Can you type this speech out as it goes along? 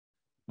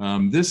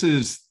This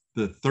is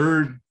the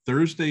third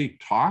Thursday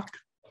talk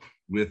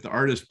with the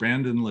artist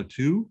Brandon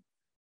Lattu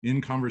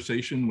in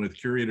conversation with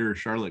curator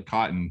Charlotte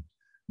Cotton.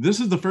 This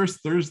is the third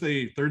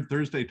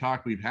Thursday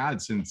talk we've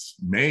had since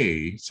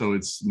May, so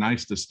it's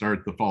nice to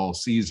start the fall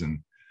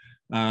season.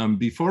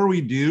 Before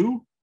we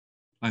do,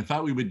 I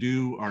thought we would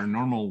do our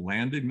normal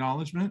land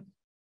acknowledgement.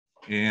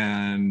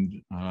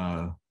 And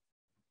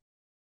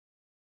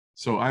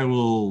so I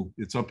will,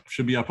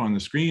 should be up on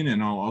the screen,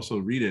 and I'll also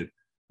read it.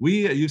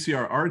 We at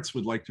UCR Arts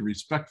would like to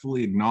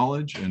respectfully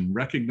acknowledge and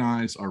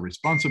recognize our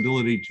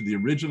responsibility to the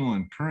original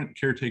and current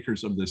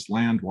caretakers of this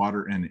land,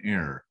 water, and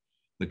air,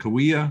 the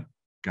Cahuilla,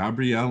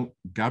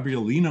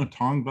 Gabrielino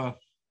Tongva,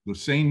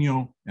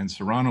 Luiseño, and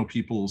Serrano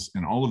peoples,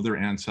 and all of their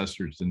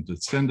ancestors and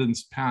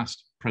descendants,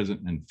 past, present,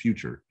 and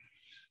future.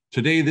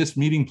 Today, this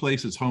meeting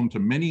place is home to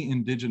many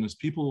Indigenous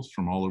peoples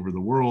from all over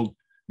the world,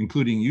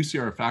 including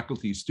UCR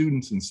faculty,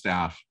 students, and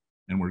staff,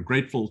 and we're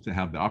grateful to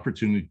have the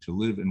opportunity to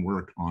live and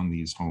work on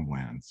these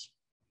homelands.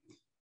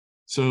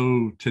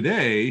 So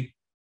today,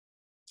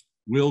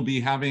 we'll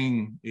be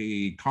having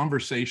a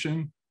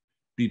conversation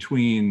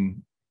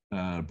between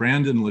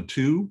Brandon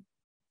Lattu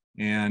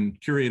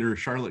and curator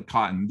Charlotte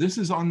Cotton. This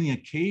is on the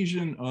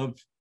occasion of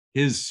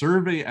his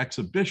survey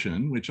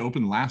exhibition, which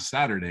opened last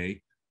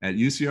Saturday at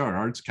UCR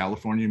Arts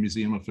California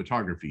Museum of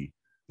Photography.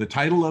 The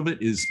title of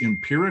it is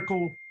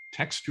Empirical,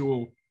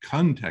 Textual,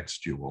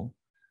 Contextual,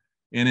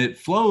 and it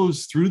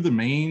flows through the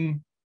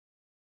main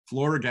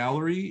floor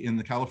gallery in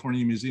the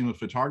California Museum of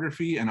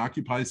Photography and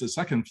occupies the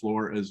second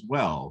floor as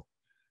well.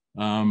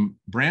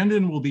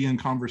 Brandon will be in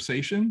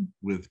conversation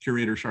with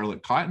curator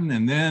Charlotte Cotton,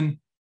 and then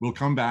we'll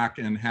come back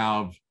and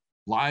have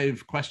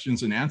live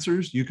questions and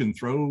answers. You can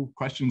throw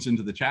questions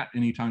into the chat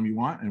anytime you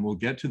want, and we'll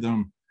get to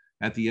them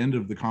at the end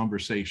of the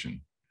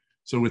conversation.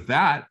 So with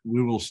that,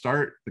 we will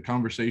start the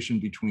conversation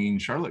between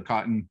Charlotte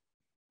Cotton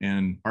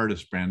and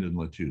artist Brandon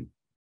Lattu.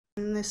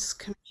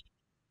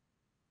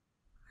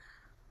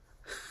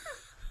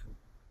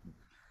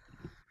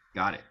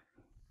 Got it.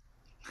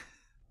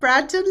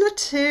 Brandon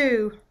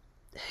Lattu,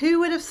 who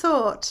would have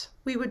thought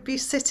we would be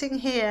sitting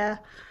here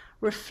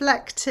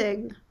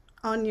reflecting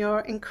on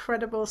your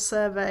incredible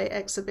survey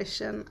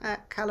exhibition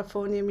at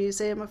California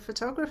Museum of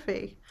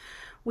Photography?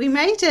 We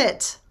made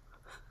it.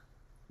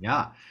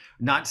 Yeah,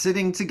 not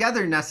sitting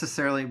together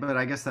necessarily, but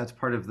I guess that's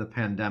part of the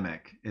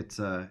pandemic.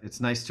 It's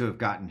nice to have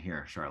gotten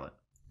here, Charlotte.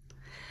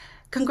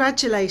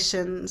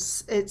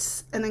 Congratulations.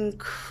 It's an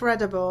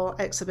incredible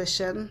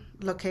exhibition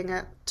looking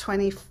at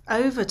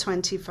over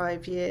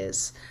 25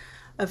 years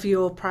of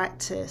your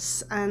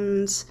practice.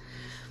 And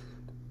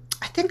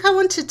I think I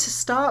wanted to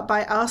start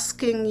by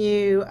asking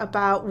you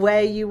about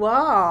where you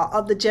are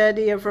on the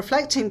journey of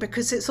reflecting,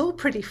 because it's all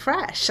pretty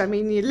fresh. I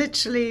mean, you're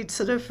literally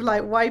sort of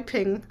like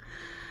wiping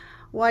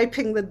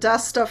the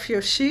dust off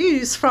your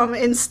shoes from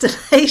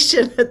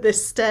installation at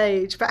this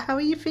stage. But how are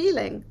you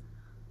feeling?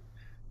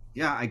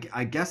 Yeah,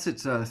 I guess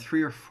it's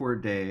 3 or 4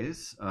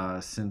 days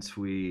since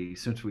we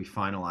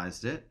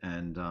finalized it,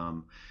 and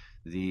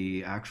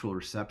the actual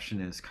reception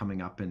is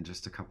coming up in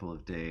just a couple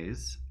of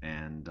days.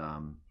 And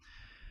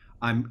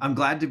I'm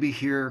glad to be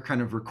here,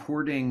 kind of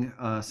recording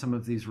some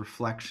of these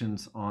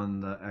reflections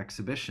on the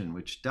exhibition,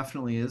 which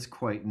definitely is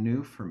quite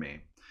new for me.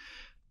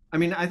 I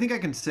mean, I think I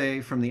can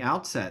say from the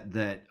outset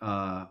that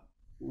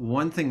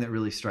one thing that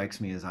really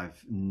strikes me is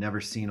I've never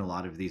seen a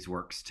lot of these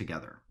works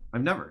together.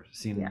 I've never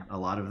seen a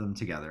lot of them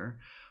together.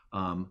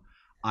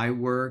 I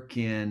work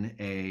in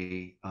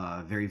a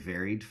very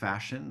varied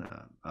fashion,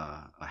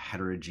 a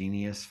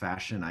heterogeneous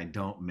fashion. I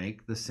don't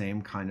make the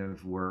same kind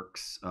of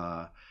works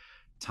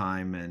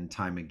time and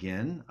time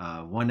again.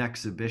 One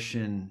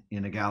exhibition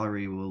in a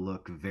gallery will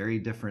look very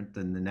different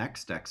than the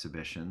next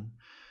exhibition.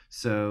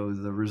 So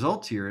the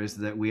result here is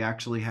that we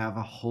actually have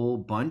a whole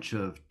bunch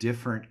of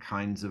different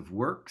kinds of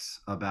works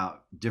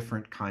about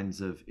different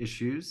kinds of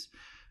issues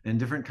and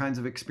different kinds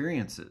of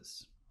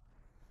experiences.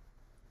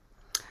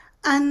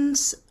 And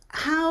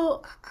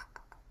how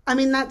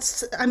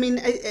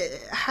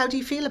do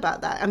you feel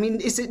about that? I mean,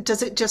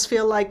 does it just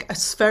feel like a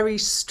very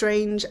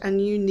strange and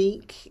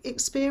unique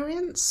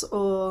experience,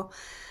 or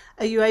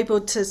are you able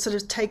to sort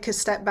of take a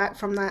step back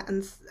from that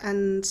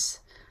and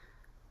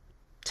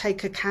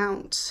take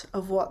account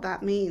of what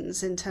that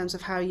means in terms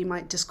of how you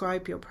might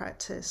describe your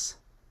practice?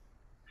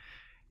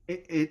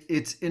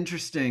 It's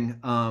interesting.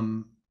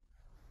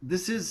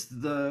 This is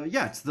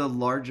it's the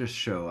largest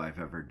show I've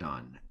ever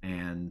done.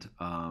 And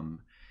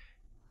am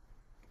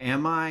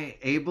I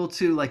able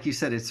to, like you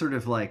said, it's sort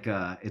of like,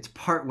 it's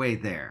partway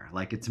there.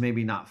 Like it's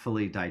maybe not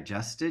fully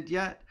digested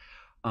yet.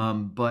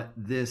 But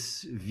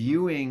this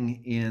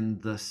viewing in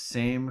the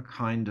same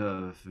kind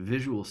of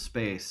visual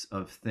space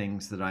of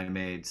things that I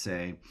made,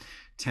 say,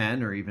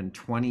 10 or even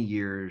 20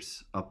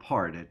 years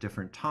apart at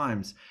different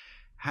times,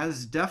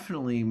 has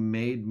definitely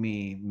made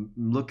me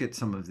look at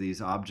some of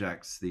these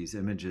objects, these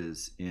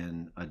images,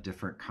 in a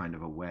different kind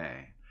of a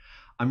way.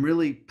 I'm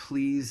really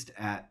pleased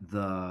at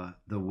the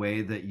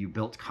way that you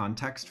built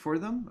context for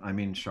them. I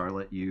mean,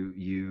 Charlotte,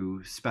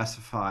 you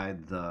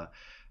specified the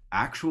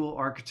actual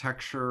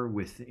architecture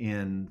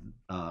within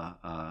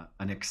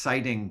an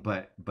exciting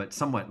but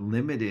somewhat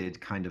limited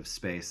kind of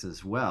space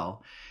as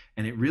well.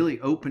 And it really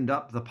opened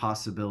up the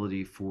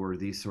possibility for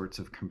these sorts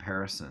of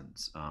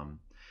comparisons.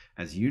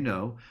 As you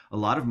know, a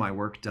lot of my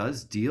work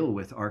does deal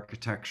with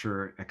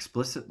architecture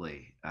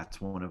explicitly. That's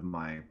one of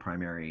my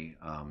primary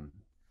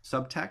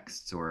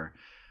subtexts, or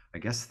I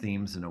guess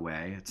themes in a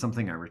way. It's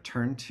something I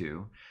return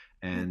to.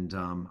 And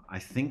I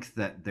think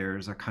that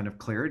there's a kind of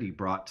clarity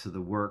brought to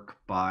the work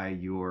by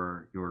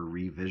your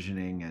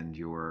revisioning and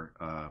your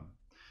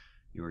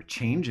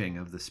changing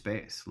of the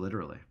space,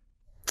 literally.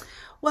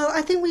 Well,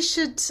 I think we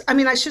should, I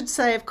mean, I should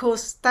say, of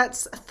course,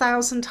 that's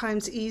 1,000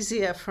 times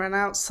easier for an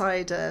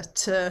outsider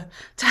to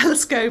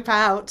telescope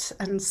out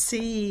and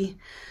see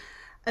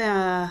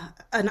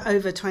an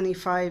over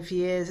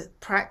 25-year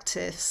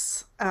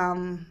practice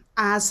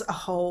as a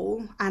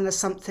whole and as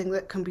something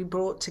that can be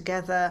brought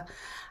together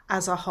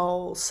as a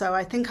whole. So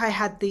I think I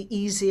had the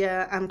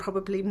easier and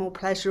probably more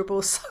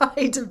pleasurable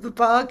side of the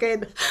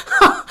bargain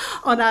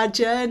on our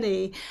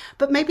journey.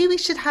 But maybe we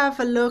should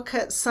have a look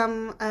at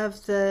some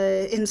of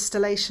the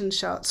installation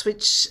shots,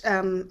 which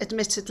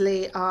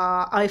admittedly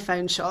are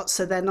iPhone shots,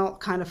 so they're not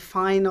kind of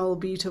final,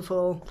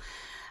 beautiful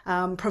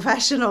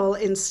professional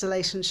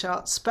installation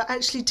shots, but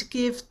actually to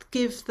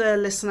give the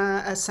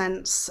listener a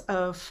sense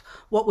of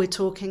what we're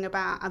talking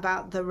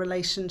about the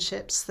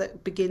relationships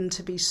that begin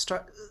to be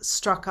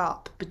struck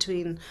up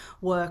between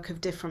work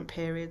of different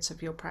periods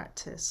of your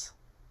practice.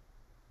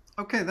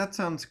 Okay, that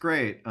sounds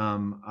great.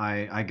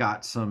 I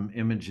got some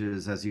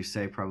images, as you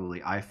say, probably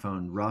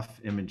iPhone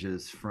rough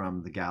images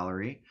from the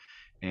gallery,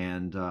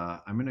 and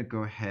I'm going to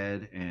go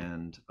ahead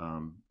and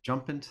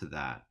jump into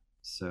that.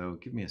 So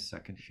give me a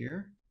second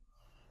here.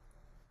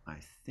 I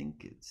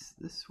think it's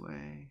this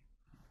way.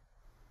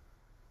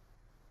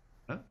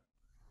 Oh.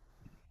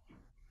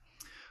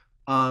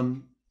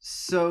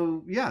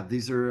 So yeah,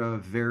 these are a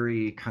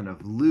very kind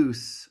of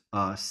loose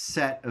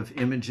set of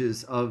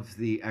images of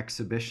the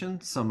exhibition.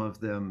 Some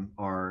of them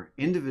are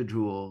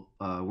individual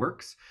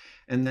works,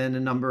 and then a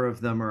number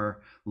of them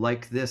are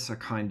like this, a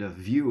kind of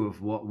view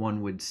of what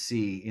one would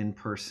see in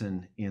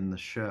person in the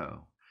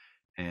show.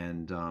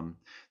 And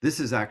this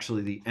is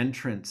actually the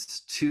entrance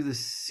to the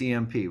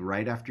CMP.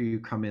 Right after you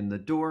come in the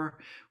door,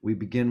 we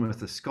begin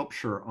with a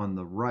sculpture on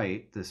the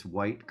right, this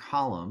white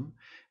column,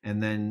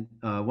 and then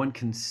one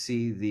can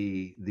see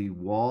the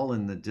wall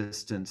in the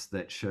distance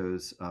that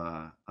shows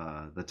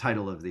the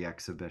title of the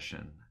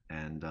exhibition.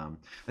 And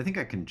I think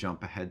I can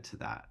jump ahead to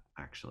that,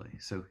 actually.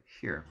 So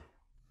here.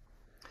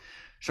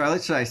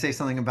 Charlotte, should I say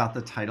something about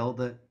the title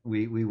that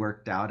we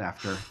worked out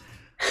after?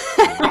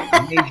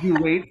 Made you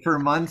wait for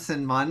months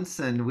and months,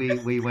 and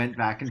we went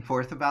back and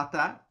forth about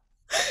that?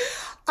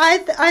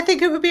 I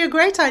think it would be a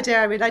great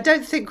idea. I mean, I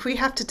don't think we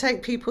have to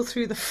take people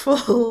through the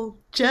full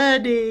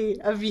journey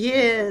of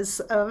years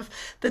of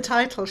the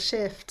title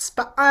shifts.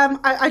 But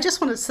I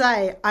just want to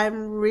say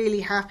I'm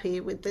really happy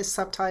with this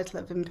subtitle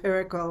of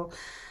Empirical,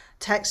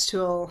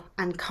 Textual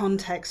and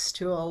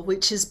Contextual,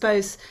 which is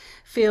both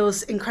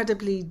feels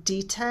incredibly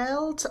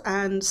detailed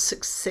and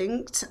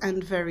succinct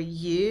and very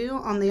you.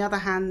 On the other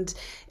hand,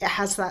 it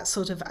has that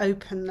sort of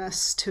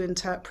openness to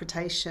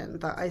interpretation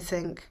that I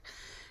think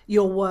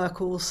your work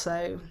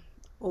also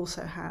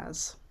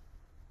has.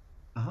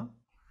 Uh-huh.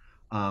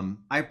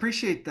 I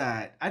appreciate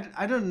that.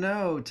 I don't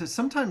know.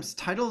 Sometimes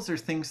titles are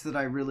things that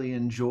I really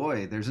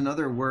enjoy. There's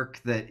another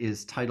work that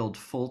is titled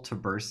Full to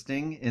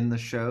Bursting in the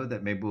show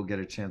that maybe we'll get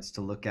a chance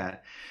to look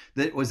at.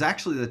 That was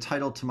actually the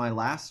title to my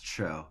last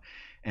show.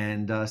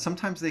 And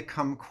sometimes they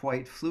come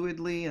quite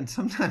fluidly and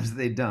sometimes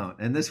they don't.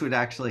 And this would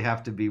actually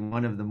have to be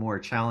one of the more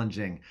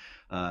challenging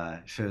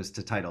shows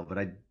to title. But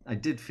I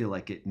did feel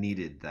like it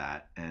needed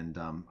that. And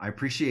I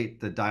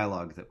appreciate the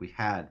dialogue that we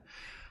had.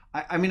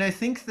 I mean, I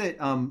think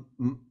that, I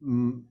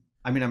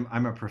mean,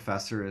 I'm a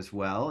professor as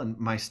well, and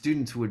my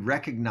students would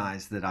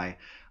recognize that I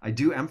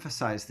do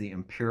emphasize the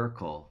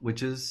empirical,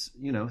 which is,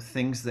 you know,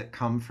 things that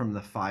come from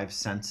the five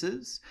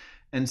senses.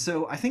 And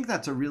so I think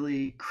that's a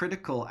really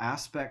critical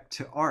aspect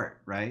to art,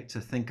 right? To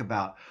think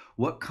about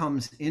what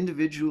comes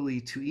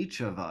individually to each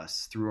of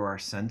us through our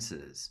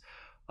senses.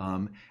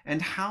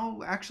 And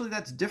how actually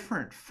that's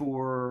different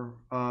for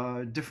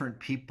different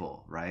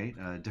people, right?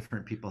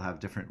 Different people have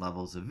different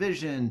levels of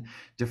vision,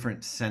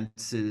 different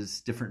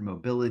senses, different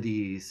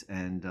mobilities,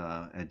 and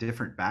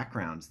different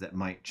backgrounds that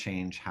might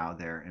change how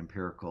their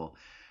empirical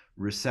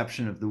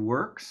reception of the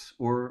works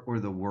or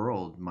the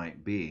world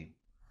might be.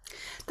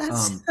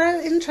 That's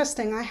so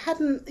interesting. I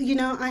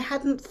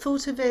hadn't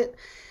thought of it.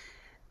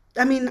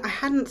 I mean, I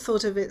hadn't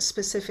thought of it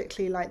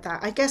specifically like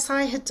that. I guess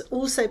I had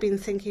also been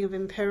thinking of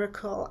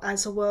empirical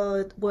as a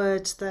word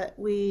that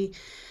we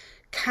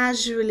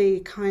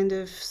casually kind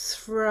of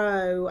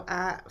throw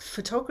at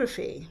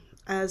photography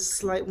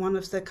as like one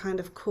of the kind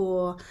of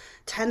core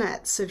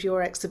tenets of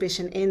your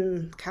exhibition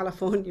in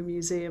California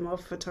Museum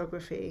of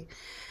Photography.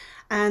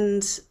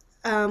 And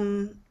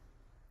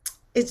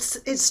it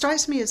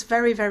strikes me as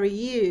very, very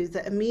you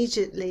that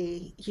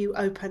immediately you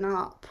open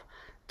up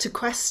to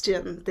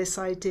question this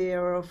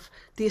idea of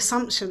the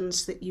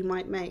assumptions that you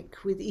might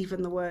make with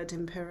even the word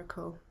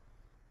empirical.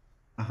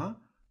 Uh-huh.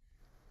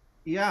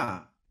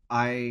 Yeah,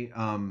 I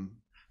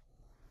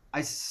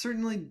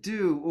certainly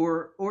do.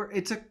 Or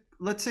it's a,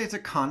 let's say it's a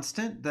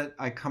constant that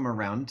I come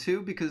around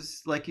to,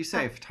 because like you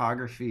say,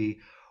 photography,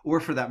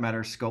 or for that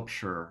matter,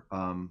 sculpture,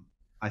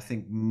 I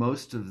think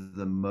most of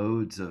the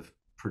modes of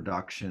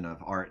production of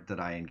art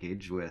that I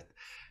engage with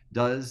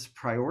does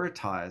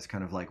prioritize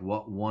kind of like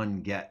what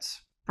one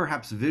gets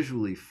perhaps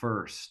visually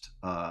first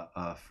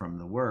from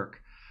the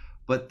work,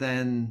 but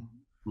then,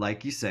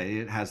 like you say,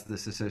 it has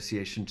this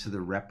association to the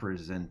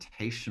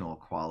representational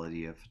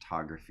quality of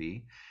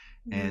photography.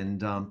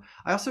 And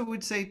I also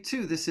would say,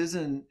 too, this is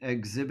an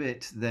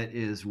exhibit that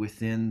is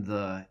within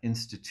the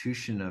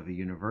institution of a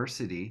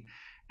university.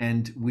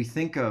 And we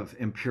think of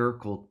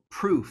empirical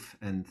proof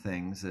and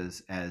things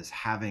as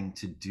having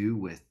to do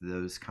with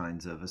those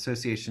kinds of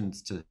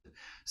associations to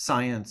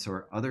science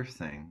or other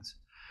things.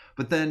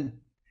 But then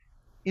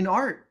in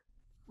art,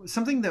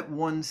 something that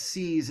one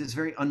sees is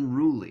very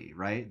unruly,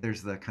 right?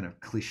 There's the kind of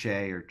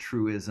cliche or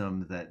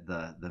truism that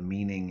the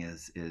meaning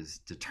is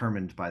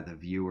determined by the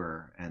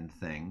viewer and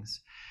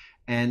things.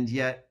 And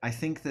yet I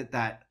think that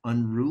that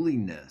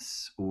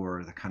unruliness,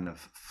 or the kind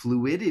of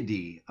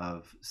fluidity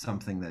of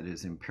something that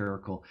is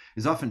empirical,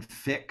 is often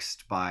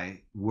fixed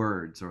by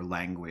words or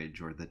language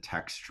or the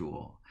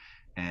textual.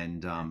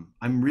 And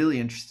I'm really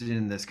interested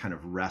in this kind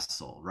of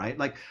wrestle, right?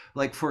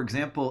 Like for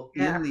example,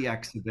 in the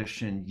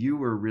exhibition, you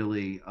were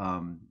really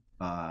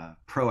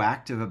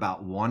proactive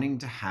about wanting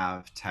to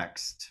have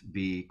text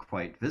be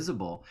quite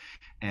visible.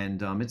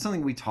 And it's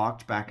something we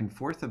talked back and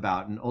forth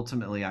about. And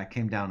ultimately, I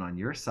came down on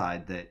your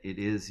side that it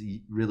is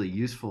really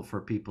useful for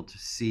people to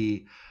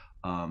see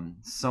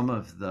some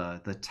of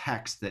the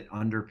text that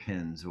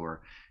underpins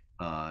or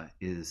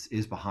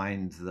is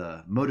behind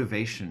the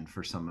motivation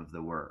for some of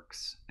the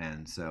works.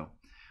 And so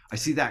I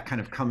see that kind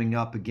of coming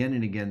up again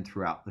and again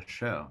throughout the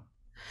show.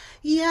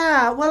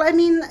 Yeah, well, I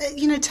mean,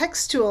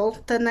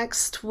 textual, the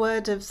next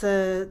word of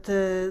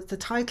the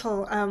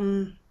title.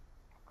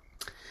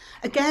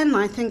 Again,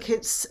 I think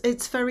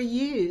it's very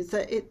you,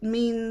 that it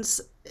means,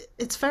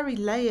 it's very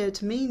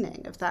layered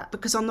meaning of that,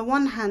 because on the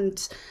one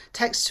hand,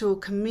 textual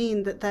can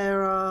mean that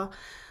there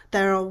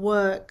are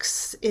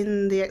works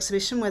in the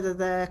exhibition, whether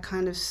they're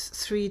kind of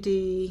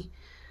 3D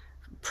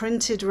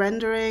printed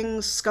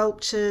renderings,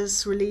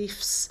 sculptures,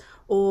 reliefs,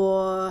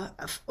 or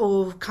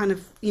kind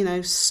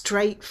of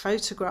straight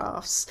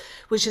photographs,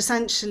 which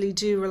essentially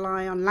do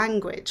rely on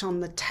language, on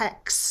the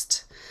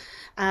text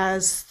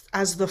as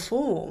the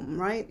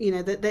form, right?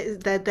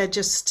 That they're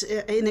just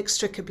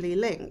inextricably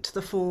linked.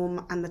 The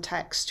form and the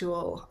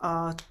textual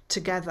are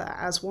together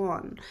as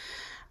one.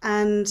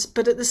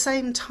 But at the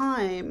same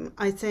time,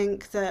 I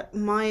think that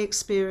my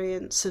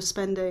experience of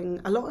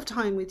spending a lot of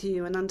time with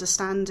you and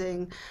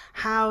understanding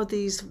how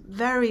these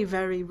very,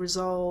 very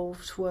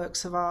resolved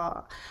works of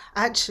art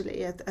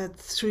actually are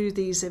through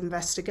these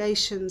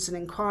investigations and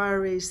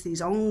inquiries,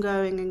 these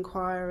ongoing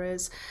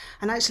inquiries,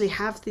 and actually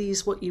have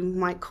these, what you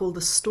might call the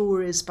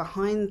stories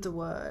behind the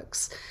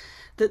works,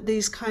 that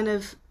these kind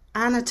of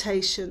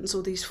annotations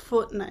or these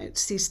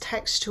footnotes, these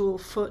textual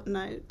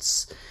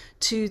footnotes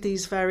to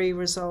these very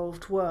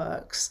resolved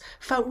works,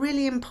 felt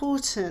really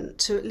important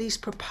to at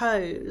least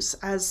propose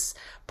as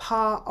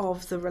part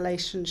of the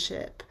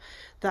relationship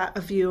that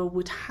a viewer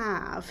would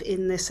have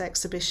in this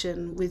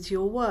exhibition with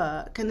your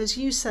work. And as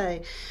you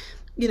say,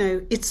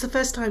 it's the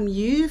first time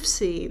you've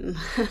seen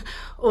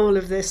all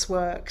of this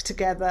work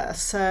together.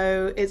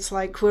 So it's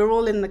like we're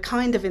all in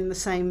the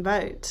same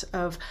boat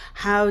of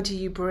how do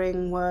you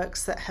bring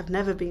works that have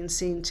never been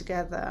seen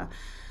together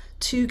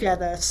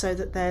so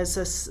that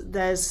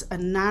there's a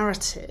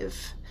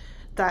narrative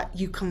that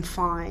you can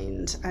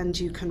find and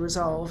you can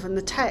resolve. And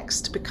the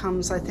text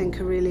becomes, I think,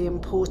 a really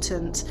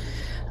important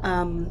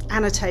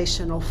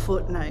annotation or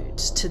footnote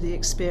to the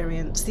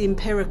experience, the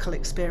empirical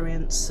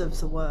experience of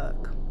the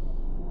work.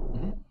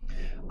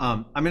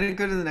 I'm going to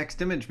go to the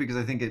next image because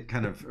I think it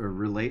kind of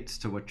relates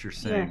to what you're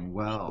saying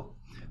well.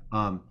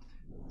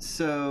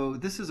 So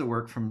this is a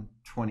work from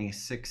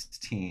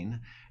 2016,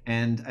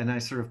 and I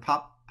sort of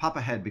pop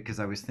ahead because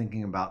I was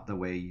thinking about the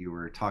way you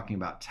were talking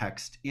about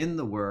text in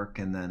the work,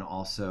 and then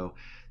also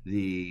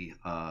the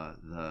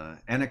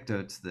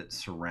anecdotes that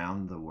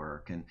surround the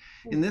work. And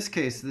in this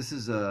case, this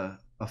is a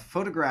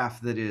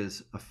photograph that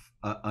is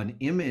an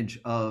image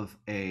of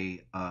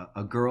a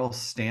girl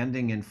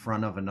standing in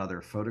front of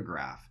another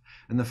photograph.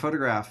 And the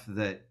photograph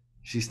that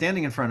she's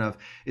standing in front of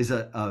is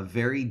a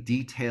very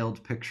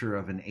detailed picture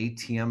of an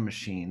ATM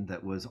machine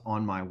that was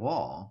on my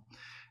wall.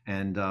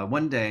 And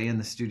one day in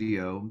the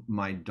studio,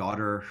 my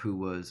daughter, who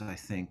was, I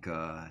think,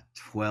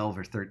 12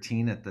 or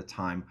 13 at the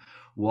time,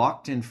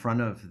 walked in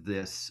front of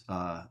this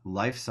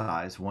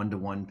life-size,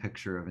 one-to-one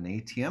picture of an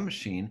ATM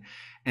machine.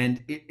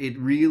 And it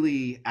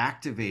really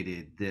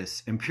activated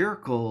this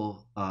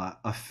empirical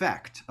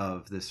effect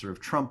of this sort of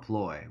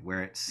trompe-l'oeil,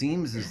 where it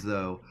seems as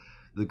though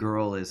the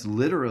girl is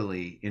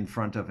literally in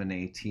front of an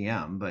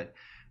ATM, but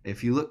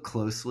If you look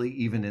closely,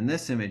 even in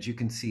this image, you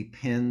can see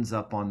pins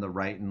up on the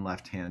right and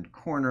left hand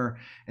corner.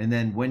 And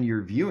then when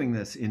you're viewing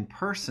this in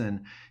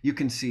person, you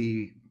can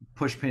see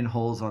push pin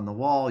holes on the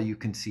wall. You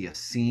can see a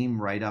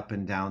seam right up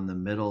and down the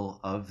middle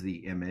of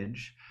the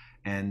image.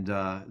 And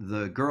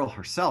the girl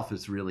herself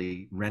is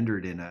really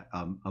rendered in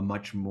a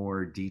much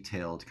more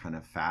detailed kind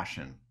of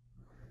fashion.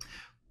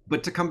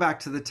 But to come back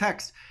to the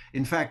text,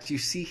 in fact, you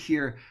see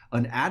here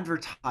an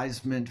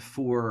advertisement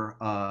for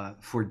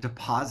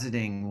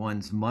depositing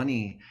one's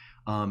money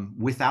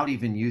without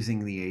even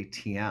using the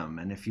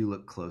ATM. And if you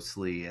look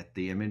closely at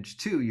the image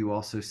too, you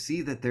also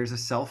see that there's a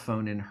cell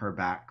phone in her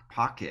back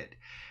pocket.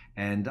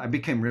 And I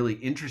became really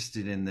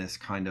interested in this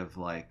kind of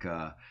like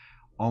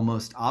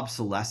almost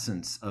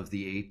obsolescence of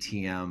the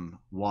ATM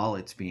while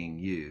it's being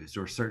used,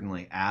 or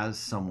certainly as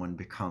someone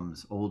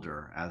becomes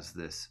older, as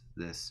this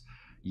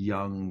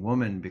young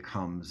woman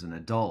becomes an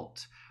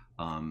adult,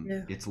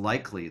 it's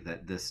likely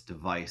that this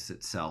device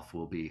itself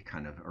will be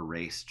kind of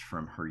erased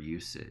from her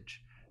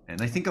usage.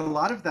 And I think a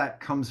lot of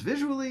that comes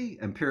visually,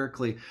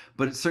 empirically,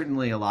 but it's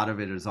certainly a lot of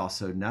it is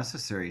also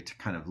necessary to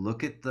kind of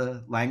look at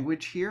the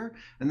language here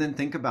and then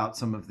think about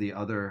some of the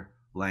other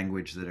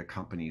language that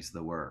accompanies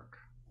the work.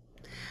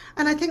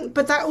 And I think,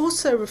 but that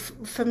also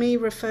for me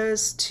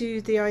refers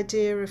to the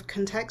idea of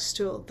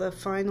contextual, the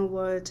final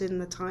word in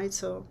the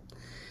title.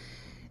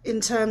 In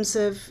terms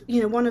of,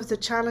 one of the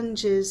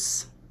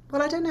challenges,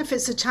 well, I don't know if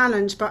it's a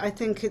challenge, but I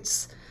think a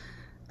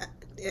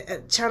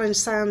challenge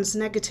sounds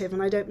negative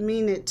and I don't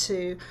mean it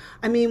to.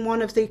 I mean,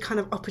 one of the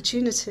kind of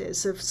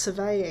opportunities of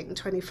surveying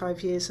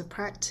 25 years of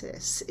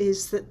practice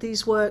is that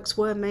these works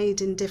were made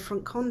in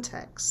different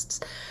contexts.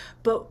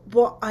 But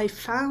what I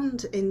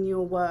found in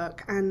your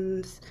work,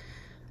 and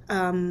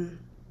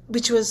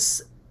which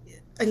was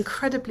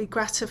incredibly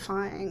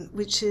gratifying,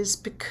 which is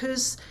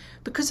because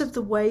of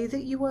the way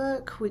that you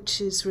work,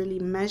 which is really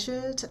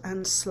measured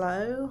and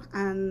slow,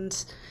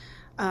 and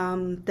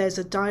there's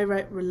a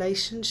direct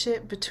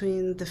relationship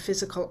between the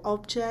physical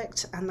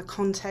object and the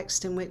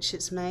context in which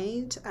it's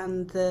made,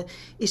 and the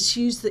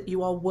issues that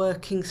you are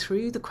working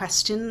through, the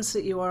questions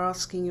that you are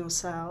asking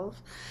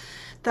yourself,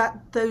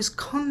 that those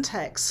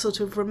contexts sort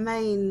of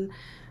remain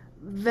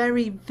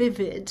very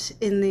vivid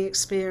in the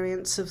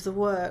experience of the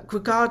work,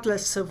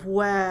 regardless of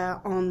where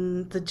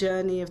on the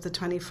journey of the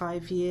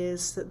 25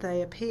 years that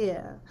they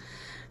appear.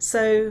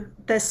 So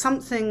there's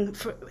something,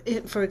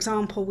 for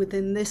example,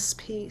 within this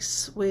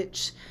piece,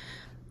 which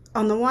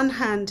on the one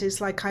hand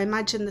is like, I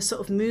imagine the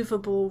sort of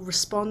movable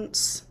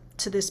response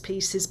to this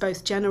piece is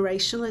both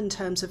generational in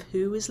terms of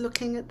who is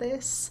looking at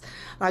this.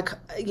 Like,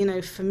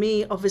 for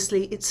me,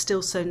 obviously, it's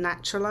still so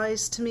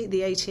naturalized to me.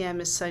 The ATM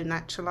is so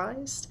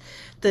naturalized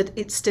that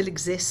it still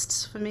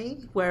exists for me.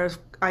 Whereas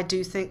I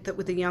do think that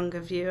with a younger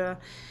viewer,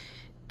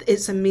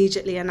 it's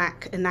immediately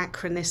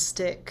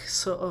anachronistic,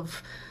 sort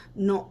of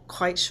not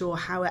quite sure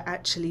how it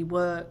actually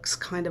works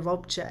kind of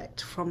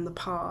object from the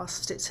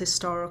past. It's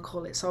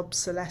historical, it's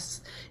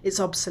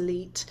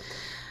obsolete.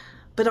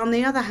 But on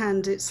the other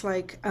hand, it's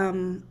like,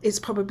 it's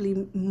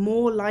probably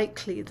more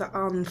likely that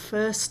on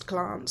first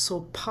glance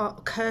or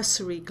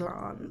cursory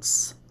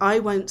glance, I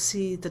won't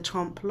see the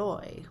trompe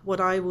l'oeil.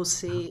 What I will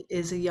see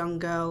is a young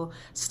girl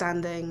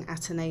standing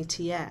at an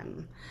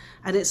ATM.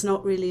 And it's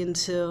not really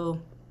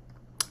until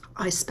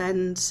I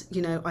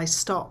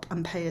stop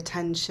and pay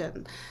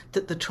attention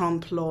that the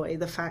trompe l'oeil,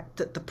 the fact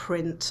that the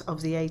print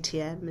of the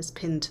ATM is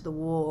pinned to the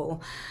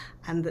wall,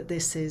 and that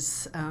this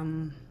is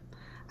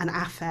an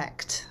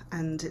affect,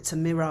 and it's a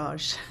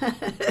mirage,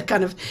 a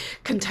kind of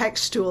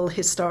contextual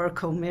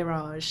historical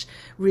mirage,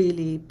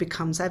 really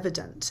becomes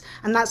evident.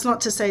 And that's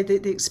not to say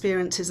that the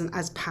experience isn't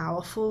as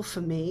powerful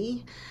for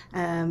me,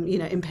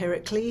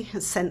 empirically,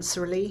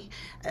 sensorily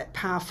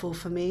powerful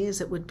for me as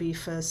it would be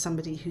for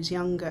somebody who's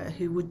younger,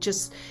 who would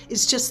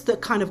it's just the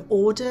kind of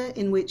order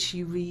in which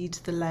you read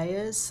the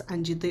layers,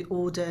 and the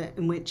order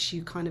in which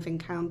you kind of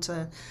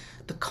encounter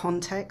the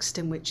context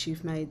in which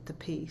you've made the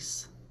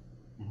piece.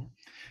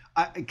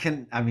 I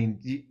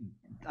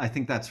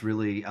think that's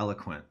really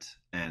eloquent,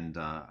 and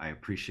I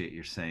appreciate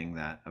your saying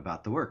that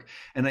about the work.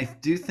 And I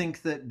do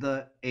think that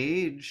the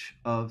age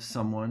of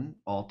someone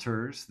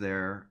alters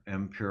their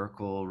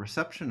empirical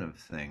reception of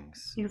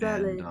things.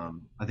 Exactly.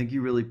 And I think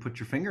you really put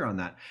your finger on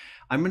that.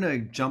 I'm going to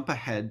jump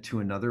ahead to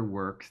another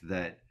work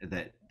that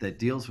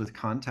deals with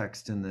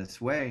context in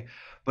this way.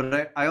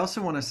 But I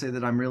also want to say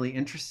that I'm really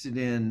interested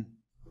in,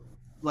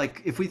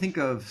 like, if we think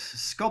of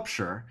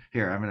sculpture,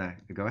 here, I'm going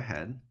to go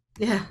ahead.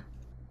 Yeah.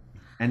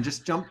 And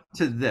just jump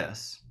to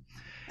this.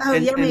 Oh,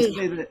 yummy. And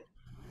say that,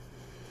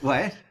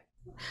 what?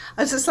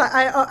 I was just like,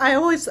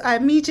 I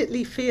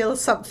immediately feel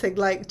something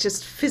like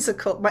just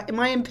physical.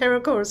 My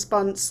empirical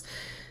response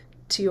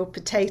to your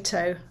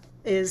potato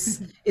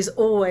is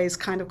always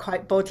kind of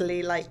quite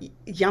bodily, like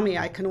yummy.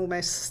 I can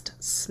almost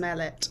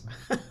smell it.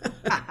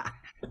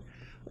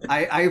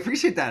 I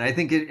appreciate that. I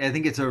think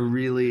it's a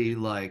really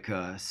like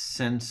a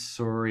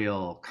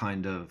sensorial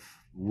kind of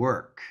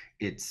work.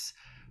 It's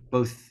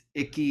both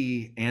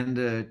icky and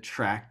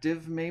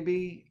attractive,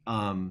 maybe.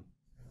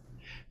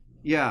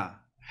 Yeah.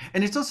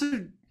 And it's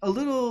also, a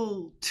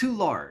little too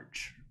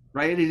large,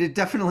 right? It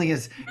definitely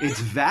is. It's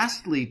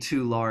vastly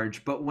too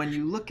large, but when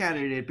you look at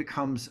it, it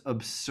becomes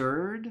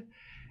absurd.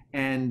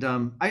 And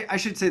I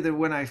should say that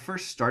when I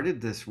first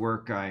started this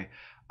work, I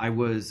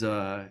was,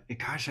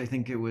 gosh, I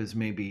think it was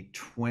maybe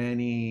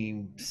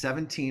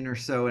 2017 or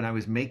so, and I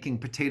was making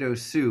potato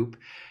soup,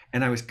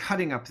 and I was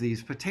cutting up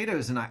these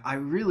potatoes, and I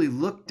really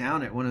looked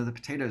down at one of the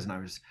potatoes, and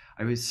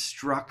I was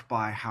struck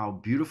by how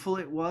beautiful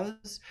it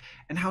was,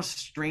 and how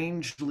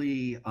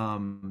strangely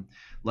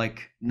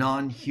like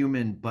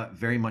non-human, but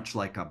very much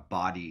like a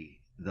body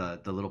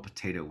the little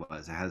potato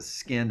was. It has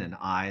skin and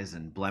eyes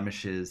and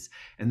blemishes,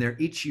 and they're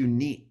each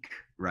unique,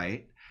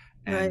 right?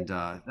 And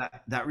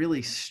that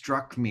really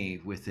struck me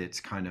with its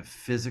kind of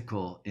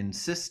physical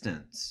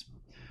insistence.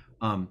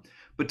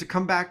 But to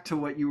come back to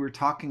what you were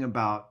talking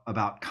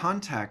about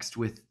context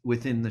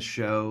within the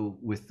show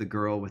with the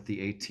girl with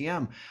the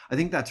ATM, I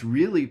think that's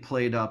really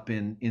played up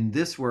in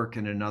this work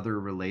and another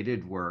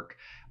related work,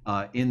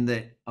 in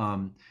that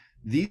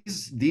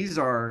these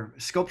are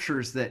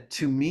sculptures that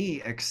to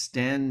me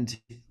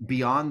extend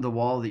beyond the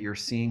wall that you're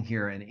seeing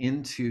here and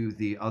into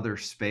the other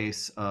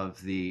space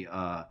of the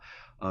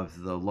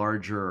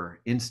larger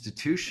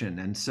institution.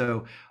 And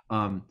so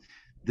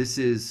this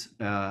is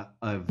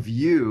a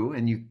view,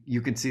 and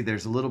you can see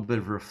there's a little bit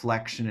of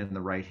reflection in the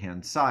right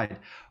hand side,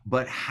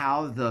 but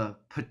how the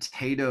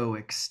potato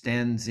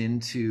extends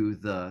into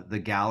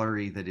the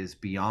gallery that is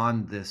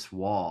beyond this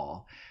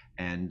wall.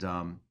 And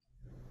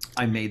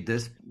I made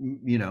this,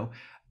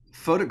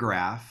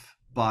 photograph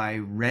by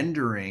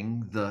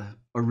rendering the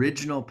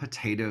original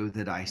potato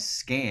that I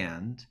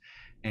scanned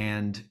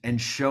and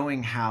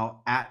showing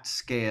how at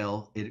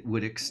scale it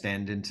would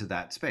extend into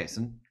that space.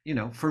 And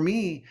for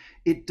me,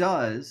 it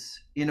does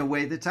in a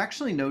way that's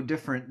actually no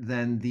different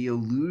than the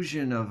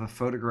illusion of a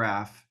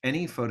photograph.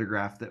 Any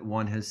photograph that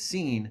one has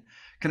seen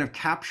kind of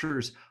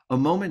captures a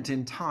moment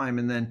in time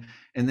and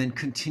then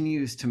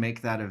continues to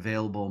make that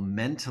available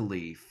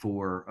mentally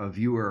for a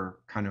viewer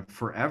kind of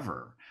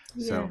forever.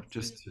 Yeah. So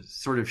just to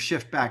sort of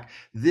shift back,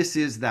 this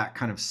is that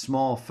kind of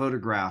small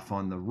photograph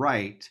on the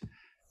right.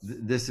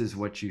 This is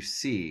what you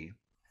see.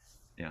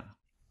 Yeah.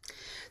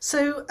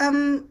 So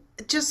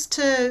just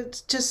to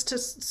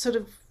sort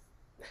of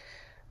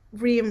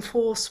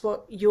reinforce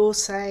what you're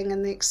saying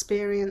and the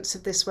experience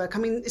of this work, I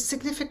mean,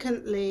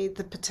 significantly,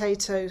 the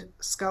potato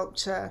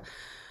sculpture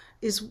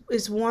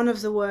is one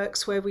of the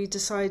works where we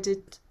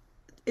decided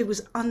it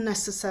was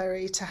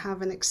unnecessary to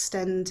have an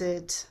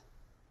extended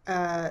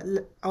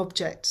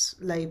object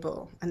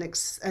label and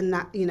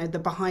that, the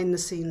behind the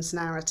scenes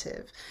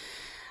narrative.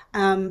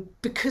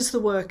 Because the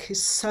work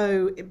is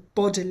so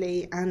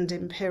bodily and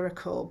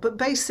empirical. But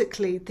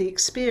basically the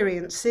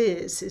experience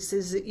is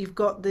that you've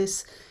got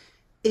this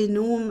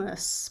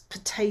enormous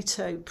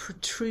potato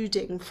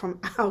protruding from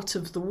out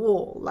of the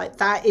wall. Like,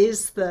 that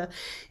is the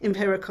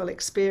empirical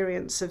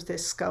experience of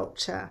this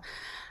sculpture.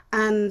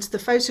 And the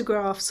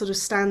photograph sort of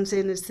stands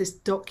in as this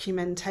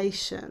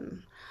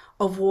documentation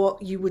of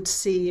what you would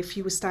see if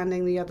you were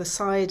standing the other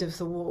side of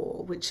the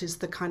wall, which is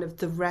the kind of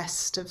the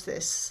rest of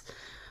this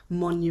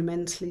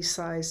monumentally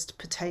sized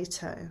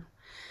potato.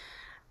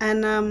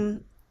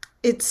 And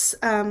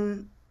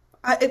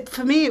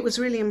for me, it was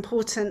really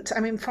important. I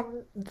mean,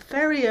 from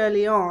very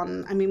early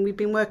on, we've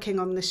been working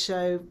on this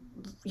show,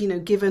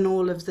 given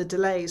all of the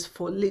delays,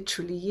 for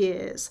literally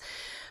years.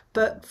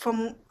 But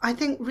I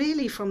think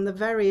really from the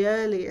very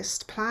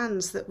earliest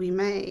plans that we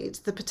made,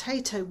 the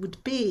potato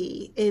would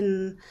be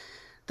in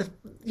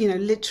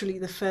literally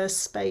the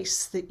first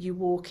space that you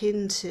walk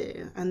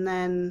into. And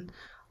then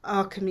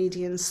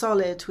Archimedean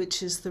Solid,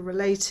 which is the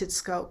related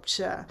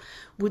sculpture,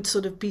 would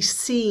sort of be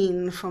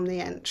seen from the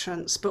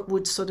entrance, but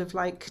would sort of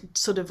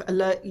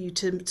alert you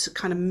to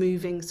kind of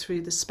moving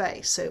through the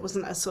space. So it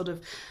wasn't a sort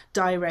of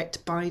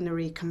direct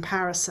binary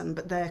comparison,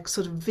 but they're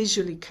sort of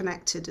visually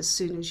connected as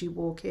soon as you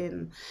walk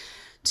in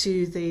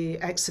to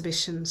the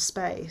exhibition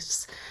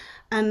space.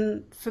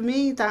 And for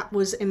me, that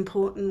was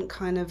important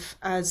kind of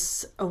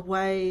as a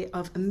way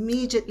of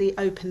immediately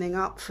opening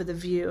up for the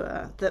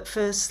viewer that,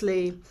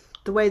 firstly,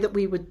 the way that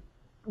we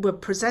were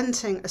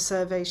presenting a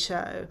survey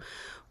show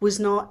was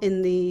not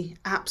in the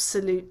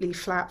absolutely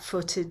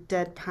flat-footed,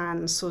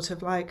 deadpan sort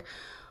of like,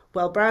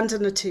 well,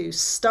 Brandon Lattu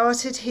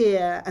started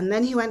here, and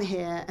then he went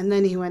here, and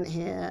then he went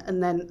here,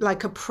 and then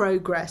like a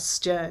progress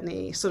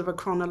journey, sort of a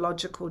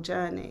chronological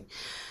journey.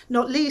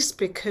 Not least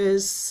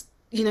because,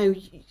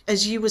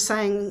 as you were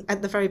saying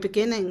at the very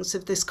beginnings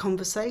of this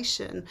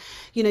conversation,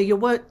 your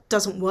work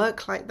doesn't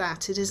work like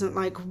that. It isn't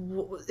like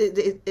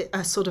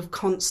a sort of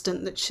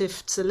constant that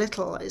shifts a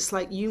little. It's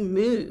like you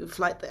move,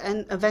 like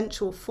the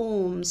eventual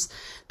forms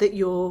that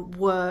your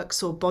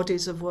works or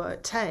bodies of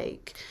work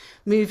take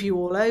move you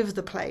all over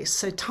the place.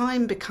 So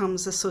time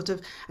becomes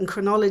and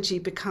chronology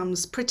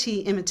becomes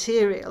pretty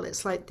immaterial.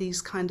 It's like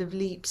these kind of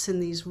leaps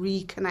and these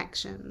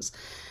reconnections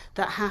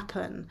that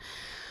happen.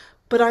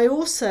 But I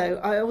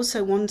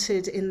also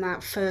wanted in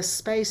that first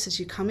space, as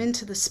you come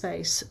into the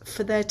space,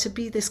 for there to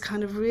be this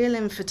kind of real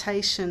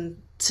invitation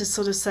to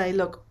sort of say,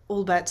 look,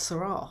 all bets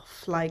are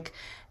off. Like,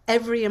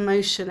 every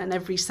emotion and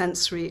every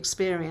sensory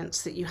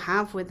experience that you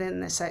have within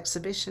this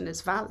exhibition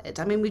is valid.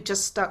 I mean, we've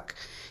just stuck,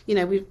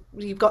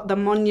 you've got the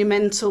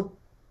monumental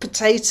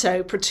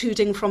potato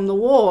protruding from the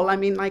wall. I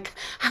mean, like,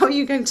 how are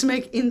you going to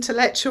make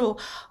intellectual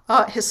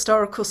art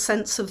historical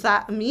sense of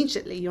that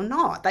immediately? You're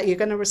not. That you're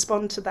going to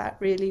respond to that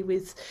really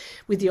with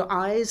your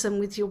eyes and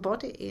with your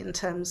body in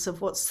terms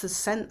of what's the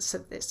sense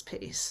of this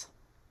piece.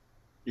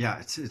 Yeah,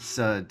 it's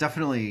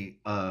definitely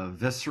a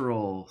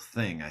visceral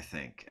thing, I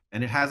think,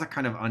 and it has a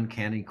kind of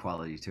uncanny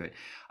quality to it.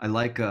 I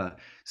like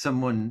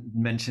someone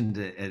mentioned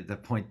it at the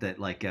point that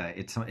like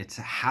it's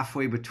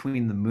halfway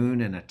between the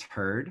moon and a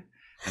turd,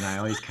 and I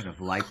always kind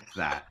of liked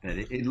that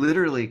it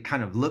literally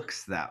kind of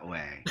looks that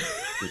way,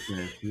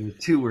 that the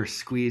two were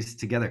squeezed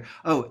together.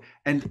 Oh,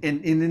 and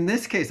in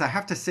this case, I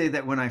have to say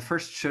that when I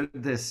first showed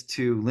this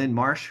to Lynn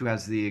Marsh, who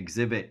has the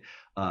exhibit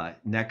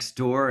next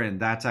door, and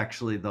that's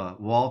actually the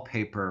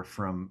wallpaper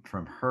from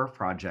her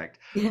project.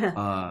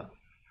 Yeah.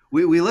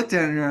 We looked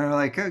at it and we were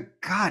like, oh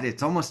God,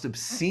 it's almost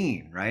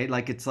obscene, right?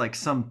 Like it's like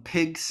some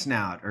pig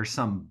snout or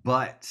some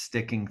butt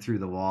sticking through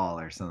the wall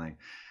or something.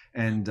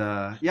 And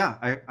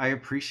yeah, I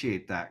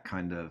appreciate that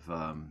kind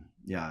of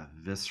yeah,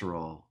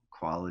 visceral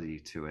quality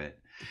to it.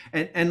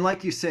 And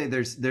like you say,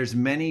 there's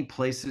many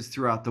places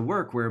throughout the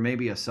work where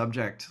maybe a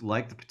subject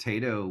like the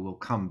potato will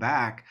come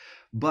back,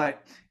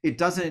 but it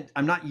doesn't,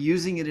 I'm not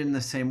using it in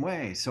the same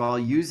way. So I'll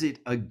use it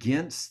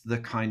against the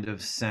kind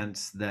of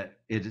sense that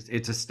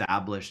it's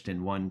established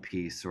in one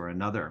piece or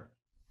another.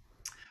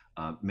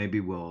 Maybe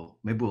we'll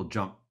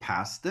jump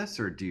past this,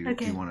 or do you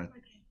Okay. want to?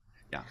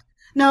 Yeah.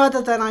 No,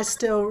 other than I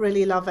still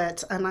really love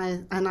it, and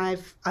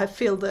I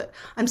feel that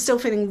I'm still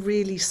feeling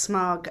really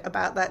smug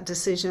about that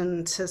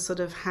decision to sort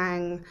of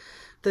hang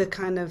the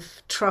kind of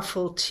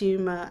truffle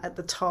tumor at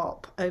the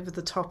top over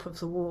the top of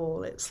the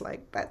wall. It's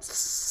like that's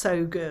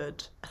so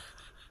good.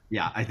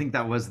 Yeah, I think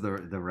that was the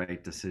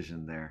right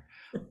decision there.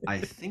 I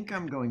think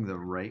I'm going the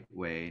right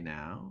way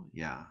now.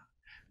 Yeah.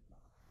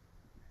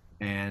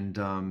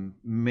 And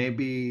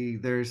maybe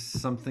there's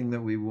something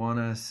that we want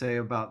to say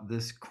about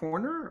this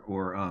corner,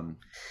 or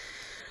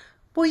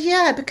Well,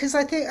 yeah, because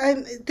I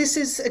think this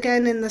is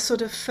again in the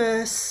sort of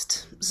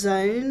first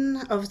zone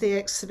of the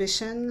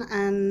exhibition,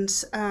 and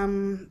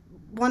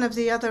one of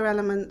the other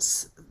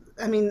elements.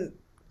 I mean,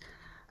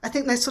 I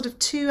think there's sort of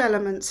two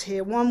elements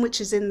here. One which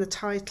is in the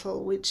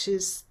title, which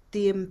is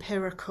the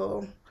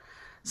empirical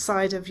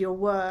side of your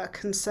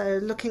work. And so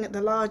looking at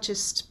the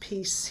largest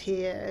piece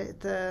here,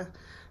 the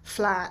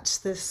flat,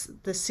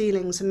 the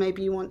ceilings, and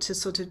maybe you want to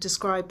sort of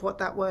describe what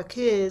that work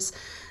is.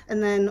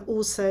 And then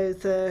also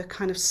the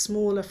kind of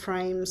smaller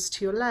frames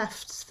to your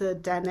left, the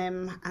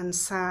denim and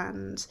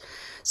sand.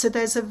 So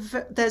there's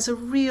a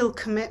real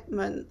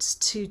commitment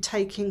to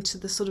taking to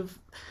the sort of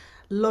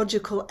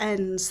logical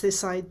ends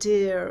this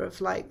idea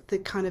of like the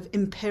kind of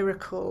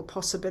empirical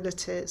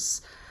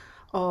possibilities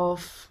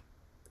of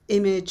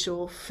image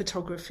or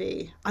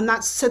photography, and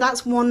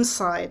that's one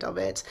side of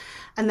it.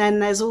 And then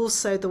there's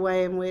also the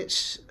way in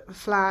which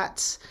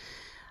flat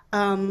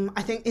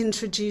I think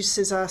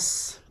introduces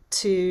us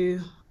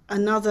to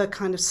another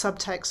kind of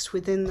subtext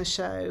within the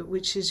show,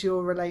 which is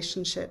your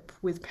relationship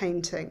with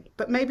painting.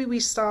 But maybe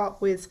we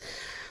start with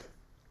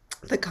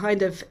the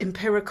kind of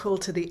empirical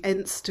to the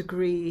nth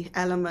degree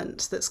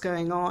element that's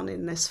going on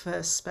in this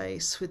first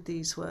space with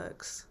these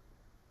works.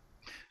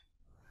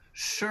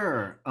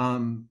 sure.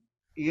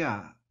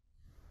 Yeah.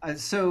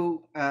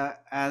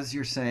 As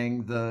you're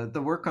saying,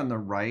 the work on the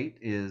right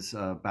is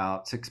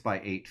about 6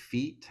 by 8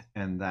 feet,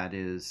 and that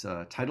is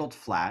titled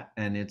Flat,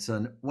 and it's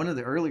one of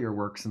the earlier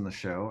works in the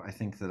show. I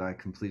think that I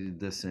completed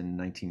this in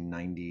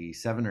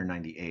 1997 or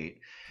 98,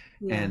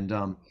 Yeah.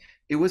 and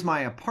it was my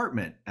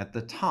apartment at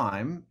the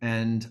time,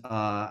 and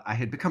I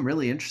had become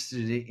really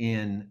interested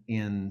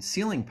in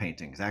ceiling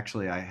paintings.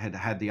 Actually, I had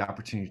had the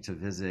opportunity to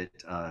visit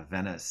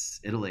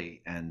Venice,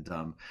 Italy, and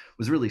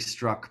was really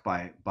struck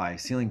by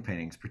ceiling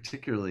paintings,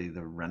 particularly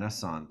the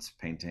Renaissance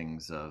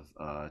paintings of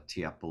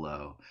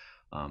Tiepolo.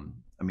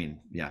 I mean,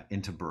 yeah,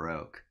 into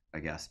Baroque, I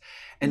guess,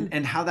 Mm.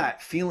 and how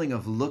that feeling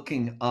of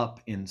looking up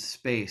in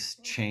space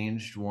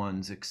changed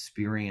one's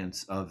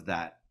experience of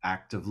that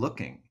act of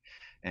looking.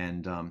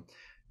 And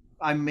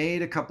I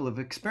made a couple of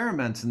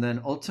experiments, and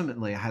then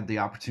ultimately I had the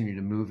opportunity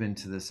to move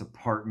into this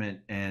apartment,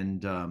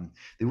 and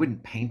they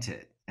wouldn't paint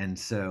it. And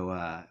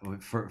so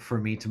for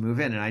me to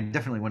move in, and I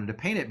definitely wanted to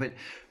paint it, but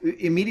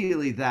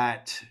immediately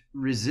that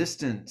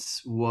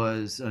resistance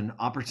was an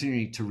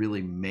opportunity to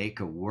really make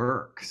a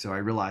work. So I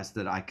realized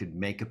that I could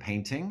make a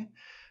painting,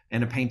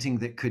 and a painting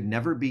that could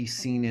never be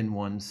seen in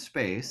one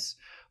space,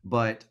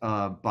 but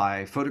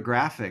by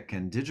photographic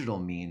and digital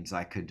means,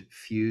 I could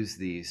fuse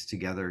these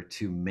together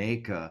to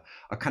make a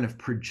kind of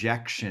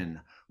projection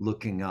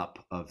looking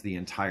up of the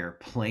entire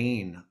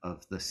plane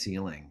of the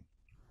ceiling.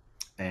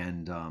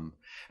 And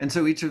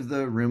so each of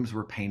the rooms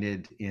were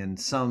painted in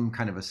some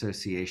kind of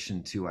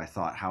association to, I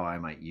thought, how I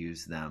might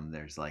use them.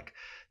 There's like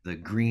the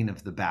green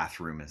of the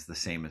bathroom is the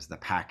same as the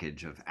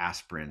package of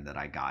aspirin that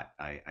I got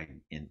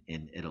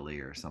in Italy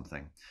or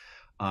something.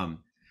 Um,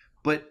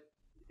 but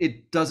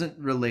it doesn't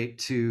relate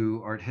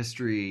to art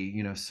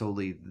history,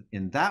 solely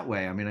in that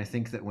way. I mean, I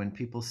think that when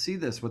people see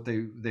this, what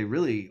they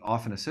really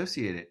often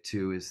associate it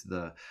to is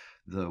the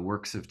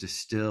works of De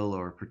Stijl,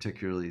 or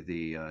particularly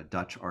the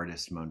Dutch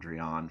artist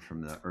Mondrian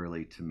from the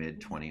early to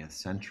mid 20th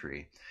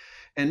century.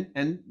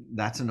 And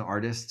that's an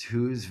artist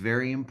who's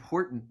very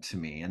important to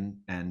me.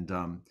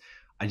 And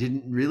I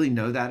didn't really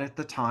know that at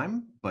the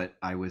time, but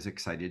I was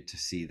excited to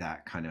see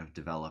that kind of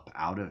develop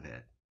out of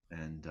it.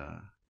 And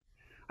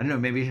I don't know,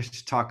 maybe you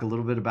should talk a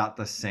little bit about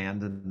the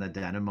sand and the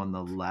denim on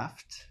the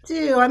left.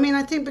 I mean,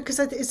 I think because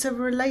it's a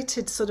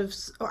related sort of,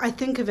 I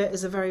think of it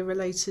as a very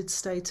related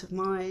state of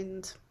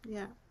mind.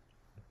 Yeah.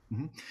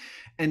 Mm-hmm.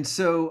 And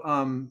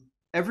so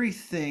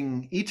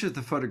everything, each of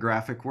the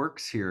photographic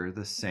works here,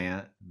 the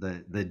sand,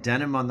 the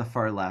denim on the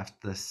far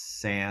left, the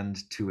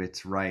sand to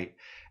its right,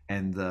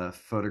 and the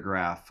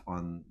photograph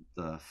on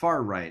the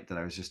far right that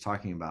I was just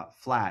talking about,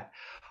 flat,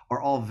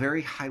 are all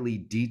very highly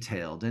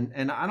detailed.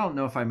 And I don't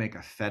know if I make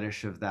a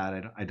fetish of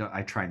that.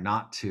 I try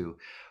not to,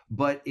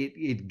 but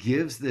it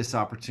gives this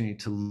opportunity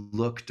to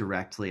look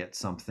directly at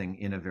something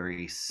in a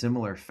very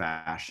similar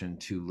fashion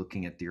to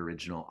looking at the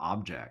original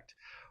object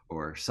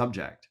or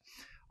subject.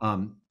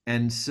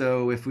 And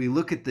so if we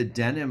look at the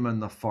denim on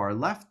the far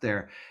left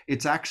there,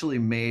 it's actually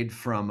made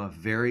from a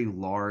very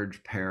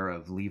large pair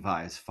of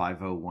Levi's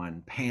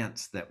 501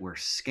 pants that were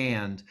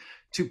scanned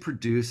to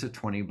produce a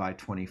 20 by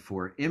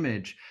 24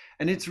 image.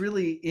 And it's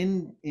really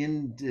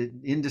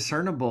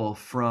indiscernible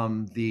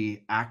from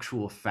the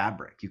actual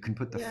fabric. You can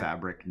put the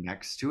fabric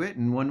next to it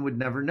and one would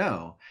never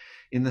know.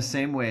 In the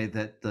same way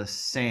that the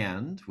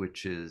sand,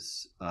 which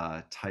is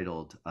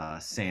titled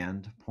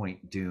Sand,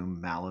 Point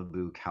Dume,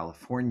 Malibu,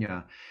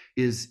 California,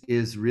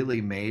 is really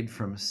made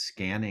from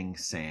scanning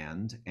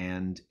sand,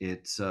 and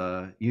it's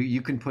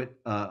you can put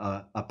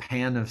a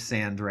pan of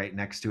sand right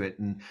next to it,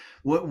 and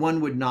one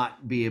would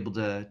not be able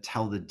to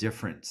tell the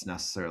difference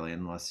necessarily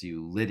unless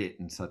you lit it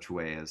in such a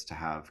way as to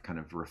have kind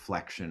of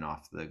reflection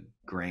off the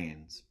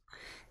grains.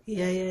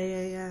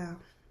 Yeah.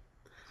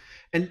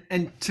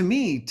 And to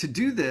me, to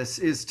do this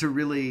is to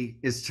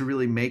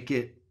really make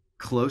it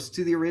close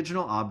to the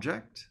original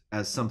object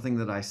as something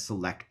that I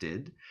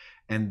selected,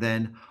 and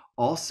then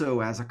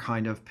also as a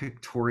kind of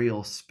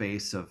pictorial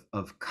space of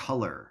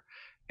color,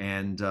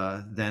 and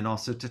then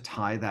also to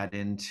tie that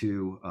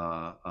into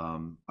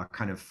a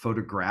kind of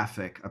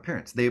photographic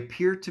appearance. They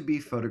appear to be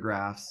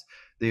photographs.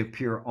 They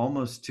appear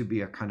almost to be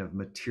a kind of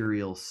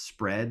material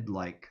spread,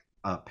 like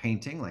a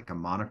painting, like a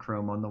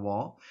monochrome on the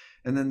wall.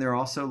 And then they're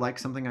also like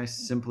something I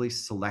simply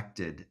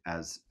selected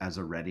as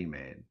a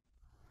ready-made.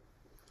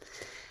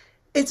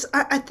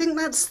 I think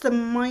that's the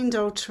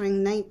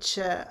mind-altering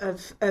nature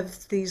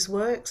of these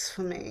works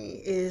for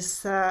me,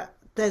 is that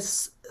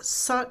there's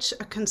such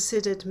a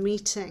considered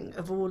meeting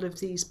of all of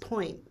these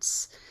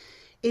points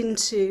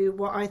into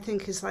what I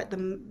think is like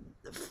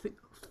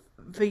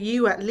for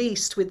you at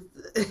least, with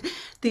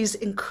these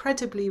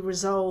incredibly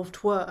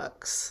resolved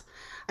works.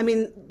 I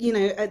mean,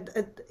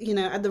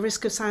 at the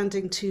risk of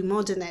sounding too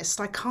modernist,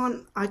 I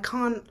can't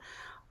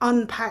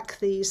unpack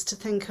these to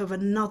think of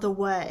another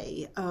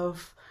way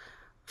of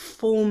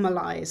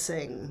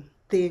formalizing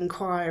the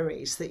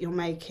inquiries that you're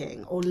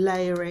making, or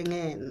layering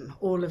in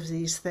all of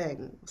these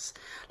things.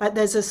 Like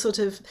there's a sort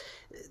of,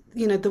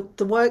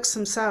 the works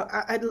themselves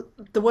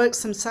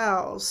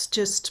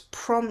just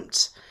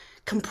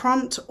can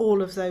prompt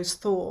all of those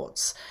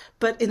thoughts,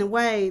 but in a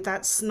way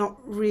that's not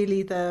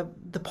really the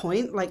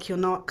point. Like you're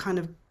not kind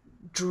of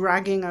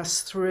dragging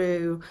us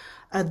through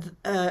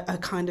a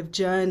kind of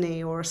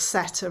journey or a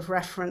set of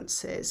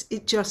references.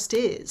 It just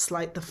is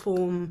like the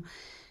form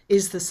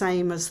is the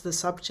same as the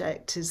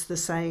subject, is the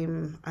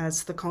same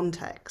as the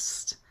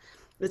context.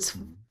 It's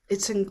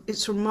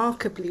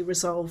remarkably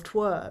resolved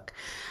work.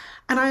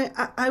 And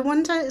I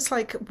wonder, it's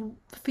like,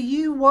 for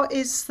you, what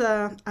is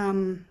the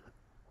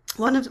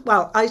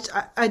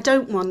I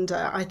don't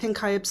wonder. I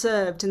think I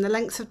observed in the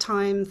length of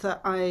time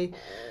that I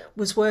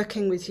was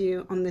working with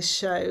you on this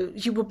show,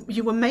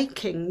 you were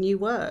making new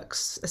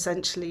works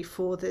essentially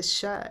for this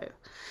show.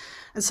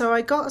 And so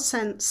I got a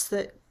sense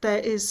that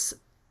there's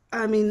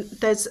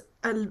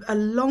a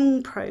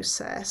long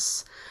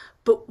process,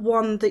 but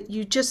one that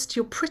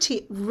you're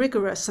pretty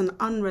rigorous and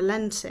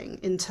unrelenting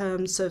in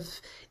terms of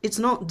it's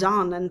not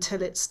done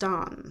until it's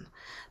done,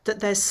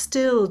 that there's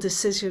still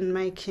decision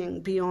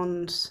making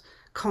beyond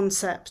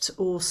concept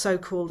or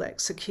so-called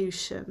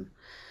execution,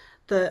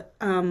 that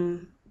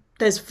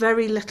there's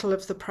very little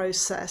of the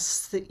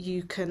process that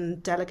you can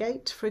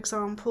delegate, for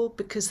example,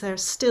 because there are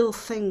still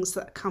things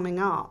that are coming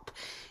up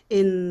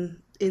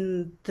in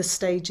the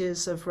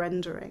stages of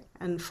rendering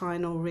and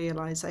final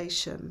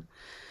realization.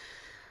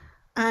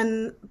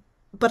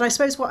 But I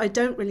suppose what I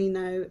don't really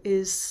know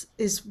is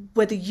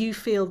whether you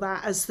feel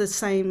that as the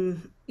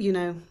same,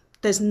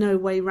 there's no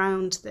way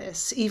round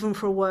this, even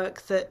for a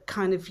work that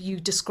kind of you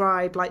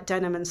describe like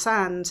denim and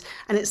sand,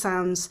 and it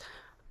sounds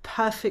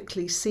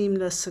perfectly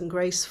seamless and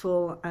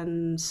graceful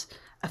and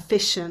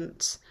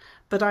efficient.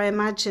 But I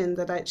imagine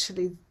that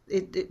actually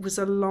it was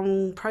a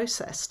long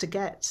process to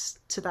get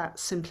to that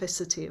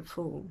simplicity of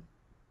form.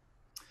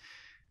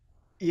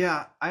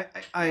 Yeah,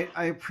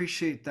 I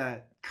appreciate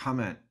that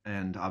comment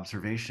and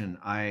observation.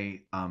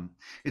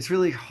 It's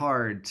really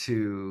hard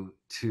to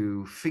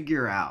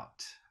figure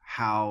out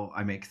how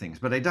I make things,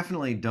 but I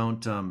definitely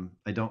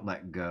I don't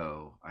let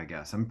go, I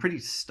guess. I'm pretty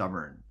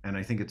stubborn, and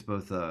I think it's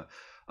both a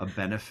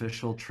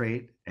beneficial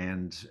trait,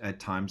 and at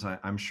times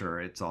I'm sure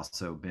it's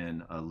also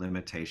been a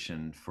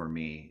limitation for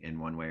me in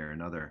one way or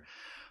another.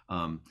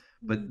 um,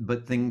 Mm.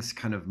 but things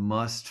kind of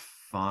must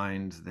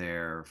find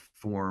their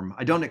form.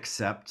 I don't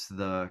accept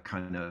the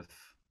kind of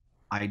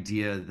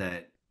idea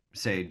that,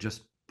 say,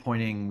 just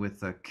pointing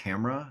with a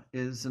camera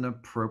is an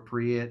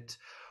appropriate,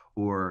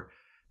 or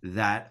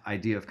that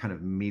idea of kind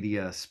of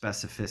media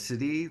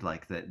specificity,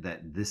 like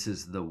that this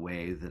is the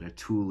way that a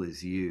tool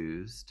is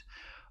used.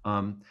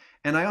 um,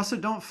 and I also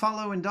don't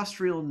follow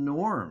industrial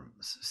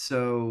norms.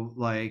 So,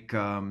 like,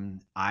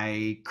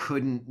 I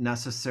couldn't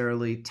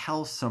necessarily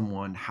tell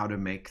someone how to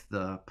make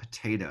the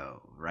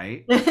potato,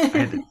 right? I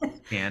had to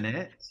scan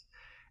it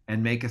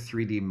and make a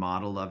 3D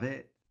model of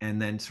it,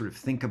 and then sort of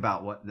think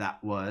about what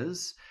that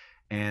was.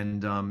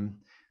 And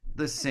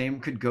the same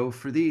could go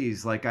for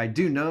these. Like, I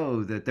do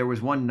know that there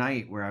was one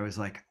night where I was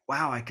like,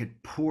 wow, I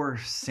could pour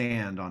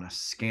sand on a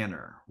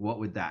scanner. What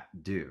would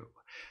that do?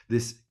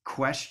 This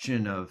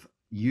question of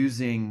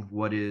using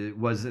what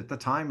was at the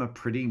time a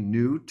pretty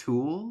new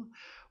tool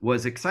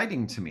was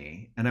exciting to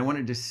me, and I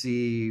wanted to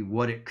see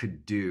what it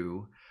could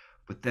do,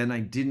 but then I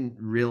didn't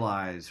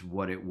realize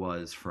what it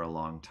was for a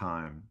long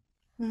time.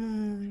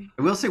 Mm.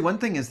 I will say one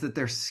thing is that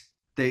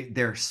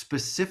they're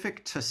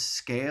specific to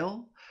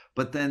scale,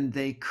 but then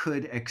they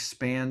could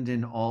expand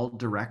in all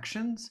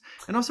directions.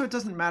 And also, it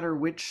doesn't matter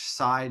which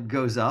side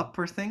goes up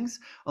or things.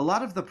 A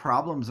lot of the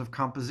problems of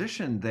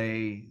composition,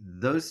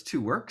 those two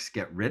works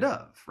get rid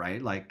of,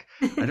 right? Like,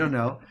 I don't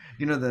know,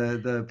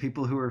 the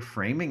people who were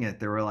framing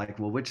it, they were like,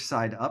 well, which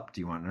side up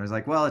do you want? And I was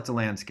like, well, it's a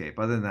landscape.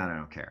 Other than that, I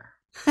don't care.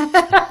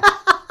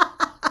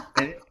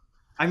 And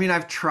I mean,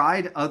 I've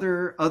tried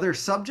other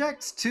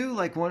subjects too.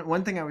 Like,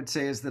 one thing I would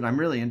say is that I'm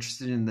really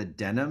interested in the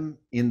denim,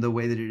 in the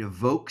way that it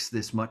evokes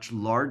this much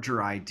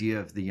larger idea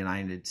of the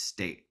United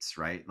States,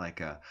 right?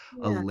 Like a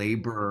Yeah.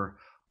 labor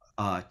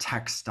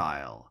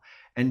textile.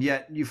 And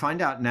yet you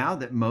find out now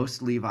that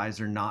most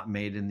Levi's are not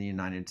made in the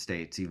United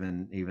States.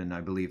 Even I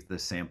believe the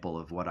sample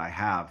of what I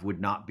have would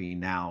not be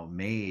now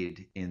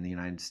made in the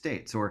United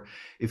States. Or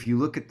if you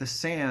look at the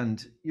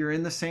sand, you're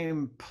in the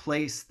same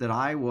place that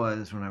I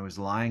was when I was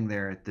lying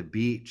there at the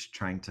beach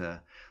trying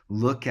to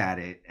look at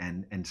it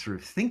and sort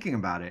of thinking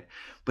about it.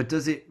 But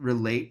does it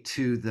relate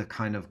to the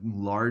kind of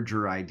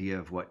larger idea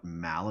of what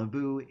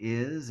Malibu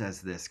is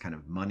as this kind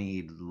of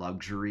moneyed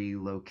luxury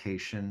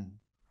location?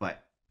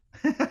 But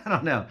I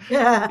don't know.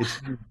 Yeah.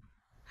 It's been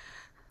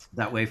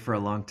that way for a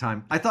long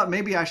time. I thought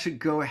maybe I should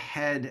go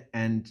ahead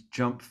and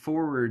jump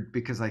forward,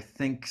 because I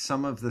think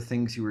some of the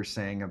things you were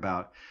saying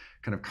about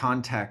kind of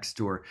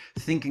context or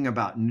thinking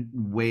about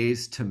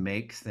ways to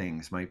make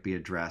things might be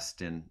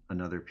addressed in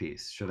another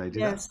piece. Should I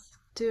do that? Yes,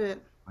 do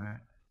it. All right.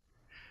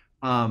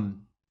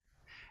 Um,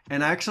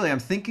 and actually, I'm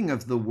thinking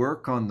of the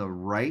work on the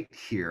right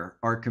here,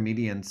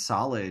 Archimedean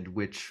solid,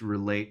 which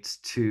relates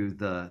to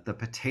the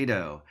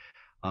potato.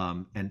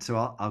 And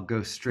so I'll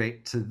go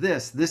straight to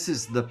this. This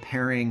is the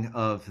pairing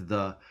of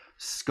the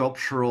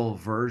sculptural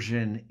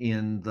version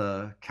in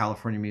the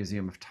California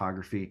Museum of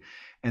Photography,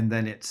 and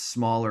then its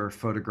smaller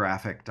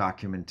photographic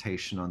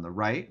documentation on the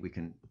right. We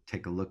can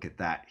take a look at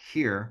that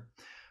here.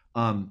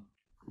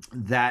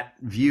 That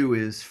view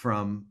is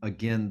from,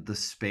 again, the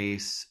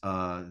space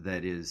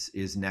that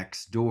is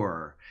next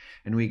door,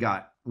 and we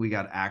got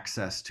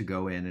access to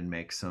go in and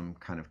make some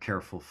kind of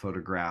careful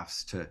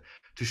photographs to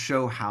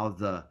show how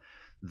the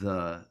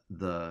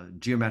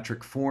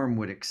geometric form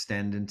would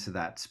extend into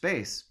that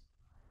space.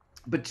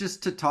 But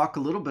just to talk a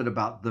little bit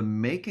about the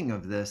making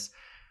of this,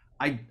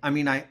 I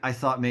mean, I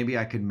thought maybe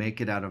I could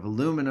make it out of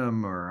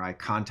aluminum, or I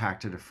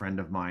contacted a friend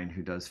of mine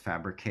who does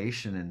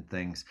fabrication and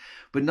things,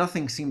 but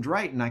nothing seemed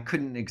right, and I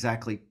couldn't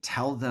exactly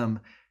tell them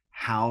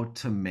how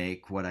to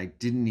make what I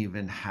didn't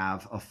even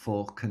have a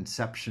full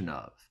conception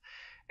of.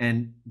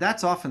 And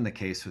that's often the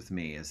case with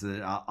me, is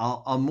that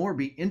I'll more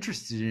be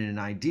interested in an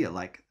idea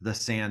like the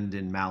sand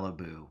in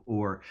Malibu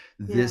or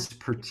Yeah. this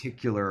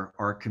particular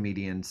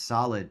Archimedean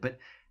solid, but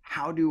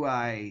how do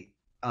I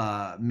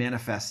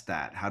manifest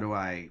that? How do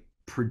I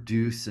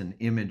produce an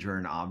image or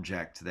an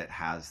object that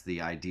has the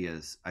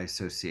ideas I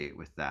associate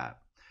with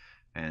that?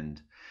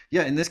 And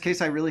yeah, in this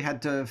case, I really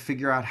had to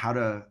figure out how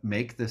to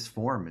make this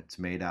form. It's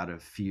made out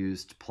of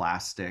fused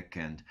plastic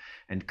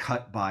and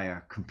cut by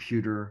a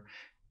computer.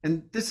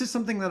 And this is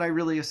something that I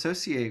really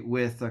associate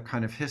with a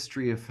kind of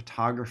history of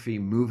photography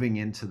moving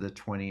into the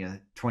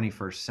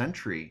 21st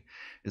century.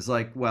 Is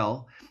like,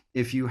 well,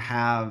 if you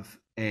have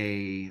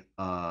a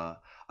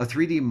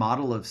 3D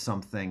model of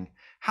something,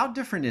 how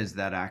different is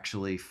that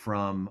actually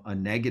from a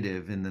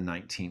negative in the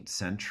 19th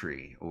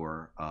century,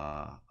 or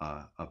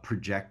a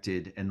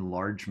projected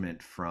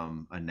enlargement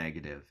from a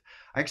negative?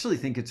 I actually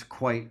think it's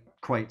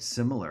quite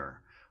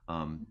similar.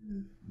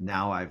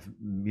 Now I've,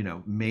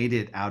 made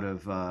it out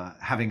of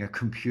having a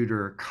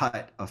computer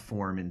cut a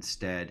form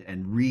instead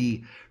and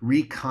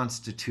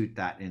reconstitute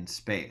that in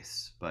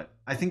space. But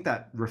I think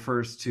that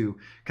refers to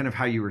kind of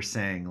how you were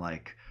saying,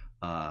 like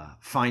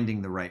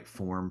finding the right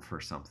form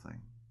for something.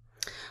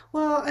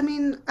 Well, I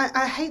mean,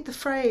 I hate the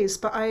phrase,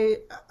 but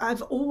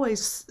I've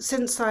always,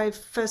 since I've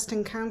first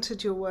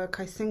encountered your work,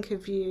 I think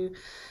of you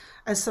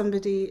as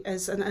somebody,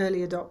 as an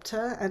early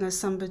adopter, and as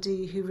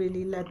somebody who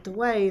really led the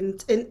way.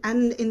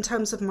 And in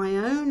terms of my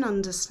own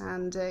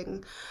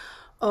understanding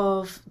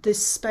of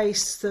this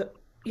space that,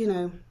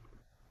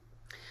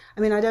 I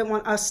mean, I don't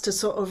want us to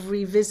sort of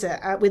revisit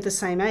with the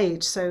same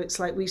age. So it's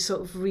like we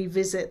sort of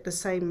revisit the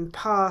same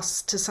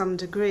past to some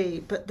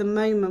degree. But the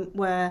moment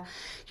where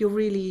you're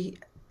really,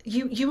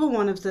 you were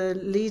one of the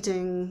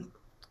leading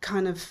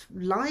kind of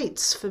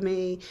lights for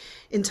me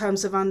in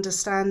terms of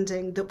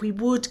understanding that we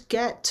would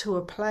get to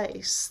a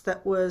place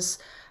that was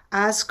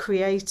as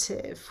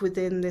creative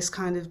within this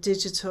kind of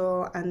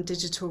digital and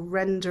digital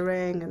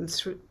rendering and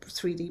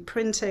 3D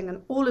printing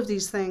and all of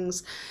these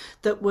things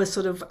that were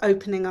sort of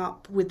opening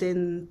up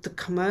within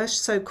the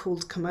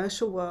so-called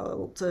commercial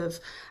world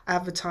of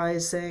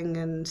advertising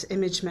and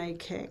image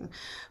making,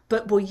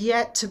 but were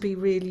yet to be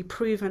really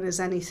proven as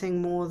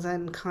anything more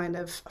than kind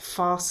of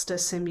faster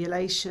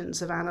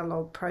simulations of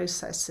analog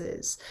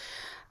processes.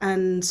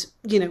 And,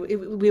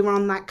 we were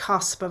on that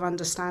cusp of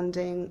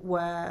understanding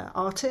where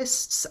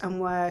artists and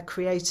where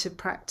creative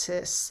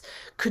practice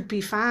could be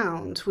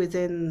found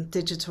within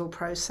digital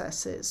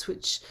processes,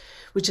 which,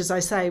 as I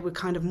say, were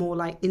kind of more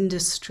like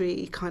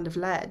industry kind of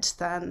led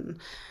than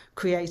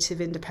creative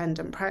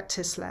independent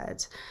practice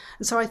led.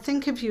 And so I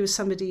think of you as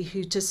somebody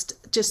who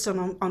just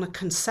on a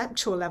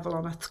conceptual level,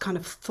 on a kind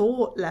of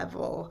thought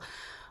level,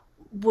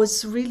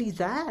 was really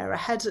there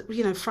ahead,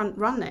 front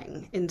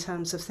running in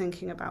terms of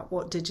thinking about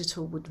what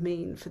digital would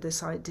mean for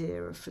this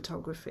idea of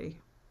photography.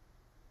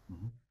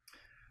 Mm-hmm.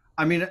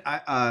 I mean,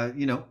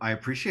 I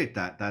appreciate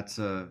that. That's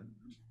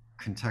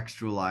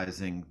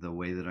contextualizing the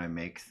way that I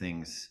make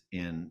things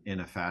in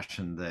a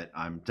fashion that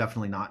I'm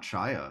definitely not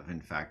shy of. In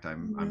fact,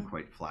 I'm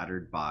quite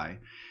flattered by.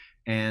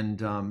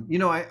 And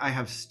I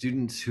have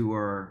students who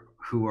are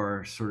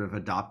sort of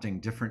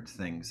adopting different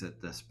things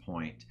at this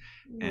point.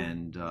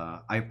 And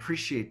I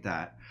appreciate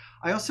that.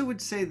 I also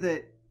would say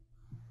that,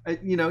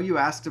 you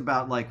asked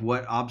about like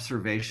what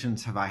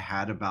observations have I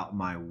had about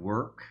my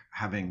work,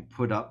 having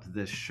put up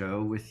this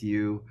show with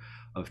you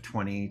of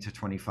 20 to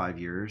 25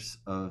 years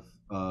of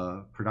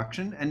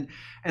production.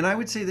 And I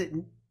would say that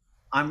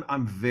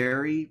I'm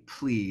very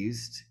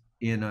pleased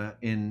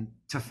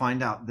to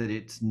find out that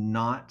it's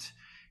not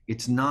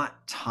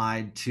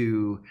tied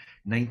to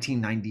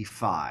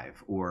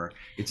 1995, or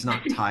it's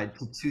not tied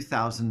to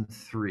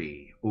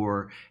 2003,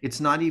 or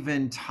it's not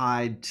even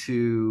tied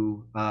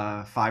to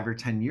 5 or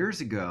 10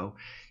 years ago,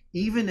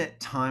 even at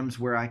times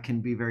where I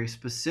can be very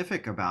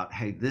specific about,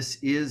 hey, this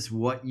is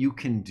what you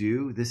can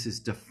do. This is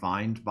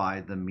defined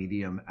by the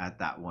medium at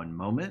that one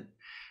moment.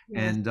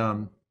 Yes.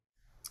 And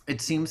it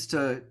seems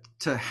to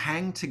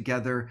hang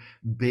together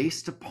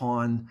based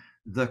upon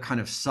the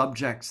kind of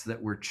subjects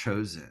that were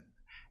chosen.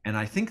 And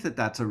I think that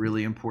that's a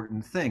really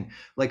important thing.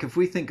 Like if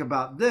we think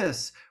about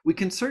this, we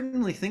can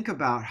certainly think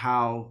about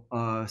how,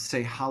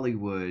 say,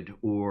 Hollywood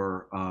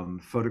or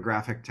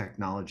photographic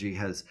technology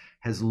has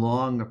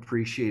long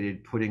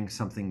appreciated putting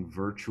something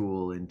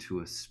virtual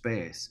into a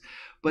space.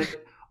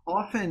 But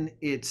often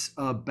it's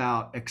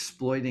about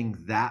exploiting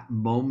that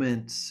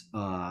moment's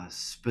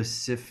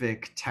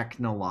specific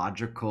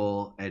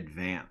technological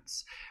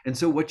advance. And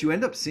so what you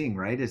end up seeing,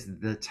 right, is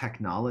the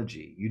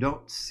technology. You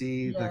don't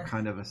see the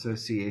kind of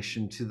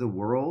association to the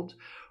world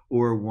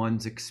or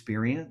one's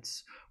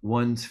experience,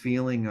 one's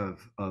feeling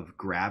of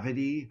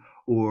gravity,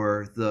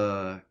 or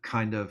the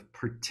kind of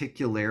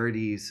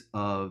particularities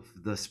of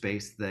the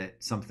space that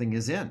something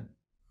is in.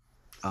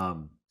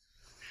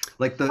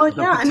 Like the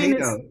potato. I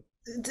mean,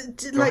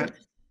 like,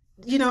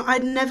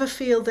 I'd never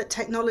feel that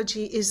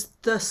technology is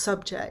the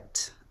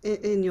subject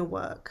in your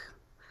work.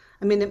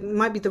 I mean, it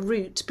might be the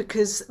root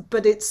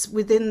but it's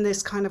within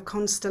this kind of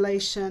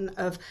constellation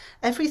of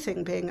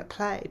everything being at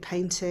play: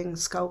 painting,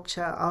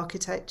 sculpture,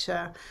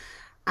 architecture,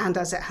 and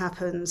as it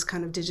happens,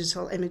 kind of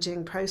digital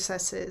imaging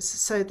processes.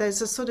 So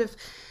there's a sort of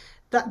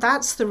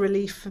that's the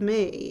relief for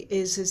me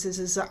is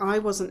that I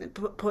wasn't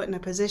put in a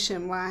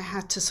position where I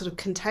had to sort of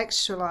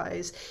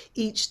contextualize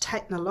each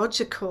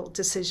technological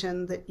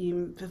decision that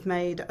you have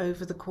made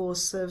over the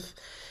course of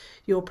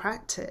your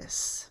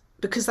practice,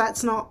 because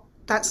that's not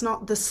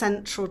the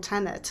central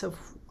tenet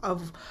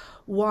of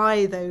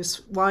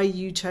why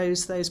you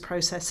chose those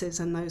processes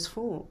and those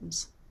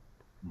forms.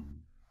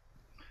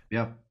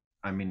 Yeah,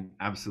 I mean,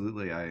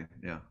 absolutely. I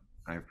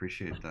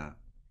appreciate that.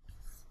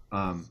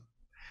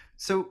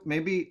 So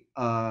maybe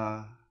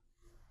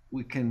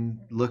we can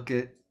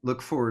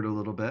look forward a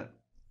little bit.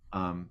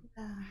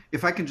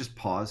 If I can just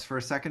pause for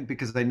a second,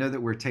 because I know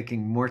that we're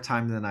taking more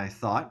time than I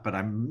thought, but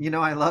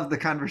I love the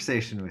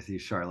conversation with you,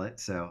 Charlotte.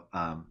 So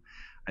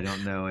I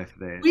don't know if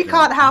We they'll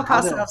can't help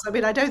how they'll ourselves. I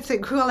mean, I don't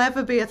think we'll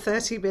ever be a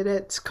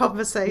 30-minute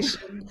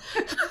conversation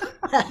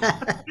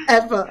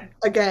ever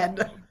again.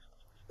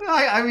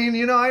 I mean,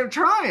 you know, I'm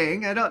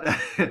trying. I don't.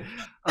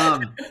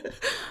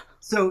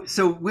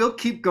 So we'll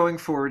keep going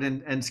forward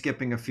and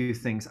skipping a few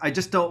things. I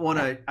just don't want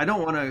to. I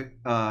don't want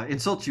to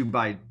insult you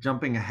by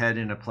jumping ahead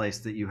in a place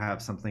that you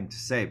have something to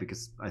say,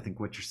 because I think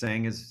what you're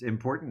saying is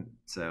important.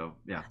 So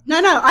yeah.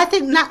 No. I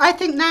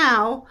think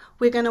now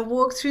we're going to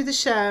walk through the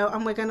show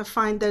and we're going to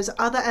find those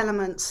other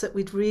elements that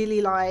we'd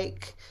really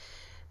like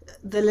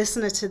the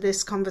listener to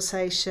this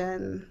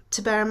conversation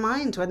to bear in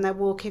mind when they're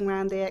walking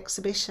around the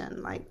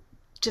exhibition. Like,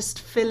 just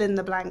fill in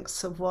the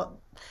blanks of what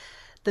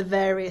the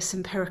various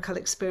empirical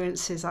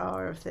experiences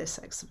are of this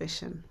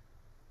exhibition.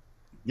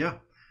 Yeah.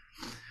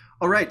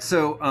 All right.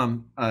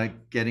 So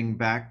getting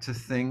back to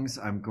things,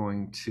 I'm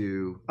going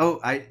to.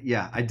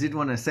 I did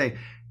want to say,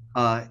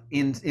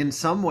 in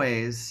some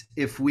ways,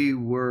 if we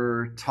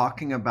were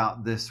talking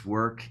about this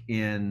work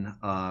in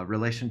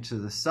relation to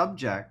the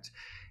subject,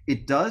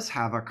 it does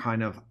have a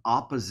kind of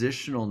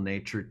oppositional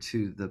nature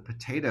to the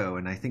potato.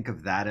 And I think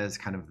of that as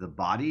kind of the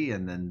body,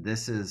 and then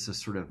this is a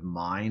sort of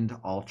mind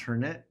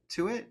alternate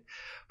to it.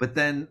 But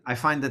then I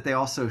find that they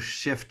also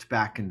shift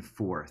back and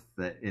forth,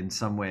 that in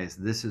some ways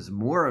this is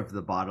more of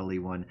the bodily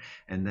one,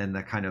 and then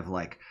the kind of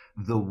like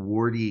the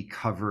warty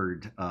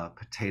covered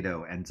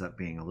potato ends up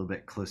being a little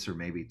bit closer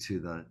maybe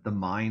to the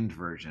mind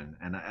version.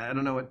 And I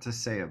don't know what to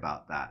say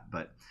about that,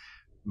 but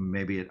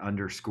maybe it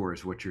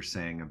underscores what you're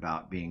saying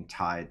about being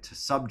tied to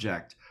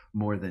subject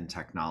more than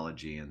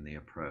technology in the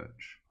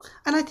approach.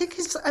 And I think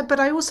but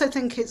I also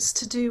think it's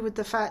to do with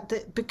the fact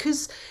that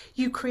because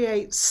you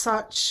create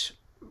such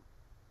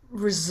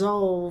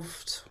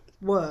resolved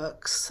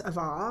works of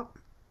art,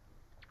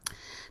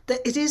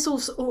 that it is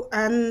also,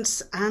 and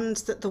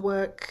that the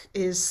work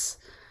is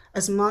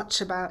as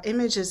much about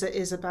image as it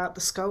is about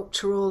the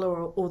sculptural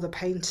or the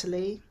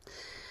painterly.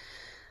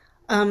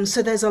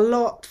 So there's a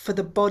lot for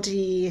the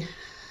body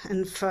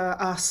and for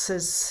us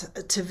as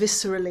to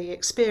viscerally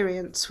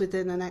experience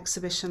within an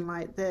exhibition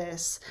like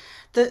this.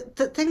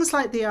 That things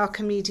like the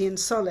Archimedean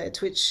solid,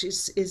 which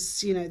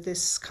is you know,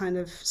 this kind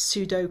of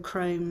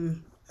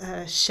pseudochrome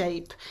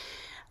shape,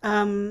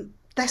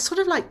 they're sort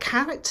of like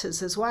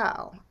characters as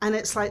well. And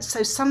it's like,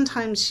 so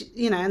sometimes,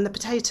 you know, and the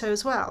potato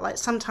as well, like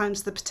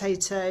sometimes the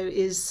potato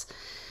is,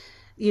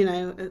 you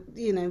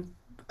know,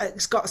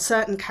 it's got a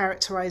certain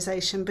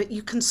characterization, but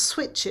you can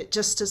switch it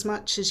just as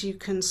much as you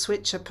can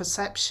switch a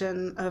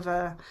perception of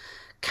a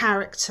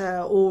character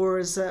or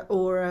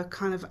a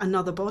kind of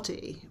another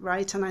body,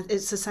 right? And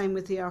it's the same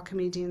with the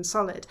Archimedean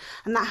solid,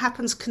 and that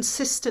happens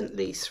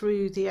consistently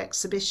through the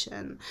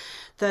exhibition,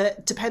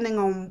 that depending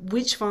on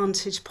which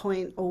vantage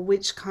point or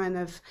which kind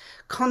of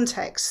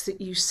context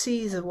that you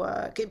see the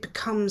work, it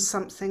becomes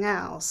something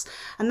else.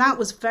 And that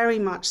was very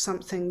much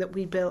something that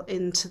we built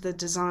into the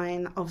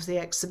design of the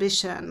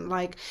exhibition,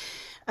 like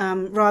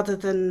rather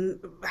than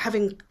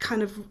having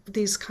kind of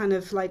these kind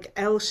of like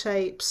L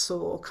shapes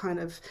or kind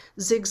of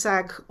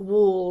zigzag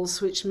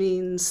walls, which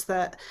means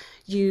that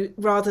you,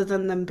 rather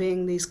than them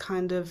being these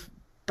kind of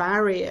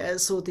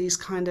barriers or these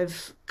kind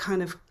of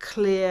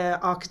clear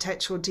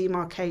architectural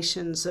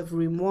demarcations of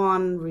room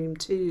 1, room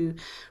 2,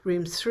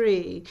 room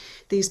 3,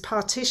 these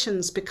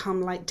partitions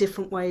become like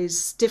different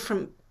ways,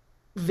 different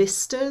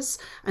vistas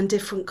and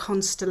different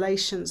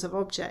constellations of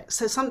objects.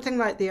 So something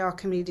like the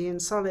Archimedean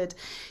solid,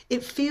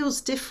 it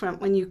feels different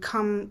when you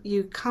come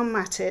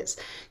at it,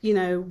 you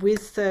know,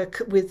 with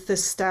the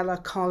stellar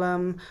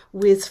column,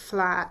 with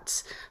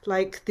flat,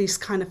 like these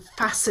kind of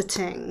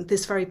faceting,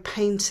 this very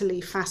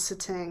painterly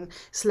faceting.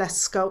 It's less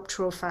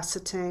sculptural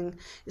faceting,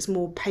 it's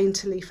more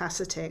painterly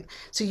faceting.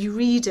 So you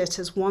read it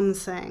as one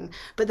thing,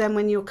 but then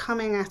when you're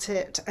coming at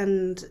it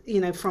and,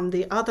 you know, from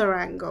the other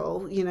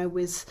angle, you know,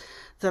 with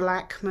the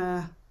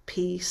LACMA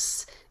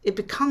piece, it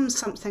becomes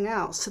something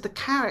else. So the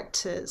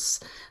characters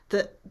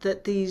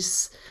that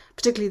these,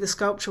 particularly the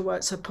sculpture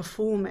works, are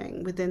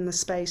performing within the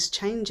space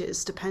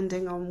changes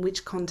depending on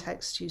which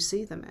context you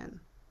see them in.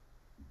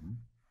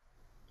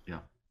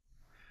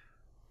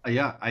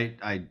 Yeah,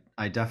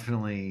 I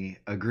definitely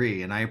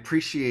agree, and I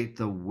appreciate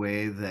the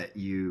way that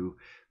you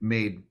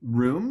made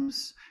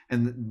rooms,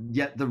 and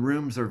yet the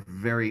rooms are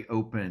very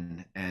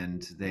open,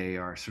 and they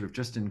are sort of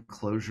just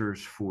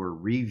enclosures for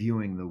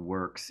reviewing the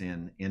works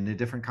in a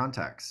different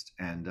context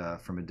and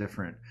from a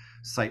different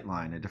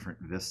sightline, a different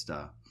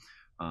vista.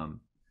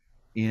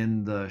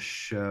 In the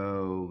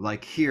show,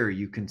 like here,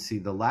 you can see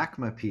the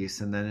LACMA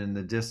piece, and then in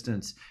the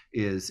distance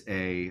is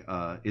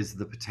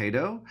the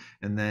potato,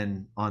 and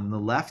then on the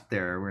left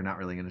there, we're not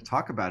really going to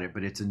talk about it,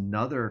 but it's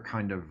another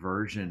kind of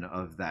version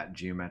of that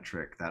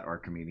geometric, that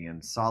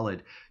Archimedean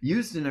solid,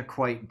 used in a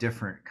quite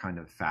different kind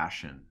of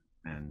fashion.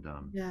 And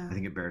I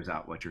think it bears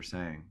out what you're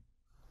saying.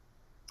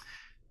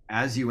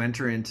 As you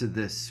enter into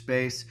this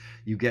space,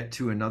 you get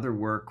to another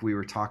work. We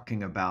were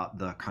talking about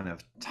the kind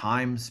of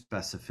time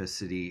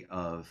specificity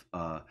of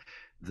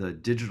the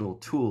digital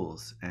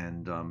tools.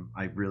 And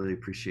I really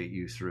appreciate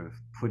you sort of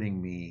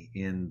putting me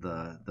in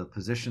the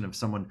position of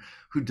someone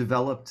who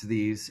developed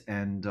these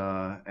and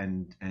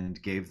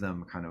gave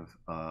them kind of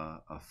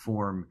a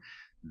form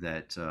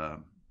that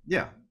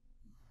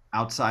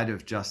outside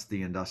of just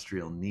the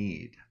industrial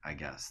need, I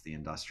guess, the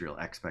industrial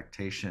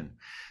expectation.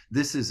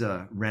 This is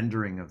a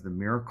rendering of the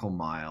Miracle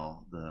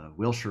Mile, the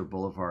Wilshire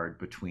Boulevard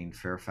between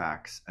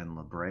Fairfax and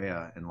La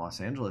Brea in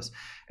Los Angeles.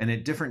 And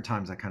at different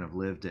times, I kind of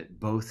lived at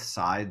both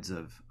sides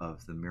of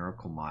the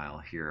Miracle Mile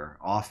here,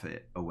 off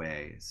it a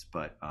ways.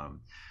 But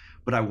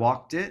I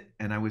walked it,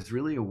 and I was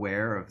really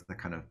aware of the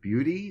kind of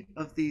beauty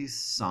of these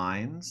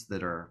signs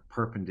that are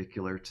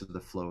perpendicular to the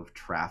flow of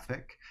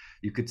traffic.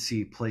 You could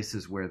see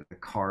places where the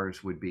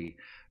cars would be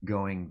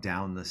going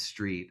down the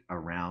street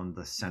around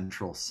the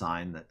central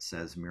sign that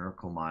says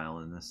Miracle Mile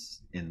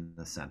in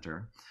the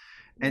center.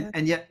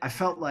 And yet I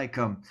felt like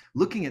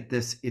looking at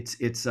this,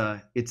 it's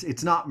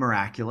not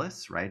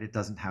miraculous, right? It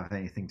doesn't have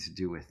anything to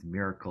do with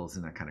miracles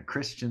in a kind of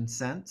Christian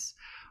sense.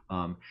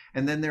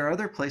 And then there are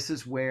other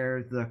places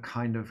where the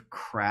kind of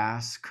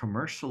crass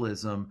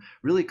commercialism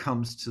really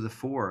comes to the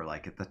fore,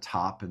 like at the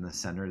top in the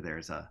center,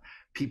 there's a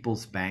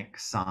People's Bank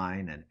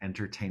sign and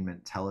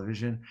entertainment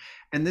television.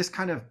 And this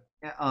kind of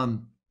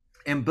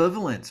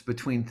ambivalence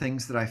between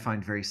things that I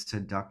find very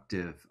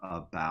seductive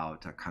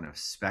about a kind of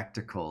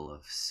spectacle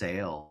of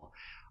sale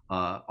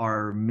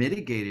are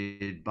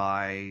mitigated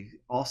by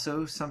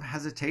also some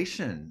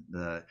hesitation.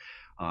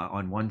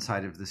 On one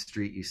side of the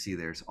street, you see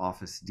there's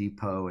Office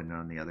Depot, and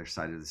on the other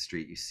side of the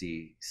street, you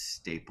see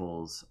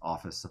Staples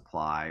Office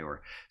Supply,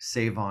 or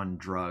Save on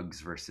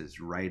Drugs versus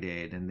Rite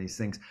Aid, and these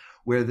things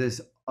where there's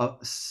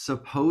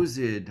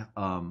supposed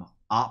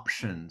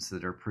options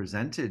that are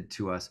presented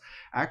to us.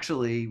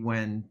 Actually,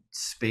 when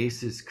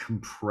space is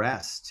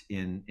compressed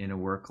in a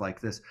work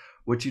like this,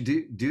 what you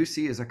do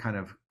see is a kind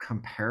of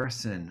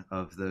comparison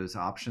of those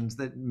options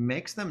that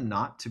makes them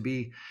not to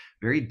be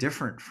very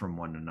different from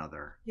one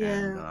another.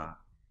 Yeah.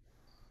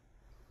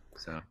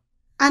 And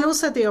And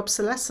also the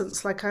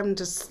obsolescence, like I'm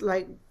just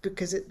like,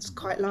 because it's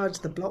quite large,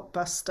 the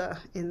blockbuster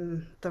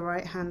in the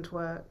right hand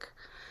work.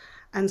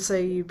 And so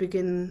you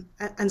begin,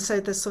 and so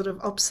the sort of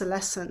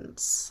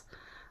obsolescence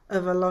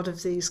of a lot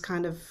of these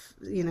kind of,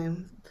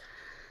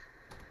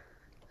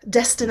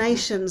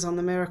 destinations on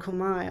the Miracle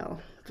Mile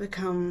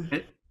become,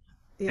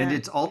 and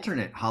its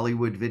alternate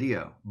Hollywood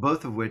Video,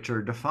 both of which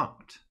are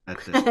defunct at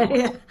this point.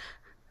 yeah.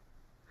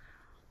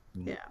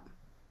 Yeah.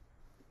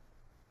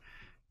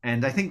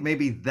 And I think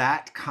maybe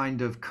that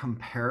kind of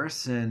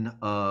comparison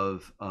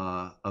of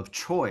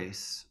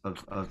choice,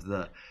 of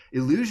the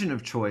illusion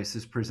of choice,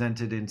 is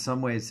presented in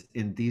some ways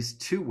in these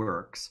two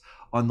works.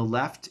 On the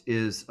left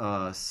is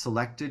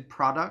selected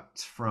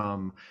products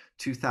from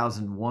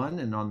 2001,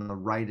 and on the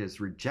right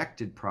is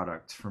rejected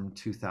products from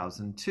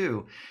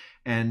 2002.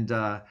 And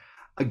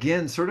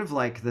again, sort of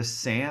like the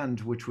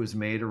sand, which was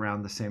made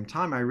around the same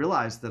time, I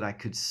realized that I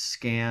could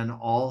scan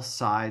all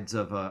sides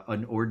of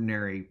an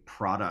ordinary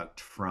product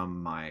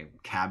from my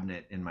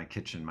cabinet in my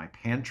kitchen, my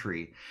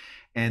pantry,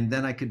 and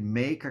then I could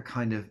make a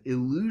kind of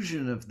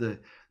illusion of the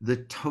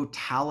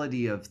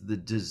totality of the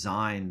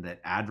design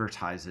that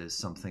advertises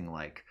something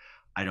like,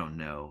 I don't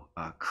know,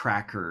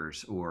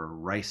 crackers or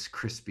Rice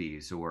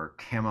Krispies or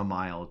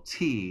chamomile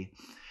tea.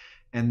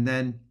 And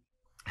then,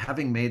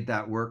 having made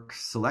that work,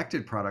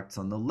 selected products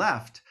on the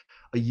left,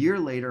 a year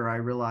later, I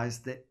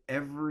realized that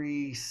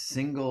every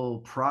single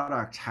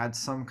product had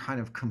some kind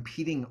of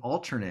competing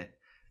alternate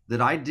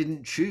that I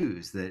didn't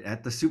choose, that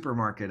at the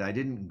supermarket I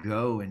didn't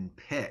go and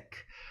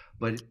pick,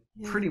 but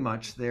pretty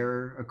much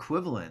they're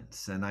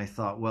equivalents. And I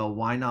thought, well,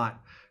 why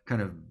not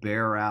kind of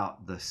bear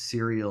out the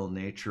serial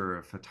nature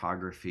of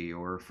photography,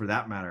 or for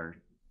that matter,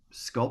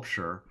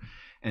 sculpture,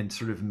 and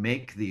sort of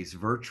make these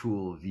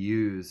virtual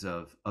views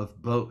of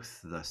both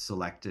the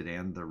selected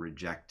and the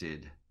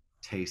rejected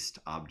taste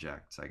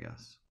objects, I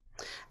guess.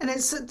 And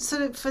it's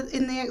sort of,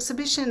 in the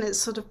exhibition, it's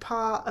sort of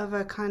part of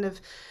a kind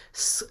of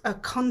a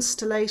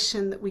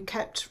constellation that we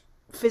kept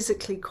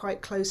physically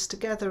quite close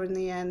together in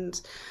the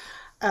end,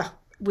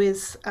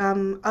 with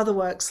other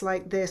works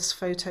like this,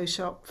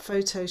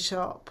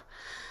 Photoshop,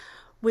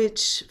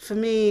 which for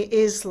me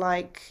is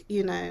like,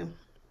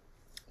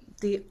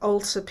 the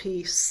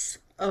altarpiece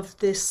of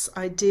this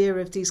idea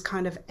of these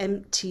kind of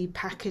empty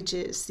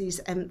packages, these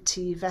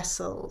empty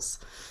vessels.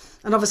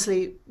 And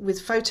obviously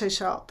with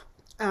Photoshop,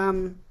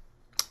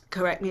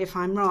 correct me if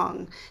I'm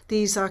wrong,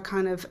 these are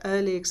kind of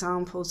early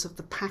examples of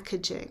the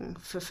packaging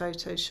for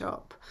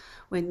Photoshop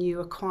when you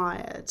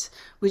acquired,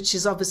 which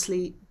is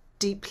obviously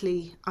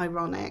deeply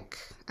ironic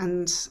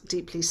and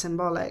deeply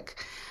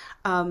symbolic,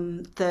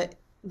 that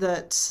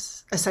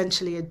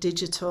essentially a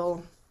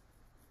digital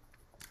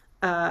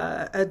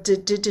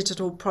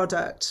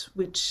product,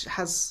 which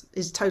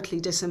is totally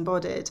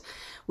disembodied,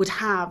 would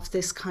have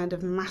this kind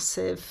of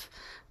massive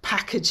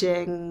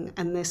packaging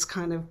and this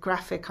kind of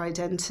graphic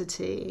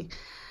identity,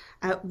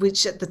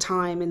 which at the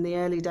time, in the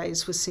early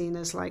days, was seen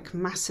as like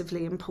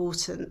massively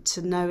important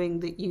to knowing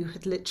that you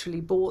had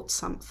literally bought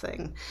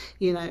something,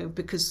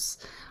 because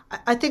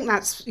I think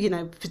that's,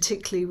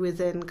 particularly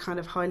within kind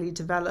of highly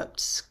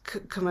developed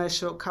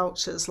commercial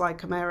cultures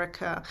like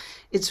America,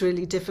 it's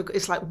really difficult.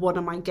 It's like, what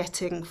am I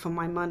getting for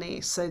my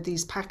money? So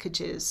these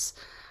packages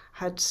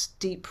had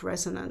deep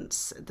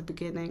resonance at the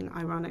beginning,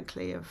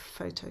 ironically, of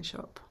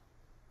Photoshop.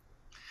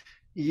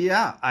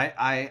 Yeah,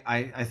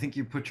 I think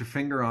you put your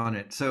finger on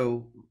it.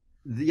 So,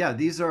 yeah,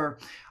 these are,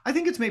 I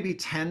think it's maybe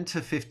 10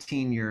 to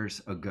 15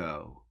 years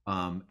ago.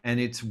 And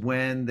it's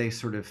when they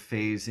sort of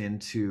phase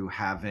into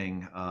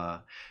having,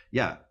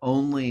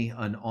 only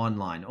an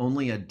online,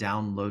 only a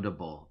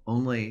downloadable,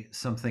 only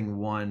something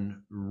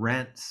one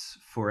rents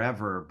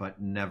forever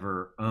but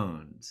never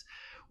owns,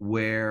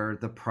 where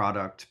the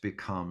product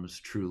becomes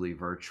truly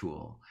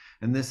virtual.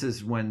 And this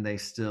is when they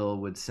still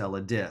would sell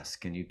a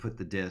disc, and you put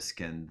the disc,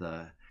 and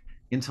the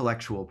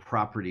intellectual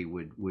property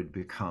would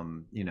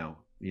become,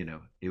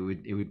 it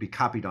would be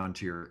copied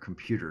onto your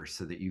computer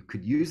so that you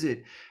could use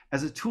it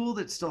as a tool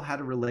that still had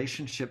a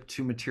relationship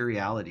to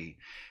materiality.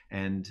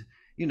 And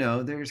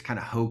there's kind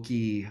of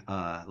hokey,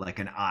 like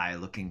an eye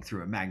looking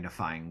through a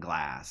magnifying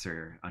glass,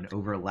 or an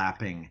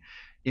overlapping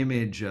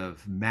image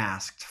of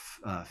masked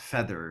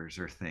feathers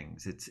or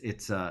things.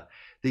 It's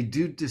they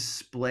do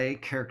display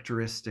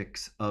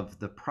characteristics of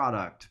the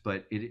product,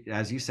 but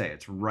as you say,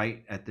 it's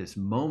right at this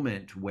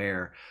moment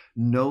where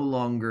no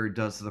longer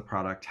does the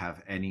product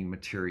have any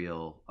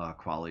material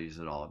qualities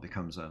at all. It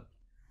becomes a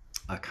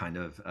kind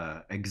of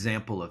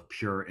example of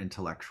pure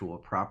intellectual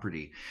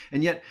property.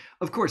 And yet,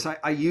 of course,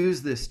 I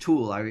use this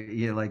tool.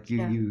 Like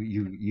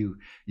you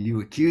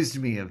accused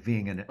me of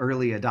being an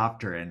early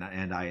adopter,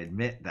 and I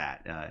admit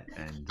that.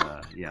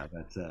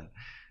 That's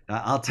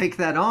I'll take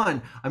that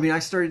on. I mean, I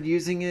started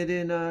using it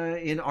in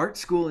art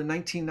school in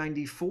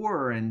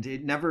 1994, and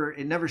it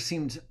never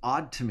seemed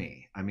odd to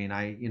me. I mean,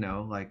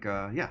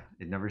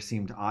 it never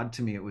seemed odd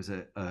to me. It was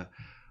a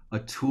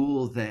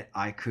tool that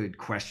I could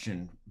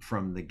question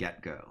from the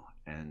get-go.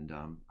 And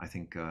I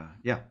think,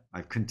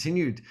 I've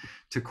continued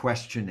to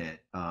question it.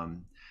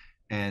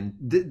 And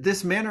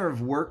this manner of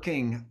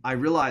working, I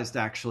realized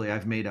actually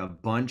I've made a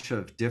bunch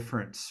of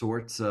different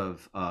sorts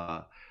of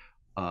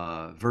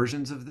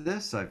versions of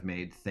this. I've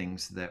made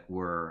things that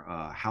were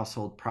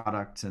household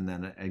products, and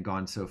then had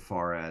gone so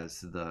far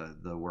as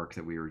the work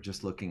that we were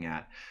just looking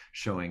at,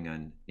 showing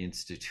an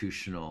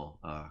institutional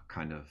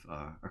kind of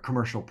a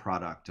commercial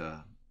product,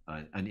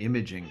 an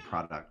imaging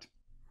product.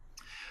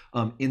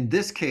 In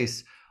this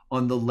case,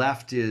 on the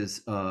left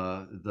is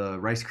the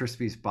Rice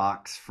Krispies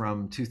box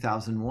from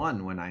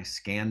 2001, when I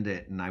scanned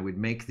it, and I would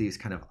make these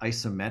kind of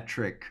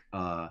isometric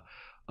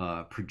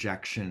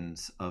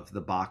projections of the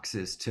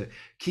boxes to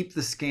keep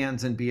the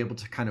scans and be able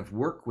to kind of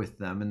work with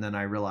them. And then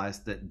I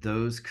realized that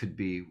those could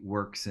be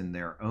works in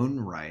their own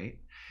right.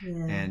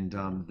 Yeah.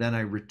 And then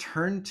I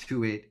returned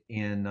to it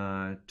in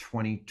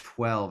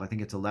 2012. I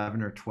think it's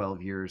 11 or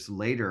 12 years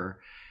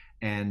later.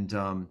 And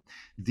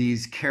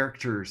these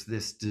characters,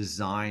 this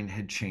design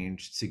had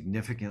changed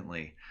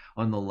significantly.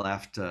 On the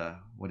left,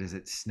 what is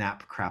it?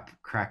 Snap,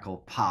 crackle,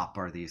 pop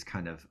are these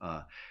kind of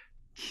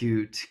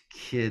cute,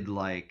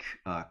 kid-like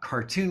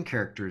cartoon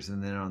characters.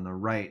 And then on the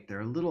right,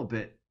 they're a little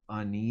bit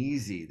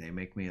uneasy. They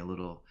make me they're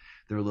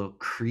a little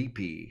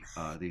creepy.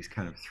 These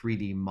kind of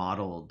 3D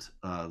modeled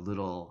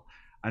little,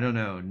 I don't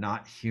know,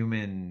 not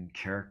human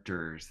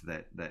characters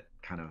that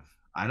kind of,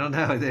 I don't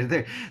know.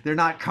 They're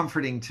not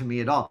comforting to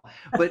me at all.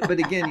 But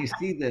again, you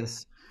see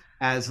this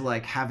as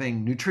like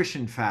having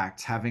nutrition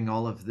facts, having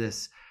all of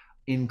this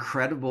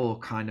incredible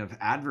kind of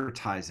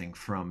advertising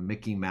from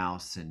Mickey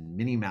Mouse and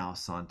Minnie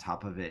Mouse on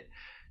top of it.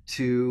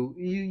 To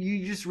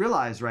you just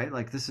realize, right?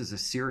 Like, this is a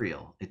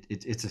cereal.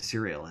 It's a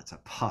cereal. It's a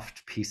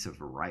puffed piece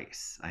of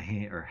rice.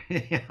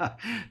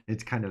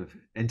 It's kind of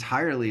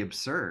entirely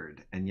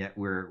absurd, and yet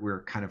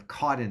we're kind of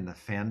caught in the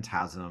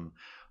phantasm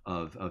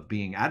of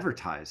being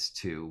advertised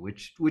to,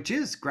 which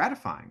is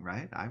gratifying,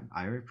 right?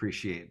 I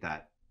appreciate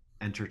that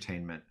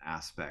entertainment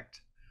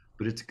aspect,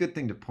 but it's a good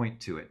thing to point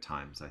to at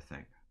times, I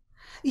think.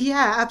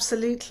 Yeah,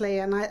 absolutely.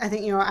 And I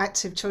think your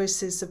active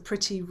choices are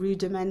pretty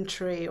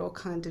rudimentary or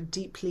kind of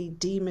deeply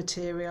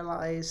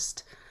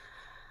dematerialized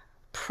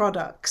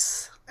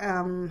products.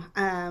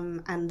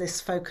 And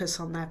this focus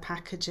on their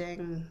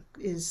packaging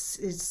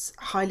is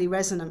highly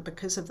resonant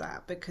because of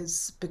that,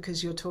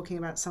 because you're talking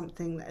about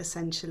something that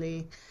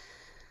essentially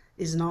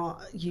is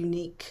not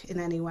unique in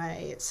any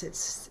way.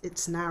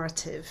 It's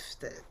narrative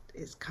that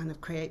it kind of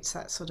creates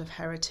that sort of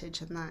heritage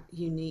and that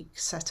unique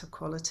set of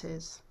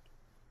qualities.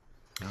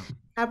 Yeah.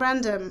 Now,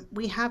 Brandon,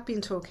 we have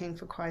been talking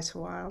for quite a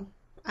while,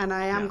 and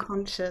I am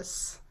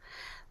conscious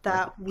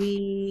that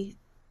we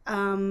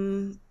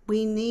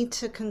need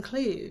to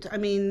conclude. I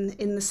mean,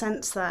 in the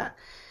sense that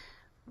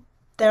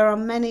there are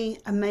many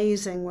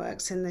amazing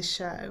works in this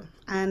show,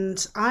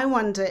 and I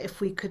wonder if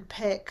we could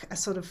pick a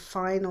sort of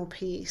final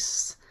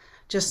piece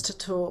just to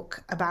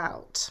talk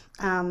about.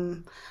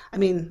 I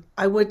mean,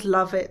 I would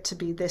love it to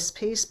be this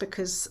piece,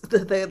 because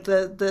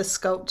the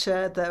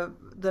sculpture,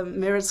 the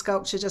mirrored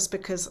sculpture, just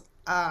because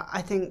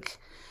I think,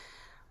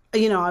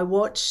 I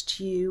watched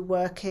you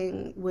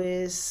working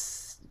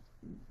with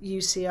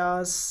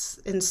UCR's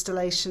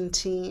installation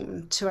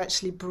team to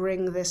actually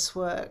bring this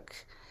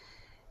work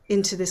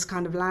into this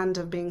kind of land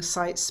of being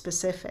site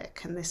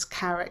specific, and this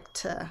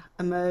character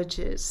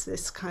emerges,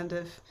 this kind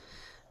of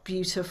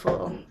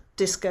beautiful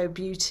disco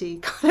beauty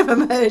kind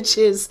of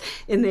emerges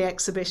in the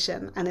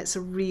exhibition, and it's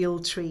a real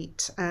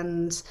treat.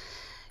 And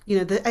you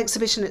know, the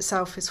exhibition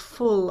itself is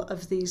full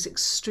of these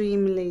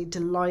extremely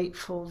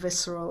delightful,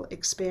 visceral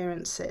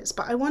experiences.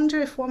 But I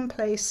wonder if one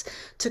place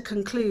to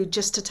conclude,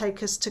 just to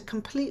take us to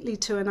completely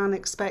to an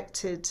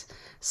unexpected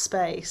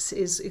space,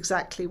 is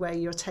exactly where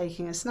you're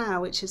taking us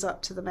now, which is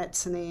up to the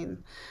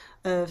mezzanine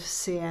of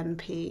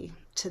CNP,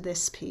 to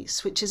this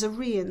piece, which is a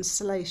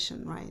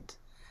reinstallation, right?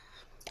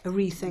 A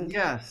rethink.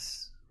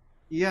 Yes.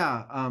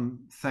 Yeah.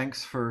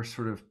 Thanks for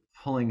sort of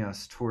pulling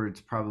us towards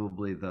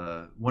probably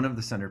the one of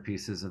the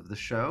centerpieces of the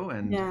show,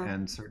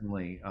 and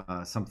certainly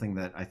something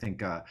that I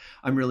think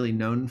I'm really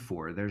known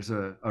for. There's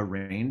a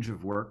range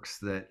of works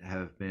that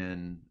have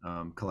been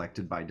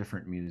collected by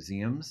different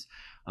museums,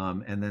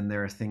 and then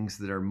there are things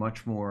that are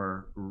much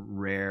more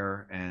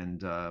rare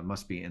and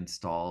must be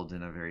installed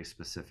in a very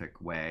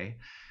specific way.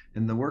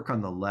 And the work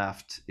on the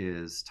left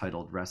is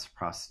titled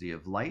Reciprocity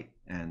of Light,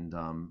 and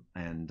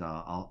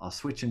I'll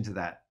switch into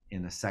that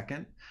in a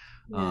second.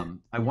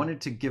 I wanted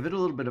to give it a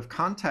little bit of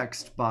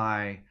context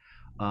by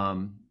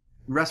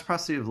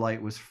Reciprocity of Light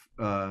was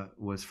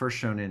first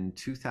shown in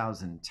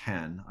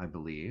 2010, I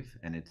believe,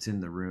 and it's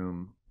in the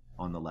room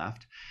on the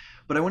left.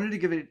 But I wanted to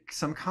give it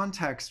some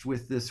context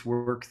with this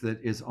work that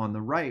is on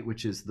the right,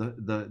 which is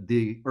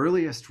the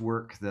earliest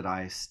work that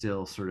I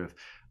still sort of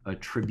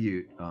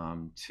attribute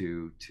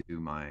to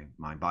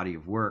my body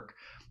of work.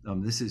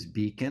 This is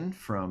Beacon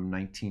from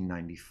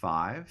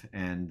 1995,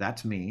 and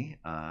that's me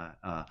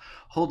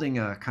holding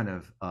a kind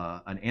of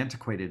an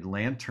antiquated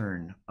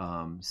lantern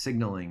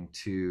signaling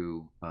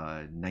to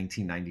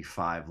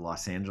 1995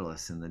 Los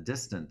Angeles in the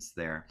distance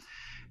there.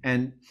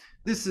 And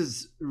this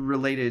is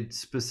related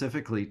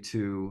specifically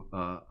to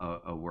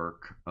a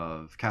work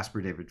of Caspar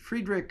David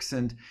Friedrichs,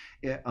 and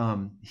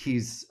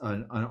he's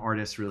an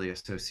artist really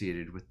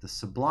associated with the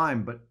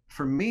sublime. But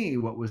for me,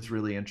 what was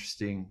really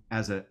interesting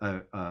as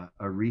a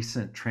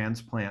recent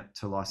transplant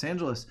to Los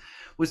Angeles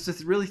was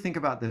to really think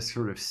about this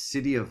sort of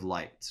city of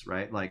lights,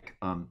 right? Like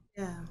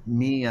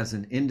me as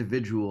an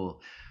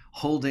individual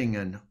holding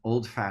an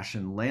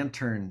old-fashioned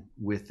lantern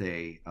with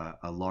a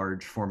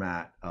large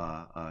format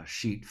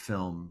sheet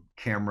film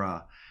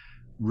camera,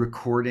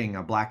 recording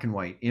a black and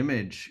white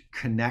image,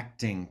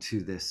 connecting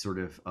to this sort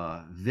of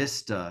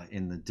vista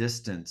in the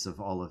distance of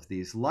all of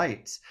these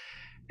lights,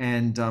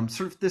 and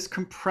sort of this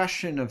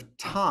compression of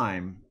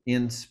time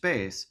in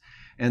space.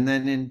 And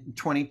then in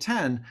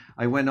 2010,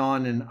 I went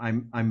on and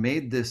I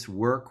made this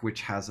work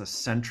which has a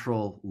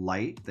central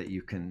light that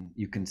you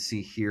can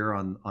see here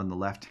on the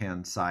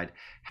left-hand side,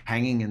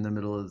 hanging in the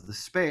middle of the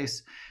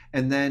space.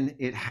 And then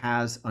it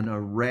has an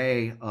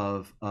array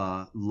of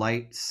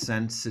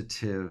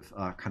light-sensitive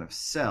kind of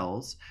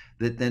cells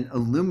that then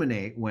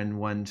illuminate when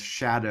one's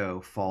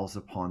shadow falls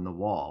upon the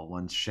wall,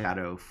 one's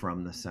shadow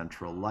from the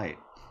central light.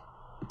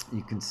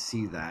 You can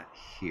see that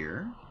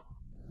here.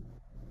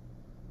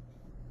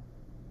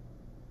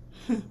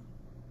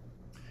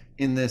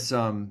 In this,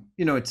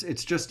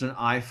 it's just an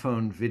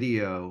iPhone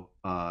video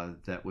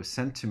that was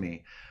sent to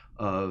me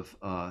of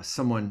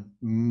someone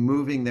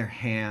moving their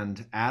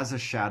hand as a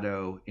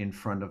shadow in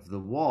front of the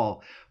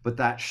wall, but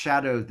that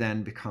shadow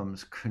then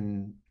becomes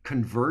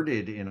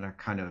converted in a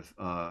kind of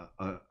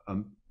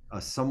a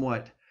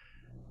somewhat,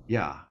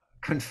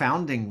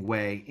 confounding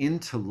way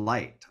into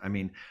light. I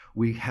mean,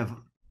 we have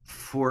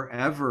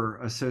forever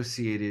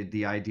associated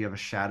the idea of a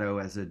shadow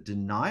as a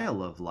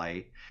denial of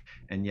light,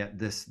 and yet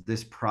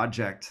this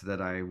project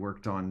that I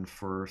worked on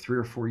for 3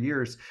 or 4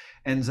 years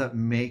ends up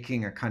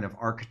making a kind of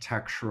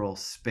architectural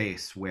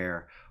space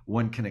where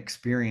one can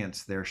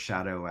experience their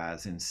shadow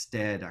as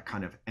instead a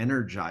kind of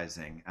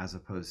energizing, as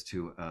opposed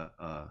to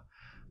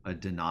a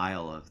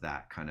denial of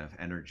that kind of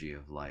energy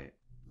of light.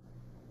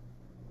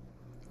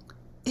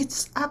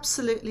 It's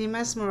absolutely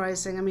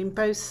mesmerizing. I mean,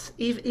 both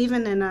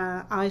even in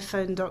an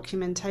iPhone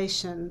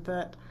documentation,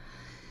 but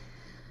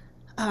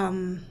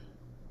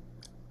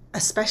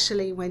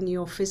especially when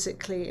you're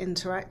physically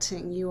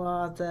interacting, you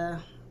are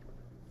the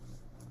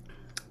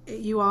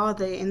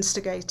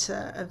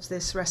instigator of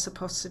this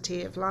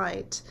reciprocity of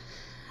light,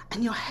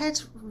 and your head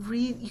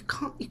you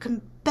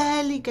can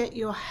barely get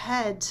your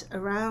head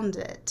around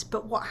it.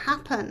 But what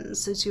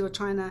happens is you're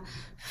trying to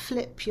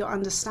flip your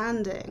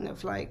understanding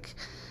of like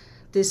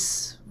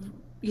this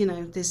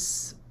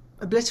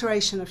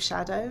obliteration of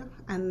shadow,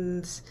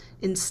 and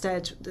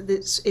instead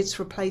its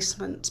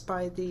replacement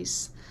by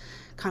these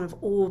kind of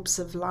orbs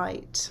of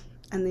light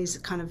and these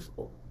kind of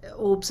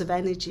orbs of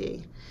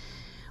energy.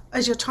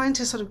 As you're trying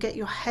to sort of get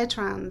your head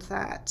around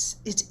that,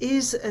 it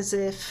is as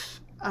if,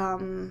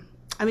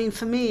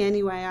 for me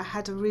anyway, I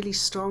had a really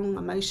strong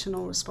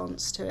emotional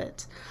response to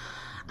it.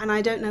 And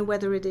I don't know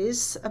whether it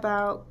is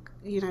about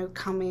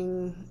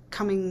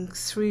coming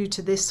through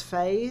to this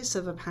phase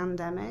of a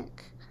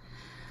pandemic,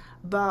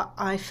 but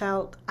I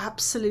felt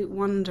absolute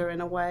wonder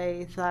in a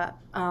way that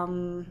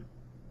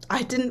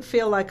I didn't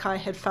feel like I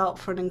had felt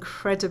for an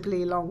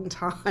incredibly long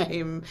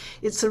time.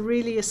 It's a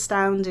really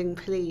astounding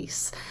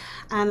piece.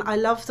 And I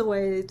love the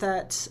way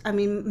that, I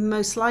mean,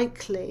 most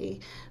likely,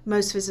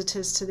 most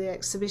visitors to the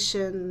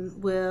exhibition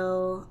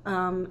will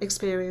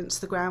experience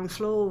the ground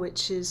floor,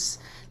 which is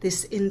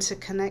this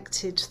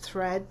interconnected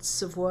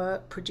threads of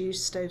work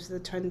produced over the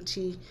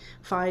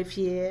 25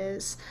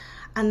 years.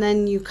 And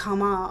then you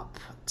come up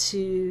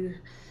to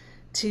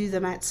the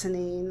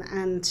mezzanine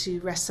and to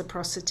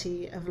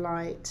reciprocity of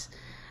light.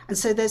 And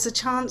so there's a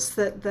chance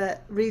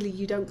that really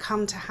you don't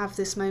come to have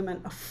this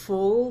moment a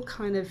full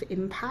kind of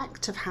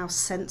impact of how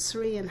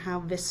sensory and how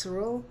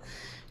visceral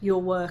your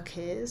work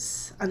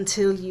is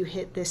until you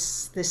hit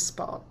this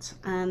spot.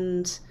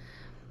 And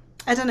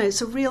I don't know,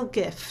 it's a real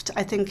gift.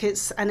 I think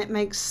it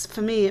makes,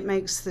 for me, it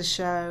makes the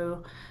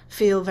show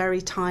feel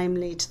very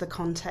timely to the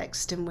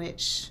context in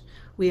which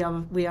we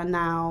are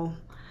now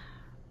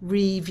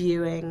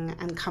reviewing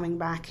and coming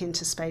back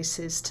into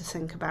spaces to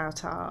think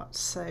about art.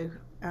 So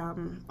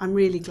I'm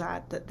really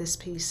glad that this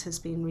piece has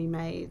been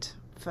remade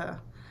for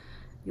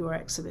your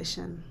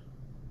exhibition.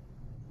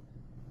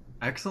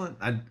 Excellent.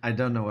 I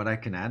don't know what I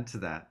can add to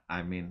that.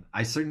 I mean,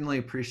 I certainly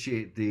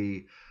appreciate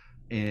the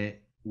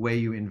way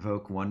you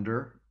invoke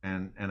wonder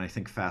and I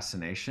think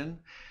fascination.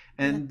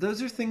 And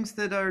those are things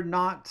that are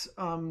not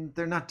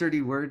they're not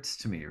dirty words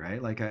to me,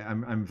 right? Like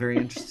I'm very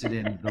interested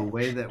in the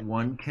way that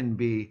one can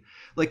be,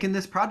 like in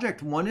this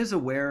project, one is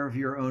aware of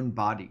your own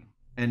body,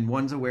 and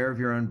one's aware of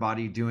your own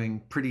body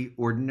doing pretty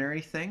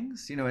ordinary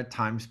things. You know, at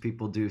times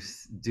people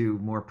do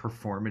more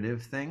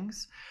performative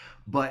things,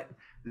 but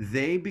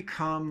they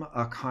become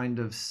a kind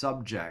of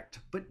subject,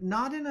 but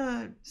not in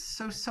a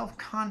so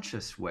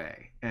self-conscious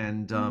way.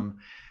 And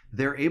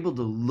they're able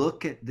to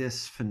look at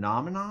this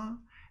phenomena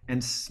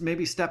and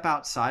maybe step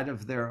outside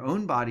of their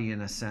own body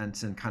in a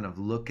sense and kind of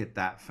look at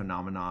that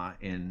phenomena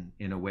in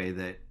a way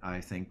that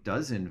I think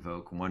does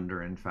invoke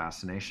wonder and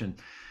fascination.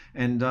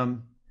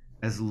 And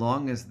as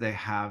long as they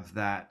have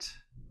that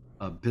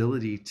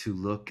ability to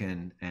look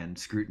and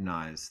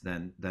scrutinize,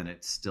 then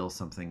it's still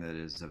something that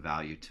is of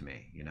value to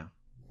me, you know?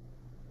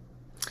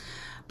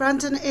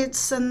 Brandon,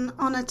 it's an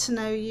honour to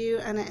know you,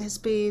 and it has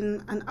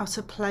been an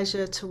utter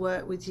pleasure to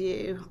work with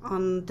you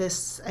on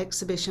this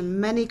exhibition.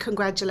 Many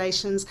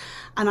congratulations,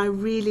 and I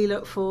really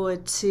look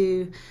forward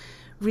to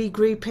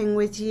regrouping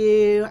with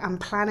you and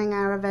planning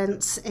our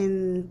events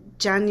in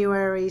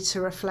January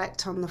to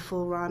reflect on the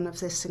full run of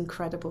this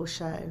incredible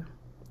show.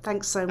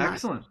 Thanks so much.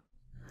 Excellent.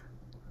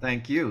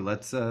 Thank you.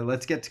 Let's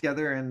get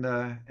together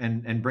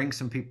and bring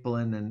some people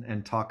in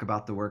and talk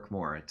about the work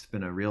more. It's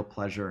been a real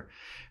pleasure,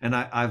 and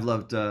I've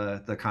loved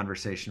the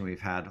conversation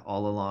we've had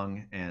all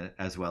along, and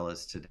as well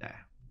as today.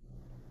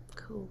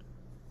 Cool.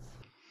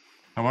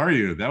 How are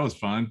you? That was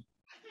fun.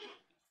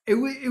 It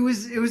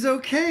was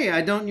okay.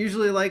 I don't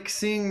usually like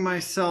seeing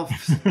myself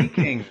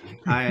speaking.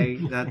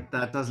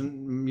 That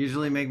doesn't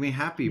usually make me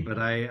happy, but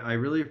I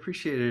really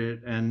appreciated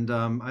it, and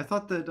I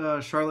thought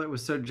that Charlotte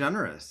was so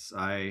generous.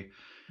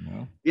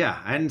 Yeah,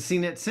 I hadn't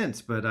seen it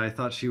since, but I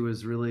thought she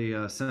was really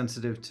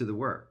sensitive to the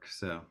work.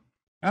 So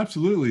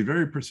absolutely,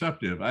 very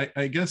perceptive.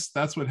 I guess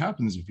that's what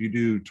happens if you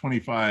do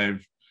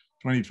 25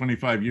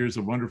 years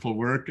of wonderful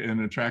work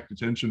and attract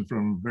attention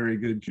from very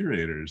good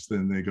curators.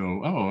 Then they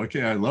go, oh,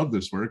 okay, I love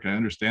this work. I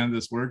understand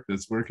this work.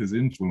 This work has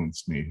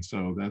influenced me.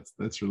 So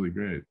that's really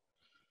great.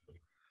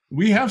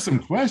 We have some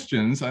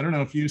questions. I don't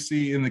know if you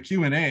see in the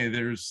Q&A,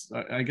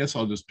 I guess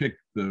I'll just pick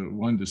the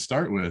one to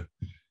start with.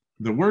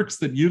 The works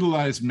that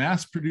utilize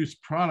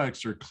mass-produced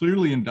products are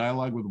clearly in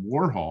dialogue with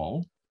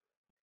Warhol.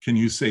 Can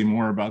you say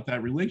more about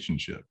that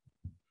relationship?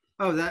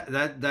 Oh,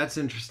 that's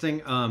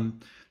interesting.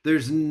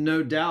 There's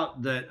no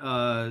doubt that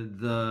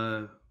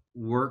the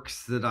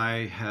works that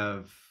I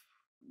have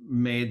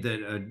made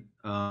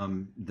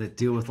that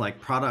deal with like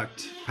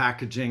product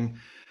packaging,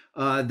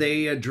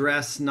 they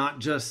address not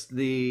just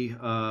the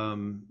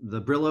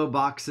Brillo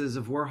boxes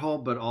of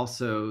Warhol, but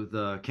also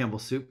the Campbell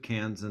soup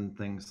cans and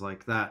things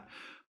like that.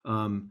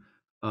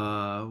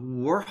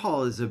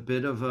 Warhol is a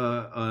bit of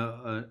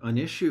an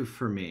issue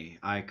for me.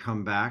 I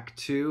come back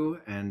to,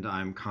 and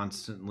I'm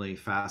constantly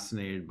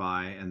fascinated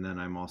by, and then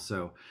I'm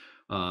also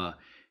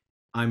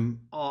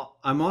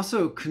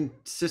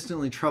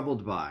consistently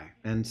troubled by.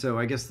 And so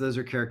I guess those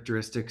are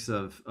characteristics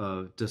of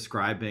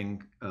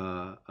describing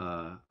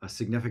a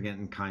significant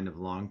and kind of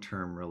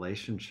long-term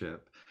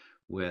relationship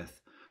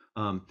with.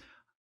 I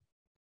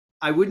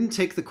wouldn't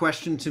take the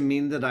question to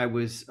mean that I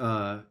was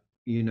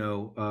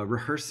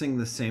rehearsing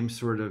the same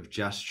sort of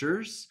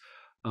gestures.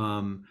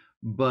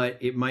 But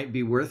it might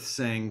be worth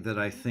saying that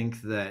I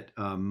think that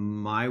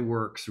my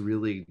works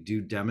really do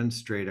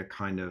demonstrate a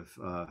kind of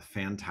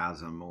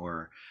phantasm,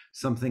 or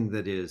something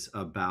that is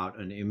about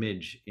an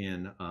image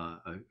in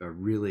a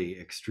really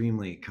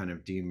extremely kind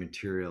of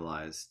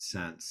dematerialized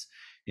sense.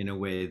 in a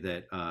way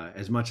that,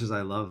 as much as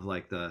I love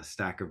like the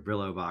stack of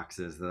Brillo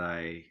boxes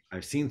that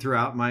I've seen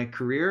throughout my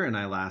career, and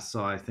I last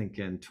saw, I think,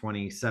 in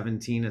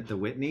 2017 at the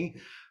Whitney,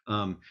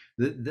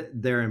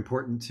 they're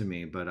important to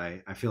me, but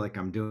I feel like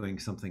I'm doing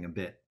something a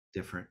bit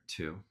different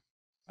too.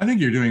 I think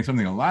you're doing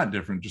something a lot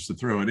different, just to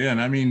throw it in.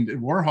 I mean,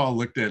 Warhol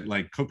looked at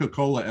like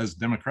Coca-Cola as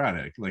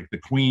democratic, like the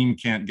Queen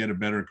can't get a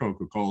better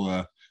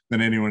Coca-Cola than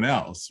anyone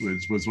else,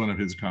 which was one of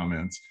his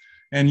comments.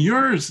 And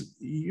yours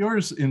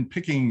in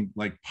picking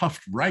like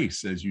puffed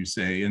rice, as you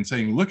say, and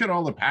saying, look at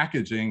all the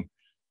packaging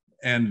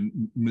and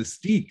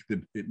mystique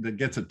that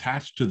gets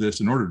attached to this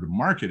in order to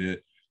market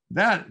it.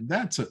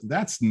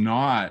 That's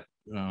not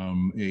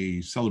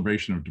a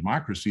celebration of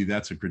democracy.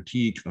 That's a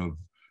critique of,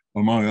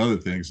 among other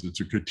things,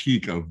 it's a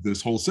critique of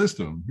this whole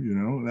system. You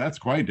know, that's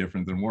quite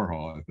different than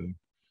Warhol, I think.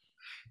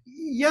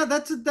 Yeah,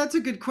 that's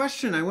a good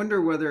question. I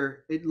wonder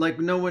whether it,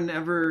 like, no one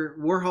ever,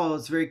 Warhol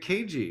is very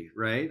cagey,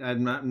 right?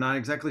 I'm not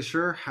exactly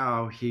sure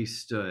how he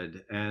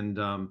stood. And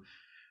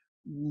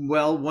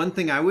well, one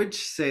thing I would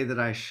say that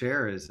I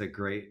share is a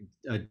great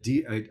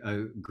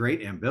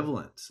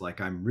ambivalence. Like,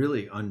 I'm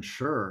really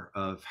unsure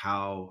of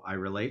how I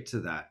relate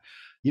to that.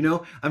 You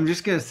know, I'm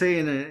just gonna say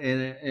in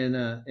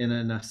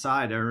an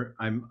aside,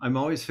 I'm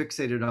always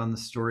fixated on the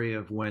story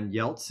of when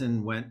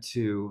Yeltsin went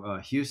to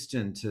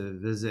Houston to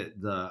visit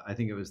I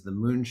think it was the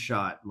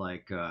moonshot,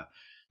 like the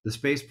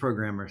space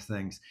programmer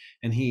things,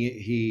 and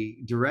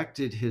he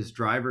directed his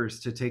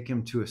drivers to take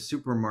him to a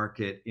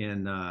supermarket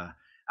in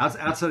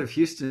outside of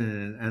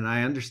Houston, and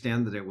I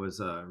understand that it was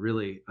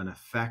really an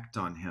effect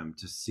on him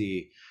to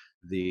see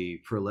the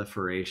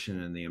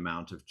proliferation and the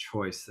amount of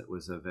choice that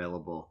was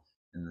available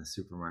in the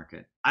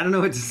supermarket. I don't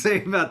know what to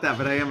say about that,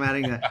 but I am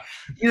adding that.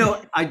 You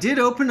know, I did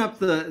open up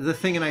the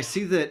thing, and I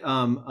see that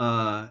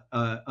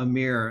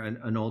Amir,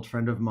 an old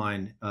friend of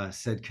mine,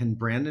 said, "Can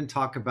Brandon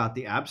talk about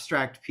the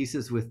abstract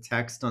pieces with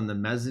text on the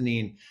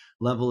mezzanine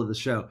level of the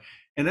show?"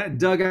 And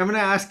Doug, I'm going to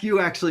ask you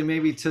actually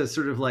maybe to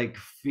sort of like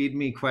feed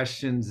me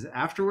questions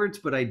afterwards,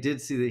 but I did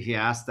see that he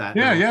asked that.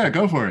 Yeah,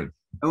 go for it.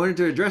 I wanted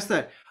to address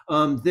that.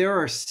 There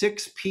are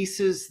 6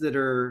 pieces that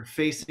are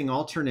facing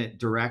alternate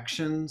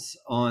directions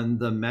on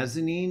the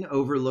mezzanine,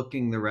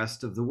 overlooking the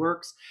rest of the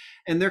works,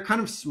 and they're kind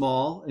of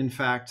small. In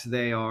fact,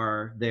 they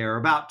are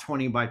about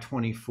 20 by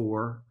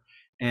 24,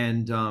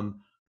 and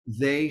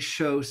they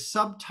show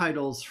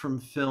subtitles from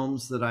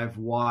films that I've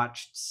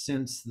watched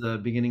since the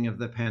beginning of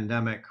the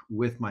pandemic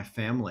with my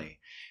family,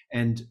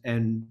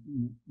 and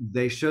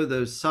they show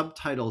those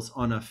subtitles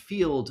on a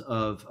field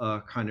of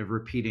a kind of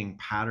repeating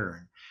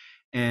pattern.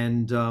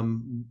 And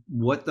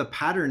what the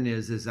pattern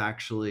is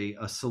actually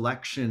a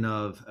selection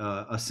of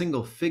a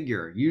single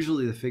figure,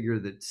 usually the figure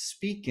that's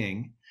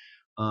speaking,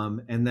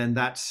 and then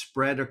that's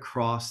spread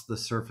across the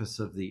surface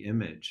of the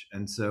image.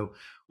 And so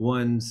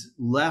one's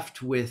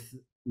left with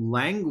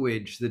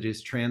language that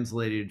is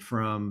translated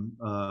from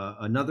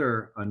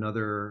another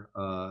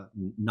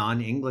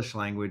non-English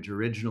language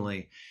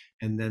originally,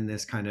 and then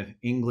this kind of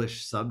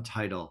English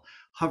subtitle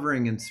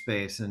hovering in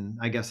space, and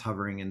I guess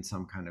hovering in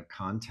some kind of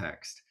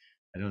context.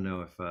 I don't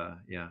know if,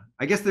 yeah,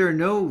 I guess there are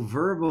no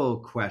verbal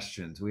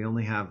questions. We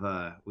only have,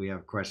 we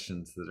have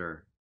questions that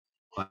are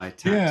by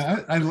text.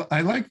 Yeah,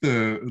 I like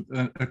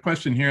a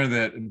question here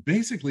that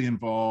basically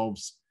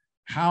involves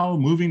how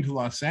moving to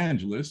Los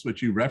Angeles,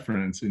 which you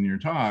reference in your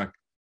talk,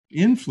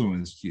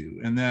 influenced you.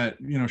 And that,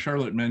 you know,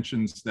 Charlotte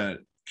mentions that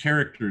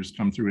characters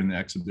come through in the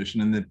exhibition,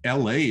 and that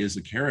LA is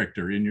a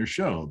character in your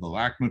show, the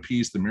LACMA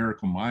piece, the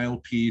Miracle Mile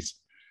piece.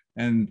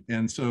 And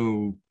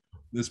so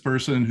this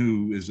person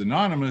who is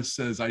anonymous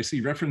says, I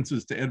see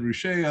references to Ed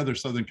Ruscha, other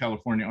Southern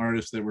California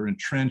artists that were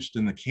entrenched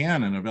in the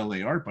canon of LA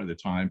art by the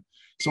time.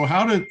 So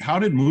how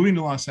did moving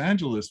to Los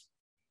Angeles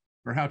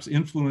perhaps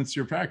influence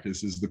your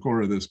practice is the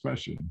core of this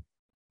question.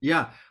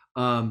 Yeah,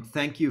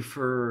 thank you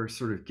for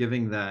sort of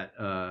giving that,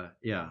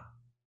 yeah.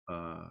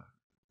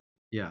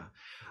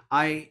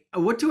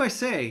 What do I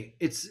say?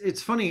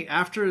 It's funny,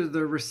 after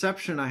the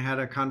reception, I had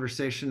a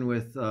conversation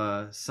with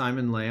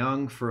Simon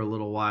Leung for a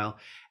little while,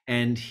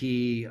 and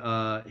he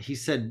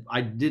said,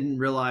 I didn't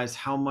realize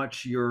how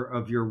much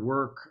of your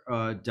work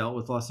dealt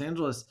with Los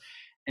Angeles,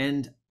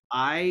 and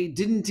I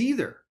didn't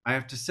either. I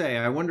have to say,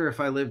 I wonder if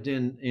I lived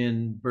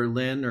in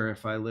Berlin, or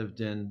if I lived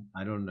in,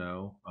 I don't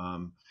know,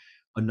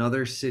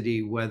 another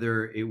city,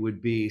 whether it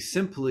would be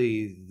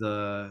simply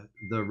the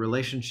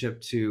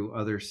relationship to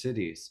other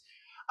cities.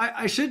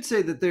 I should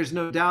say that there's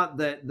no doubt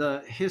that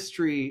the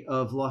history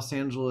of Los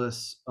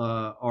Angeles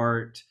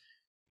art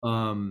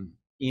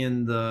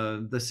in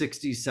the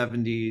 60s,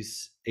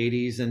 70s,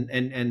 80s,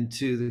 and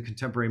to the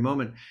contemporary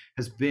moment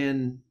has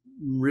been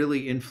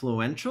really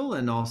influential.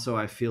 And also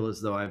I feel as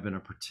though I've been a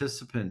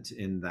participant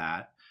in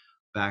that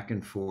back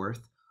and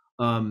forth.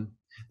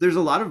 There's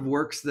a lot of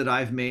works that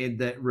I've made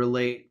that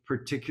relate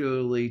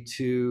particularly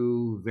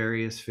to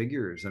various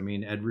figures. I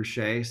mean, Ed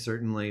Ruscha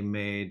certainly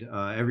made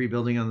Every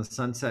Building on the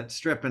Sunset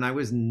Strip, and I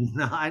was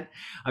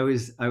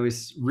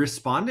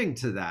responding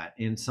to that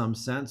in some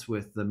sense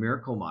with the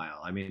Miracle Mile.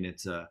 I mean,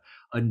 it's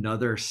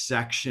another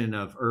section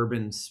of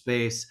urban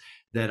space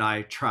that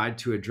I tried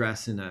to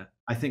address in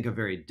I think a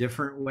very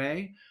different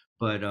way,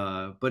 but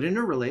in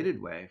a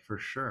related way for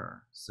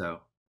sure. So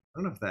I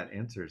don't know if that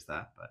answers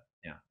that, but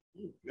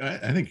yeah.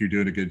 I think you're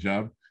doing a good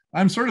job.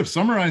 I'm sort of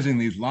summarizing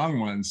these long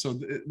ones. So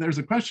there's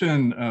a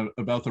question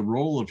about the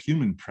role of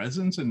human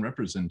presence and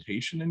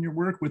representation in your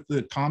work, with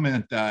the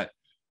comment that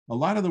a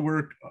lot of the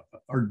work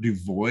are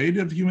devoid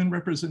of human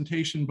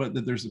representation, but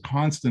that there's a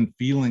constant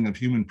feeling of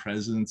human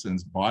presence and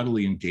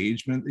bodily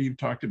engagement that you've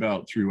talked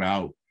about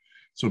throughout.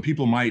 So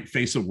people might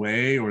face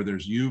away, or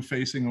there's you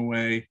facing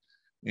away,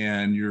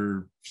 and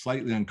you're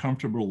slightly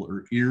uncomfortable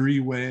or eerie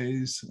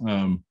ways.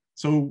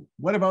 So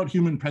what about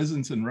human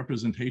presence and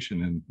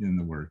representation in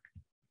the work?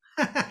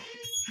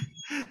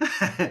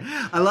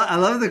 I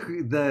love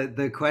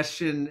the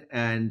question,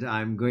 and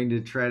I'm going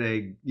to try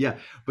to, yeah.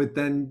 But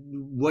then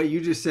what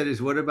you just said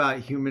is, what about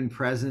human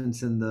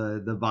presence in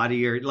the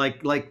body, or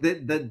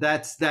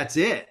that's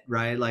it,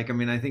 right? Like, I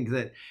mean, I think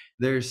that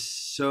there's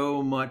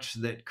so much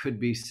that could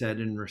be said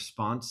in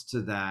response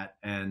to that,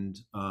 and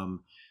I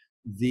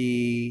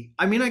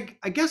mean,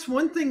 I guess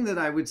one thing that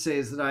I would say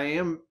is that I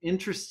am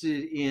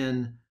interested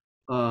in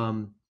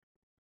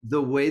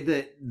the way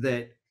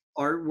that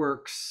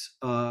artworks,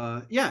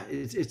 yeah,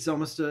 it's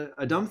almost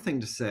a dumb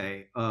thing to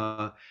say,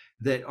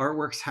 that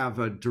artworks have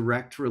a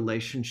direct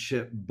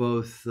relationship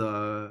both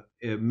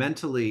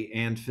mentally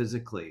and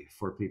physically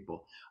for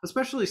people,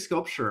 especially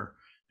sculpture.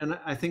 And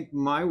I think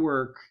my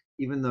work,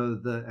 even though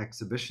the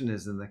exhibition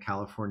is in the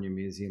California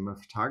Museum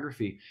of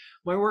Photography,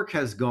 my work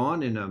has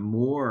gone in a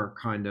more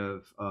kind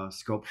of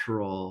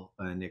sculptural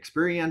and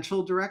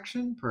experiential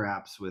direction,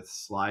 perhaps with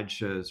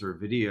slideshows or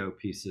video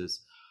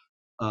pieces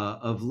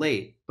of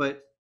late.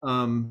 But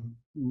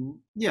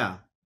yeah,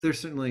 there's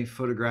certainly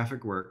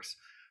photographic works.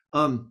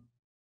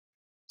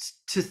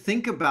 To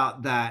think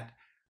about that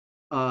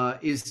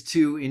is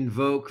to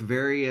invoke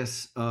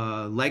various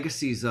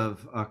legacies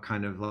of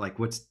kind of like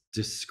what's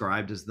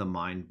described as the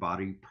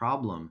mind-body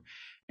problem.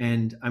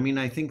 And I mean,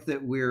 I think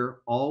that we're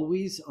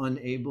always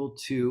unable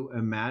to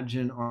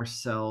imagine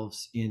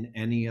ourselves in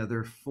any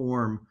other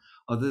form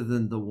other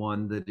than the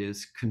one that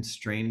is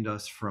constrained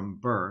us from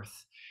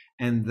birth.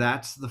 And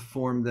that's the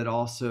form that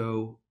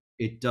also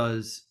it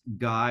does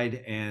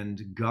guide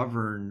and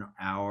govern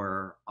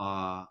our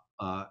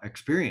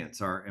experience,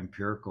 our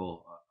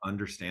empirical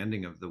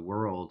understanding of the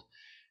world.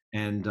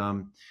 And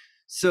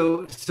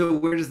so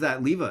where does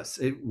that leave us?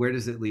 Where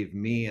does it leave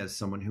me as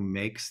someone who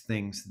makes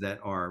things that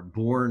are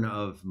born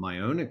of my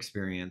own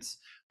experience,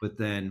 but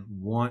then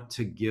want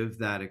to give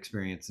that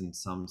experience in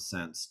some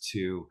sense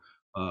to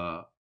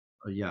a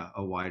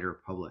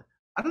wider public?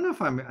 I don't know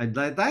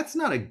if that's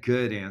not a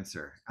good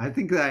answer. I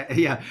think that,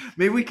 yeah,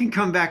 maybe we can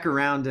come back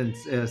around and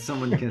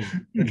someone can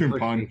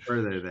push me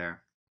further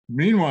there.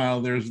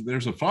 Meanwhile,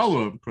 there's a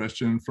follow-up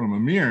question from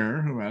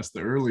Amir, who asked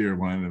the earlier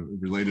one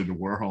related to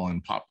Warhol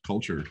and pop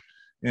culture.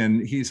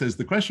 And he says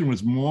the question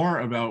was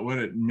more about what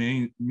it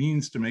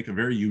means to make a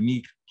very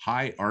unique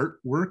high art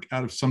work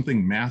out of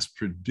something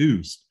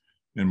mass-produced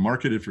and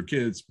marketed for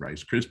kids,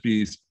 Rice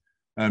Krispies.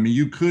 I mean,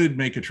 you could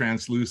make a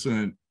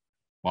translucent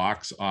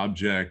box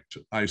object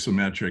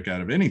isometric out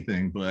of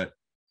anything, but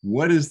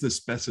what is the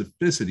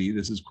specificity,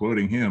 this is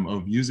quoting him,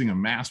 of using a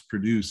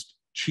mass-produced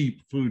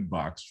cheap food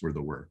box for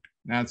the work?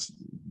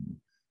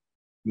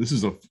 This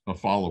is a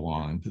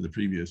follow-on to the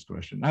previous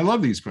question. I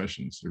love these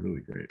questions, they're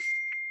really great.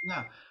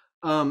 Yeah,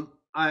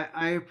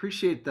 I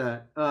appreciate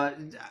that.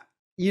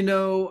 You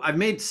know, I've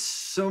made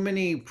so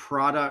many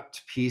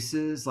product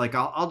pieces, like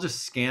I'll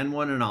just scan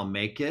one and I'll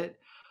make it.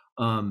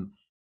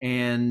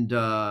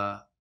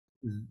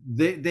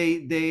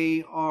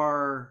 They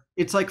are,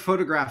 it's like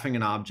photographing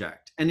an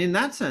object. And in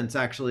that sense,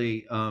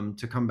 actually,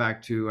 to come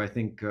back to, I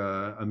think,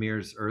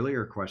 Amir's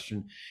earlier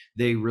question,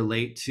 they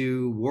relate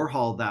to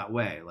Warhol that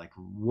way. Like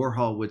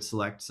Warhol would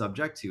select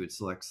subjects, he would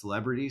select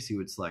celebrities, he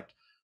would select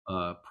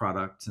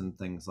products and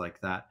things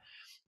like that.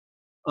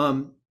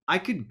 I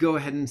could go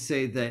ahead and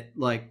say that,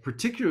 like,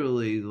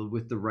 particularly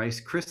with the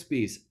Rice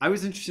Krispies, I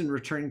was interested in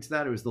returning to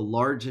that. It was the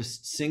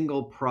largest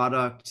single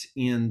product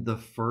in the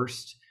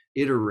first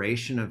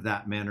iteration of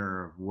that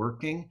manner of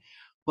working.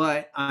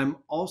 But I'm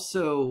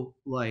also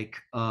like,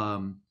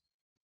 I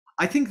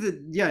think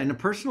that, yeah, in a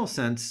personal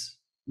sense,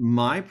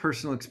 my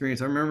personal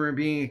experience, I remember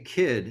being a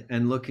kid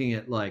and looking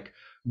at like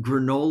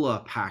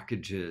granola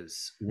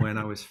packages when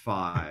I was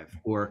 5,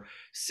 or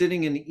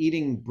sitting and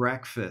eating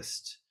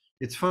breakfast.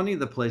 It's funny,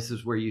 the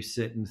places where you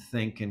sit and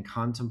think and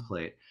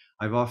contemplate.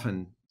 I've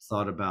often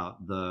thought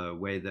about the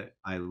way that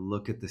I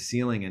look at the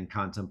ceiling and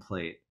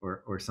contemplate,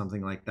 or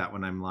something like that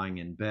when I'm lying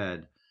in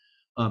bed.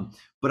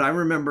 But I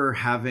remember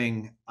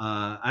having,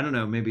 I don't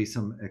know, maybe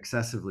some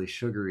excessively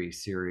sugary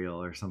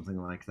cereal or something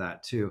like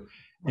that too.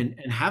 And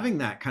having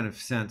that kind of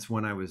sense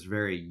when I was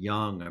very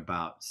young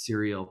about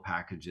cereal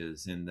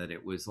packages, and that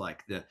it was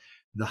like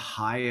the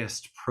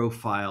highest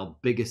profile,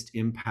 biggest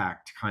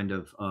impact kind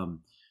of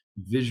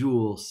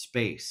visual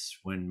space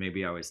when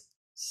maybe I was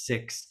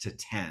 6 to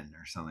 10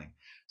 or something.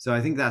 So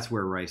I think that's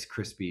where Rice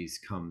Krispies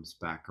comes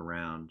back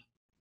around.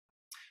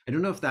 I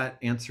don't know if that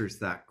answers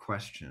that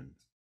question,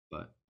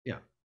 but Yeah.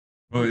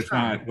 Well, it's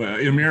not. Well,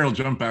 Amir will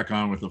jump back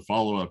on with a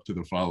follow-up to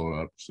the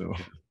follow-up. So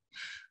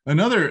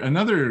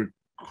another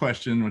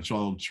question, which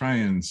I'll try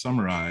and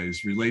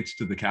summarize, relates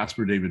to the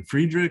Caspar David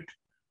Friedrich.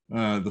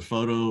 The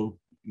photo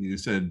you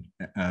said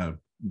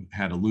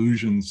had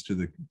allusions to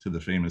the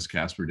famous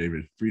Caspar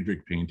David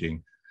Friedrich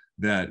painting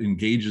that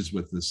engages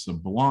with the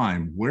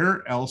sublime.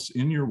 Where else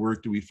in your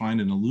work do we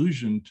find an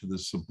allusion to the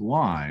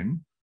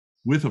sublime,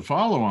 with a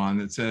follow-on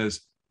that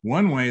says,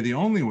 one way, the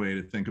only way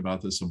to think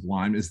about the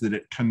sublime is that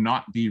it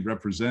cannot be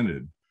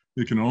represented.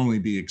 It can only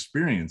be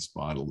experienced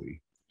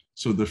bodily.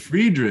 So the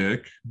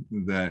Friedrich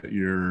that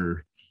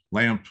your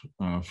lamp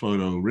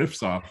photo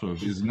riffs off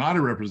of is not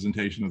a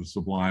representation of the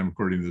sublime,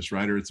 according to this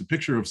writer. It's a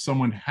picture of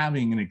someone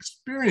having an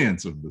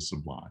experience of the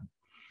sublime.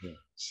 Yeah.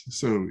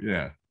 So,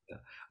 yeah.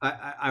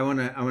 I want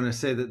to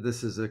say that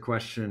this is a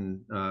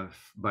question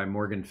by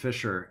Morgan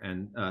Fisher,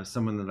 and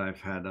someone that I've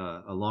had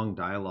a long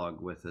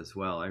dialogue with as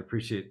well. I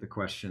appreciate the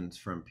questions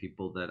from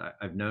people that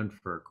I've known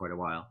for quite a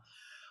while.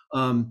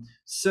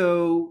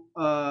 So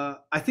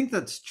I think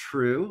that's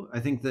true. I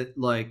think that,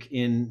 like,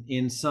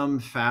 in some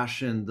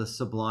fashion, the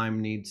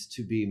sublime needs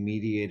to be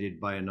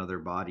mediated by another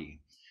body.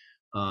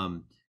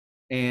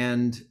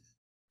 And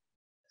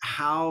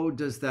how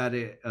does that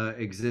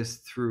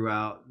exist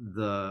throughout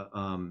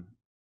the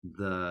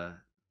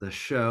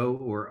show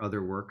or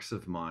other works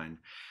of mine?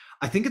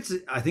 I think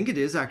it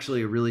is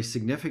actually a really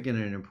significant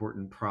and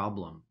important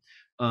problem.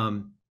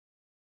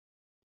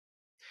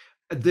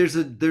 There's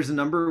a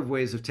number of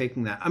ways of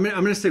taking that. I'm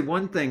going to say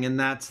one thing, and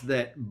that's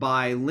that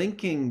by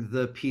linking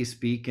the piece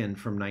Beacon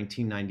from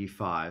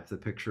 1995, the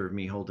picture of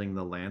me holding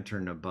the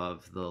lantern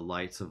above the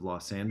lights of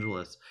Los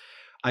Angeles,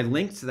 I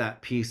linked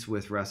that piece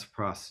with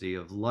Reciprocity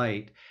of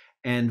Light,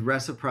 and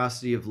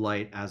Reciprocity of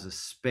Light as a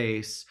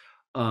space.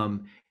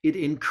 It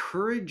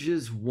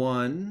encourages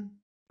one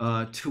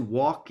to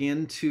walk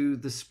into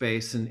the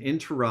space and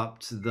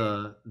interrupt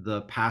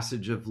the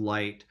passage of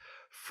light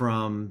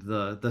from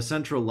the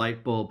central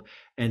light bulb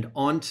and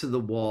onto the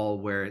wall,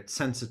 where it's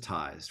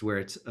sensitized, where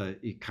it's a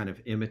kind of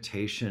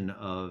imitation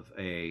of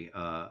a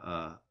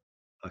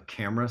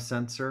camera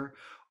sensor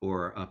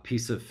or a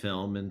piece of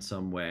film in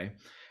some way.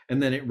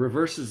 And then it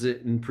reverses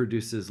it and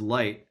produces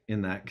light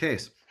in that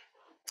case.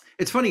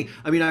 It's funny.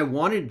 I mean, I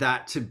wanted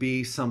that to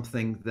be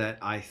something that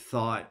I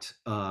thought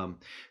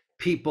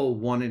people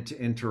wanted to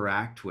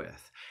interact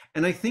with.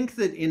 And I think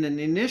that in an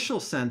initial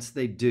sense,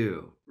 they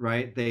do,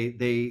 right?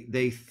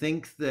 They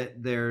think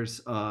that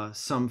there's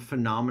some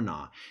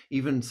phenomena,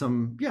 even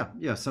some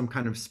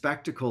kind of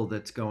spectacle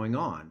that's going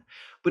on.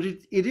 But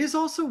it is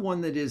also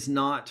one that is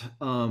not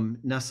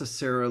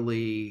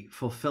necessarily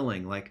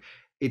fulfilling. Like,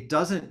 it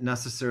doesn't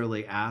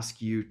necessarily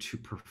ask you to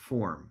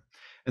perform.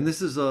 And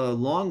this is a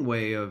long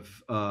way of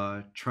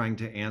trying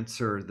to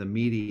answer the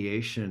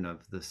mediation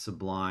of the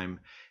sublime,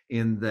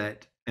 in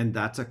that, and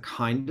that's a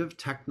kind of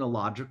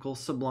technological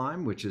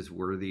sublime, which is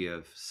worthy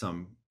of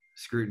some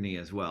scrutiny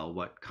as well,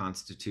 what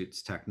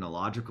constitutes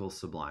technological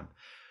sublime.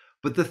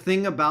 But the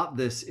thing about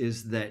this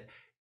is that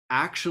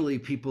actually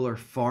people are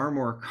far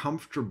more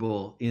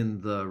comfortable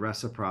in the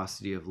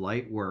Reciprocity of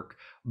Light work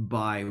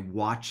by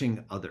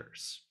watching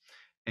others.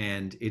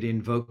 And it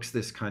invokes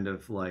this kind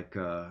of like,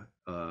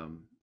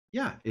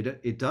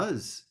 it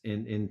does,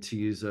 in to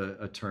use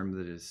a term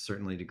that is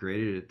certainly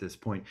degraded at this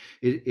point,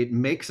 it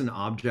makes an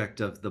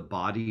object of the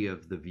body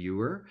of the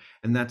viewer,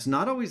 and that's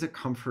not always a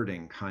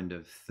comforting kind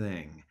of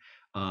thing.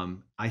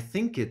 I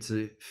think it's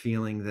a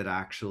feeling that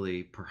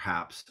actually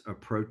perhaps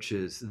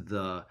approaches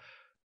the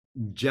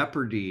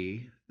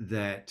jeopardy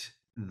that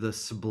the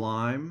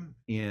sublime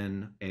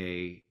in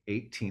a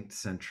 18th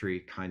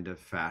century kind of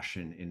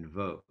fashion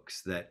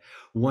invokes, that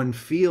one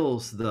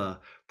feels the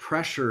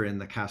pressure in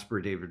the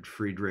Caspar David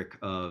Friedrich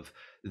of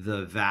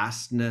the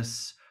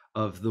vastness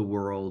of the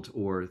world,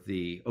 or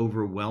the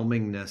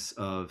overwhelmingness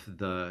of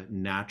the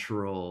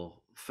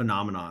natural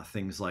phenomena,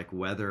 things like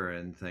weather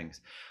and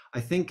things. I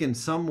think in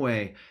some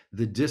way,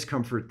 the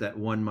discomfort that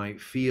one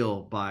might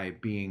feel by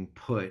being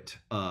put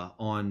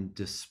on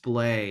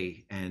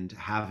display and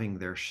having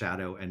their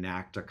shadow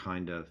enact a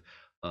kind of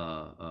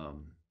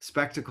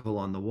spectacle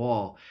on the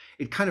wall,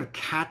 it kind of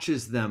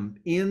catches them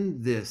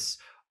in this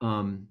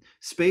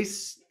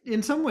space,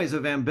 in some ways,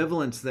 of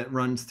ambivalence that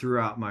runs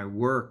throughout my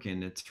work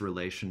in its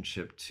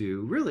relationship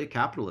to really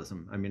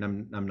capitalism. I mean,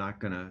 I'm not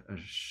going to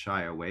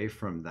shy away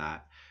from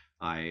that.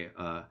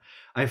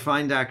 I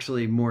find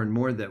actually more and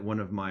more that one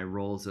of my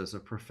roles as a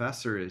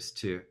professor is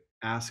to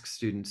ask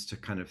students to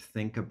kind of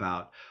think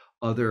about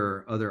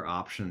other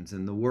options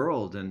in the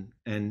world,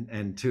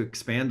 and to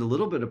expand a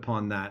little bit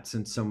upon that,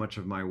 since so much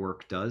of my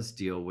work does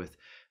deal with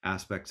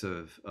aspects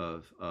of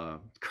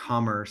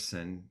commerce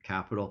and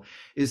capital,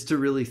 is to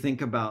really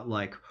think about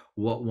like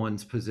what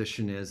one's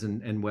position is,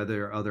 and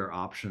whether other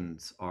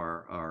options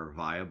are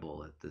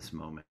viable at this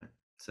moment.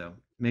 So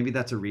maybe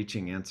that's a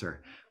reaching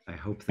answer. I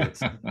hope that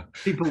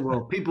people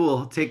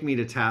will take me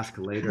to task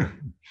later.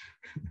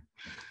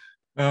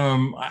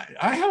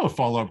 I have a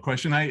follow-up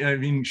question. I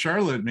mean,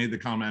 Charlotte made the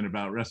comment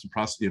about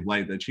Reciprocity of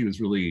Light, that she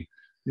was really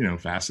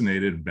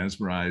fascinated,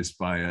 mesmerized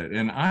by it.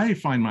 And I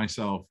find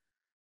myself,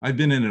 I've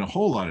been in it a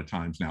whole lot of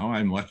times now.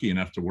 I'm lucky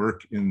enough to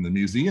work in the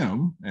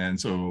museum. And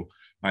so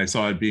I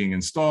saw it being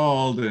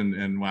installed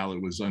and while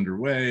it was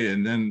underway,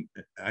 and then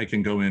I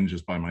can go in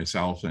just by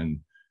myself and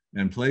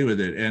play with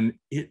it. And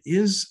it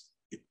is,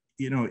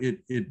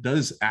 it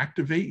does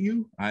activate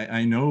you.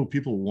 I know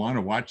people want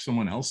to watch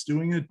someone else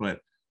doing it, but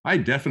I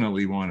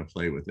definitely want to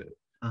play with it.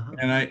 Uh-huh.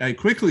 And I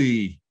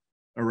quickly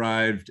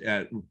arrived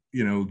at,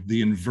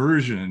 the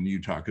inversion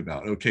you talk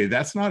about. Okay,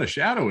 that's not a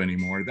shadow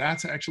anymore.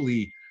 That's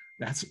actually,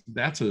 that's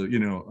a,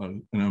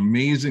 an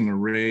amazing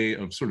array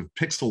of sort of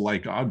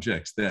pixel-like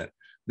objects that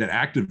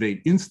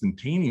activate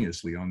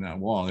instantaneously on that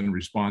wall in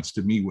response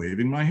to me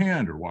waving my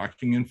hand or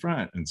walking in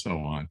front and so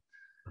on.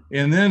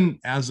 And then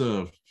as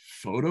a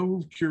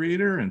photo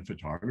curator and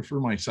photographer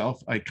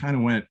myself, I kind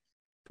of went,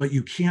 but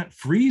you can't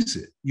freeze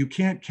it. You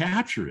can't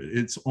capture it.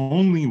 It's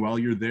only while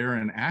you're there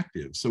and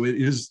active. So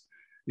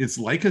it's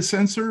like a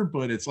sensor,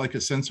 but it's like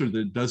a sensor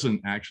that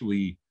doesn't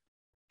actually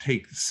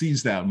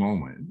seize that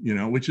moment,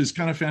 which is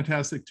kind of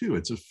fantastic too.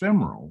 It's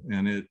ephemeral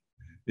and it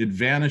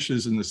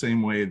vanishes in the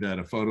same way that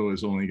a photo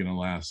is only going to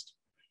last.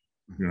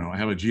 I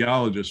have a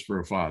geologist for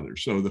a father,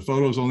 so the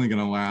photo is only going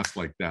to last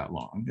like that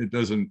long. It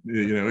doesn't,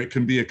 it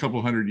can be a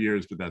couple hundred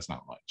years, but that's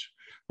not much.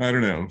 I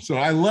don't know. So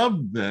I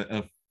love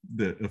the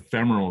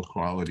ephemeral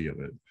quality of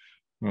it.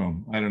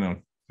 I don't know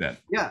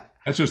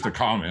that's just a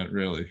comment,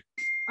 really.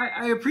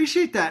 I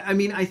appreciate that. I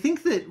mean, I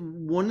think that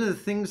one of the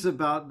things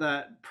about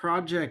that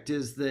project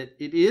is that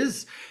it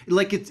is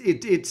like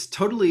it's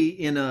totally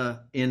in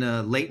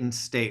a latent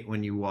state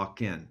when you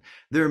walk in.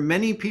 There are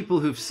many people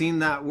who've seen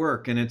that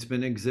work, and it's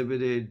been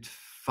exhibited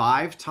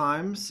 5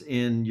 times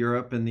in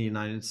Europe and the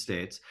United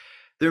States.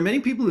 There are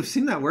many people who've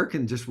seen that work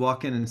and just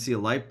walk in and see a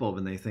light bulb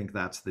and they think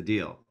that's the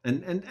deal.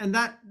 And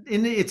that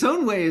in its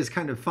own way is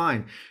kind of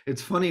fine.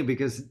 It's funny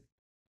because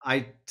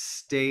I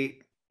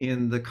state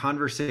in the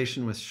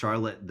conversation with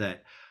Charlotte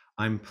that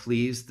I'm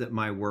pleased that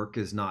my work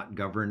is not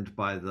governed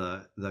by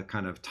the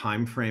kind of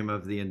time frame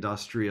of the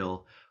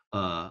industrial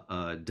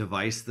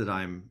device that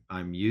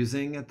I'm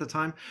using at the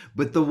time.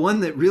 But the one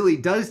that really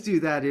does do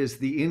that is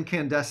the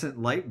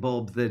incandescent light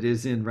bulb that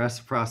is in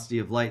reciprocity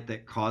of light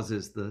that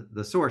causes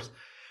the source.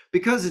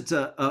 Because it's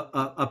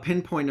a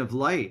pinpoint of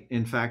light.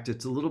 In fact,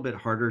 it's a little bit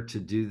harder to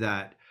do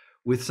that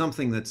with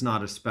something that's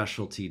not a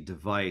specialty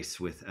device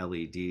with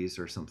LEDs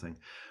or something.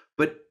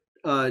 But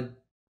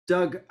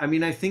Doug, I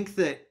mean, I think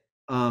that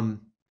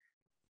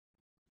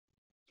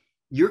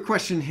your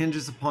question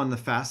hinges upon the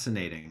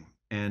fascinating.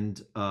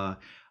 And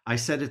I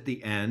said at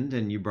the end,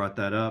 and you brought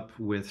that up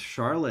with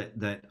Charlotte,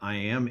 that I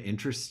am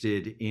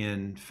interested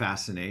in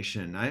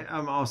fascination.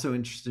 I'm also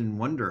interested in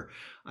wonder.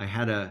 I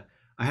had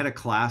a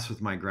class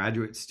with my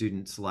graduate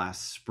students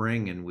last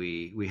spring, and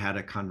we had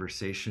a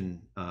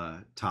conversation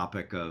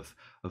topic of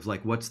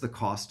like, what's the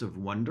cost of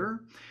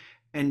wonder?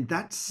 And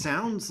that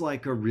sounds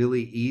like a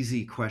really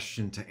easy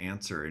question to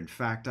answer. In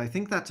fact, I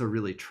think that's a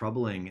really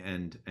troubling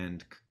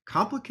and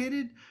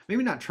complicated,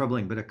 maybe not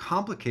troubling, but a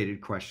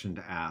complicated question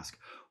to ask.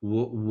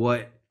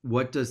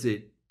 What does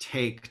it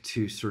take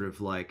to sort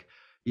of like,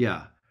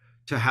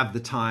 to have the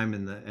time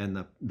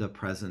and the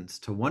presence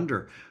to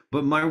wonder?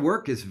 But my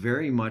work is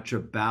very much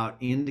about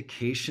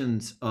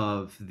indications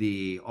of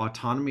the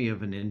autonomy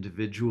of an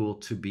individual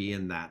to be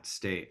in that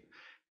state.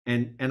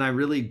 And I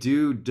really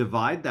do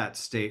divide that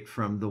state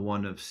from the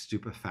one of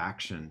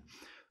stupefaction.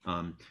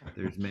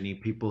 There's many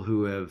people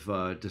who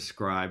have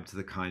described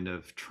the kind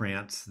of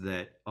trance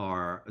that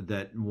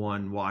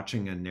one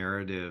watching a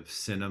narrative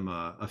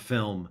cinema, a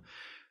film,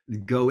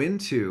 go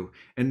into,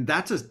 and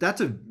that's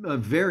a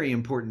very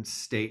important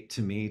state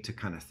to me to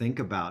kind of think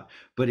about.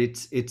 But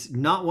it's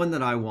not one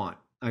that I want.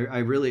 I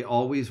really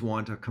always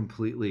want a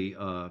completely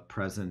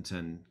present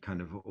and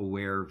kind of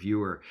aware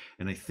viewer.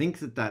 And I think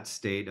that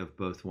state of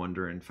both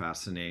wonder and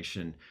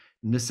fascination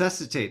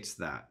necessitates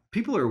that.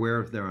 People are aware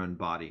of their own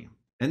body.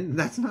 And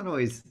that's not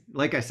always,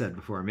 like I said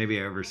before, maybe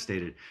I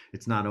overstated,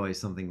 it's not always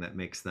something that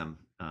makes them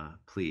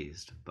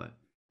pleased. But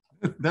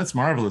that's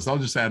marvelous. I'll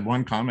just add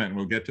one comment and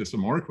we'll get to some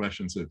more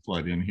questions that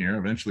flood in here.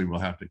 Eventually we'll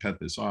have to cut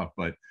this off.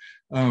 But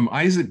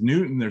Isaac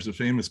Newton, there's a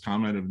famous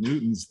comment of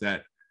Newton's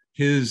that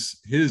his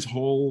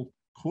whole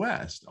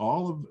quest,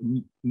 all of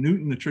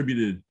Newton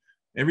attributed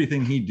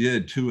everything he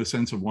did to a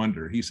sense of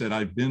wonder. He said,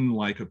 I've been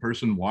like a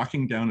person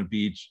walking down a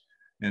beach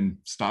and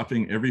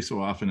stopping every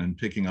so often and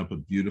picking up a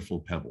beautiful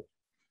pebble.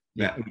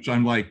 Which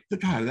I'm like,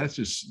 God,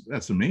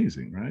 that's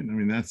amazing, right? I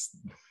mean, that's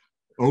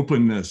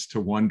openness to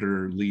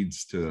wonder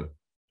leads to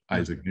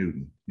Isaac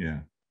Newton.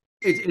 Yeah.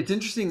 It's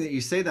interesting that you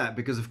say that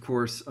because, of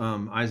course,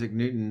 Isaac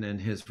Newton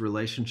and his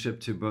relationship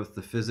to both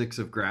the physics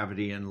of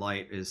gravity and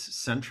light is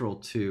central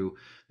to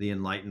the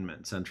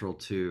Enlightenment, central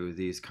to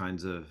these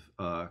kinds of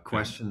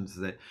questions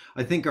that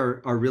I think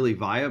are really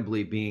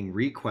viably being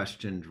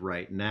re-questioned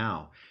right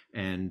now.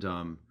 And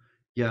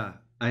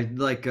I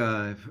like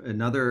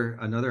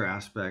another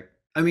aspect.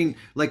 I mean,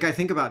 like I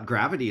think about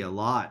gravity a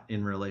lot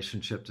in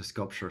relationship to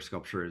sculpture.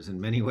 Sculpture is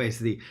in many ways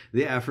the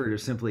effort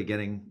of simply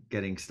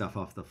getting stuff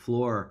off the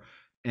floor.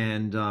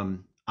 And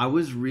I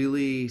was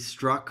really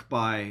struck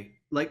by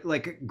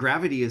like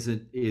gravity is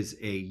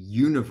a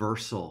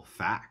universal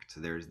fact.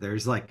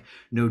 There's like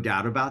no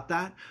doubt about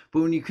that.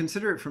 But when you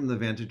consider it from the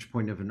vantage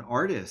point of an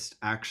artist,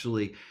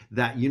 actually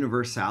that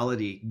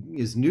universality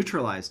is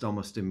neutralized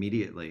almost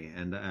immediately.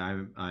 And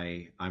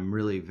I'm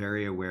really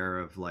very aware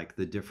of like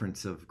the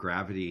difference of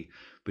gravity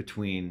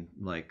between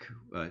like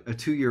a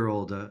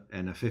 2-year-old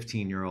and a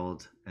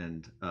 15-year-old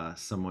and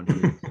someone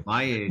who's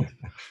my age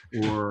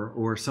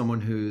or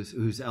someone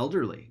who's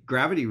elderly.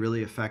 Gravity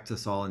really affects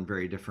us all in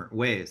very different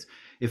ways.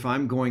 If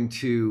I'm going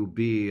to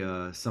be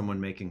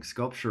someone making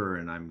sculpture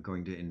and I'm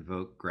going to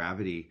invoke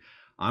gravity,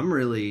 I'm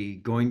really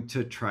going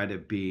to try to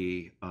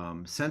be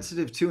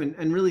sensitive to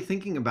and really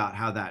thinking about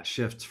how that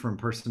shifts from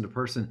person to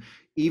person,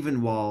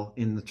 even while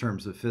in the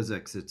terms of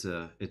physics, it's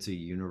a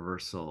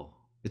universal.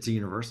 It's a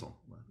universal.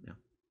 Yeah.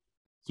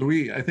 So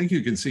I think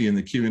you can see in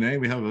the Q&A,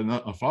 we have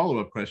a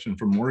follow-up question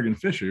from Morgan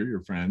Fisher,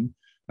 your friend.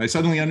 I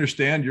suddenly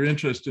understand your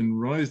interest in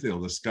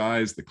Ruysdael, the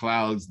skies, the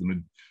clouds,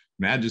 the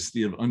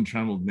majesty of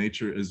untrammeled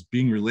nature as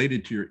being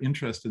related to your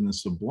interest in the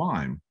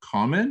sublime.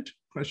 Comment?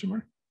 Question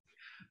mark.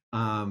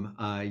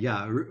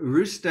 Yeah,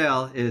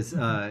 Ruysdael is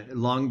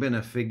long been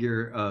a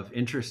figure of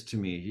interest to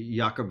me.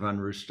 Jacob van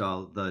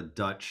Ruysdael, the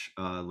Dutch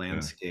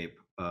landscape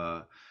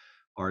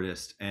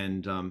artist,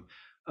 and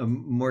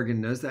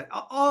Morgan knows that.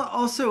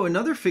 Also,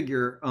 another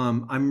figure,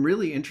 I'm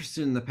really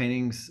interested in the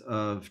paintings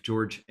of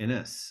George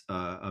Inness,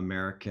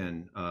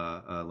 American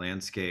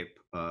landscape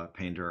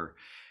painter.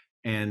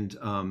 And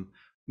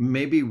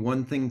maybe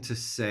one thing to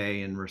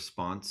say in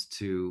response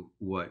to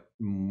what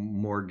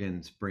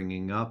Morgan's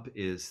bringing up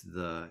is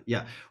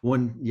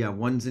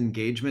one's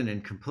engagement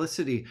and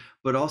complicity,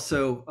 but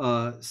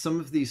also some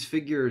of these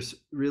figures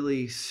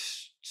really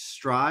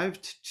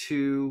strived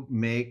to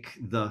make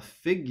the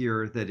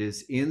figure that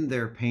is in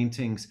their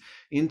paintings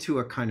into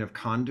a kind of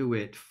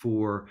conduit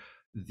for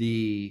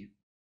the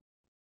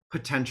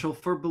potential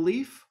for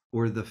belief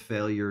or the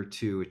failure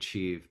to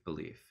achieve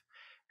belief.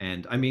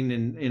 And I mean,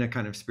 in a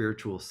kind of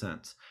spiritual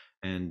sense.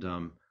 And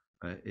I'm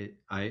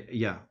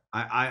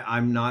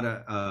not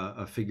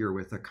a figure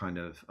with a kind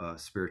of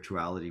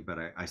spirituality, but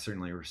I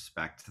certainly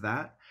respect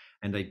that.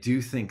 And I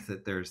do think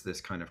that there's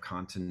this kind of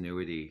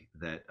continuity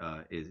that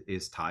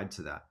is tied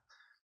to that.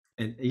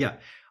 And yeah,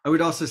 I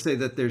would also say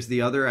that there's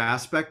the other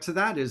aspect to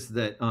that is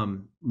that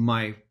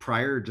my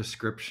prior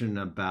description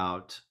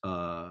about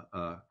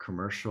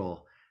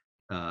commercial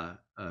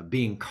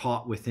being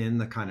caught within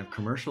the kind of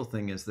commercial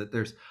thing is that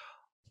there's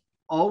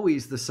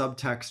always the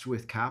subtext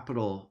with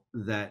capital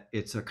that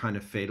it's a kind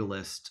of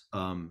fatalist,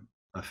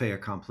 a fait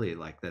accompli,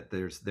 like that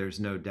there's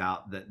no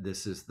doubt that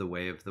this is the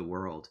way of the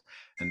world,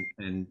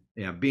 and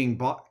yeah, being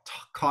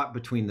caught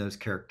between those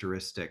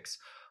characteristics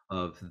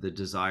of the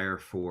desire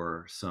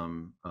for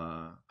some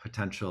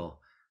potential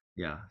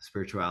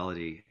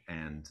spirituality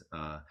and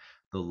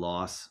the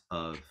loss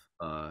of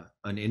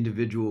an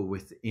individual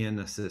within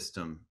a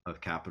system of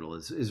capital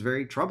is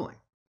very troubling.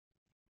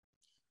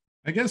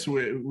 I guess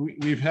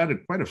we've had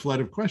quite a flood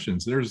of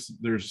questions.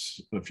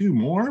 There's a few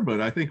more, but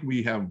I think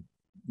we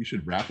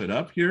should wrap it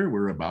up here.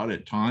 We're about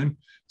at time.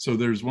 So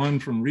there's one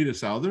from Rita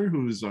Souther,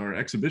 who's our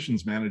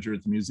exhibitions manager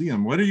at the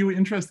museum. What are you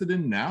interested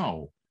in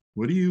now?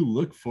 What do you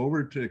look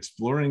forward to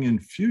exploring in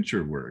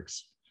future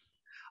works?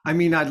 I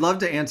mean, I'd love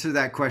to answer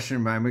that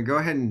question, but I'm going to go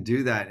ahead and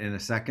do that in a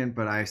second.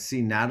 But I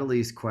see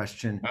Natalie's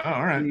question. Oh,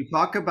 all right. Can you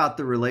talk about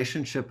the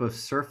relationship of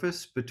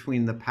surface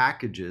between the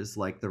packages,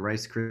 like the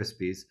Rice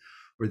Krispies,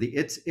 or the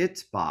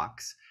It's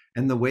box,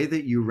 and the way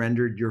that you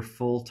rendered your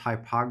full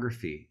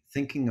typography,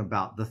 thinking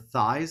about the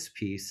thighs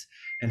piece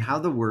and how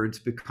the words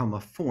become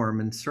a form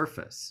and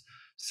surface.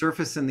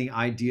 Surface and the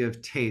idea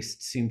of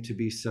taste seem to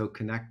be so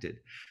connected.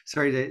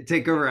 Sorry to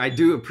take over. I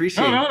do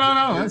appreciate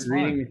no, that's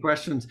reading fine. the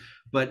questions,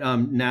 but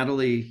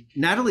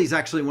Natalie's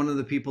actually one of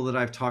the people that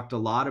I've talked a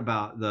lot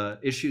about the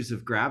issues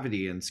of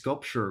gravity and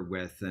sculpture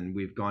with, and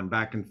we've gone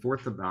back and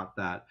forth about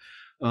that.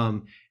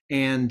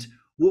 And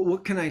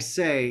what can I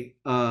say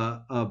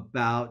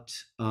about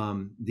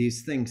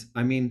these things?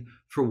 I mean,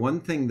 for one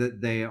thing,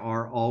 that they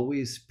are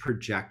always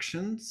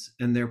projections,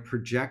 and they're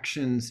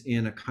projections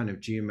in a kind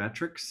of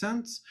geometric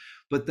sense,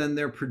 but then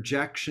they're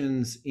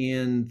projections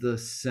in the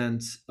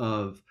sense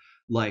of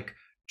like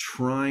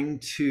trying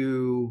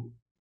to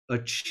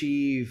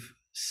achieve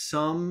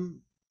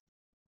some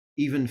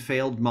even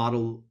failed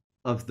model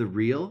of the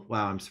real.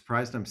 Wow, I'm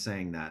surprised I'm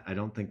saying that. I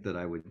don't think that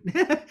I would.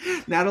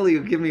 Natalie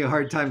will give me a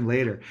hard time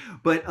later,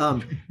 but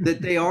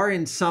that they are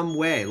in some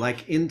way,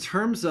 like in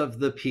terms of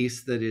the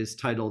piece that is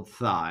titled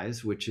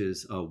Thighs, which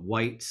is a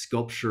white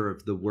sculpture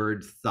of the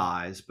word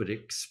thighs, but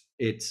it's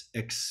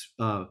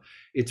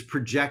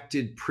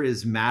projected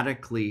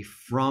prismatically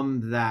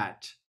from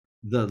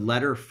the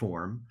letter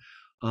form.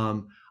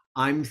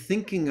 I'm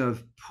thinking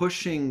of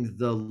pushing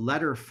the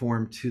letter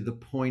form to the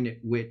point at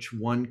which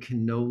one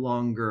can no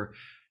longer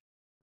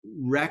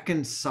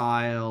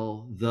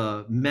reconcile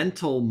the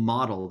mental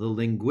model, the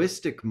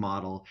linguistic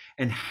model,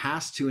 and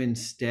has to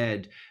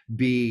instead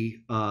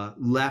be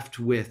left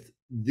with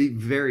the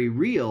very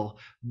real,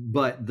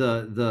 but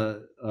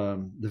the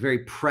very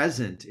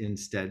present,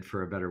 instead,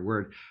 for a better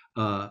word,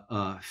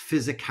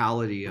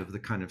 physicality of the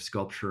kind of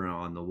sculpture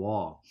on the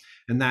wall.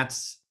 And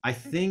that's, I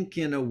think,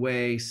 in a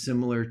way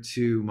similar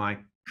to my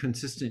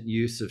consistent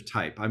use of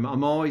type.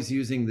 I'm always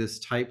using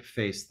this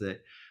typeface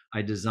that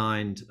I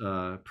designed,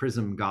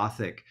 Prism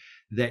Gothic,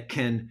 that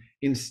can,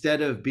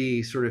 instead of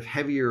be sort of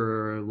heavier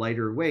or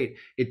lighter weight,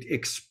 it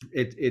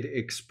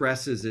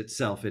expresses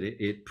itself.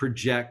 It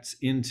projects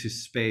into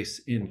space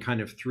in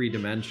kind of 3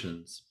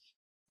 dimensions.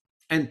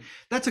 And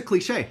that's a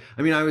cliche.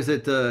 I mean, I was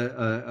at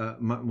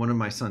one of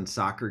my son's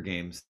soccer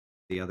games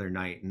the other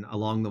night, and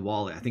along the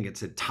wall, I think it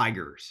said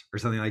Tigers or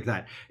something like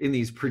that, in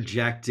these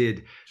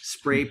projected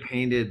spray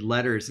painted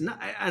letters. And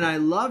I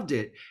loved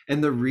it.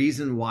 And the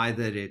reason why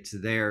that it's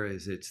there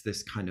is it's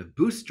this kind of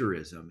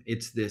boosterism.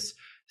 It's this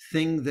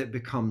thing that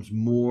becomes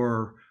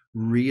more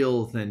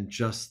real than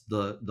just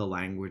the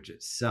language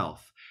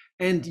itself.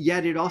 And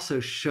yet it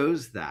also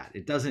shows that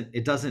it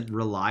doesn't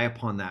rely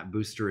upon that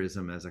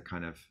boosterism as a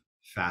kind of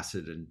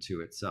facet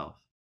into itself.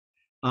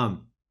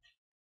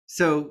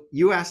 So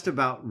you asked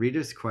about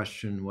Rita's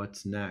question,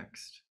 what's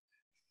next?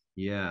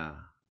 Yeah.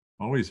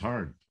 Always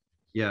hard.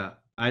 Yeah,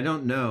 I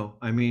don't know.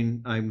 I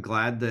mean, I'm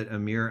glad that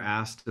Amir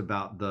asked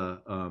about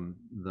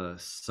the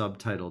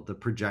subtitle, the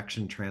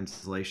projection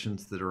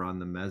translations that are on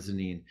the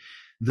mezzanine.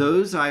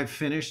 Those I've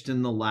finished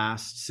in the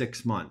last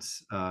 6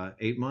 months,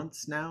 8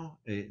 months now.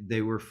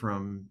 They were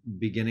from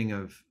beginning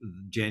of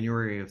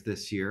January of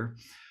this year.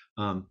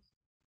 I'm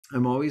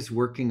always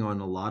working on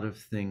a lot of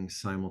things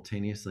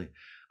simultaneously.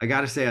 I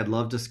got to say, I'd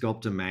love to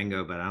sculpt a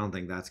mango, but I don't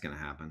think that's going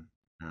to happen.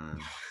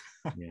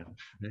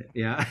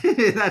 Yeah,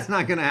 that's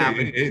not going to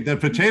happen. The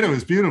potato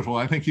is beautiful.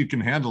 I think you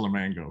can handle a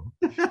mango.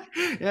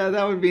 Yeah,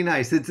 that would be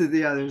nice. There's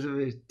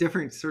a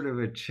different sort of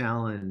a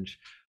challenge.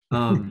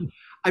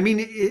 I mean,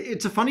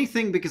 it's a funny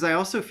thing because I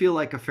also feel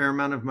like a fair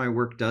amount of my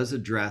work does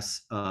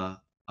address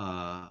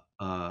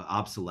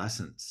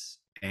obsolescence,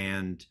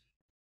 and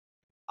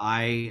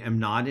I am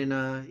not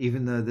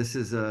even though this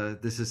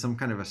is some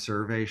kind of a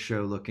survey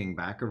show looking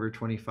back over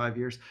 25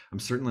 years, I'm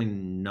certainly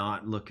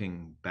not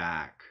looking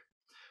back.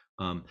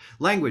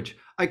 Language,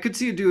 I could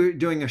see you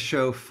doing a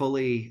show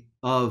fully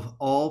of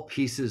all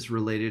pieces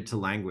related to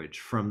language,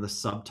 from the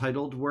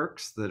subtitled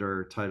works that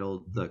are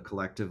titled the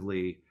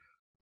collectively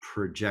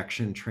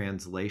projection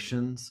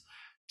translations,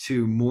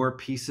 to more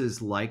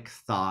pieces like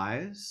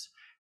Thighs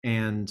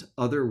and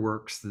other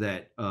works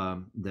that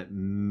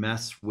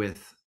mess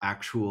with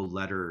actual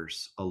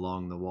letters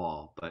along the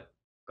wall. But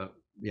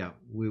yeah,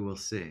 we will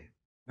see.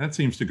 That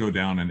seems to go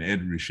down an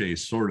Ed Ruscha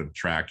sort of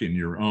track in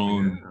your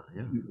own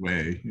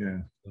way. Yeah.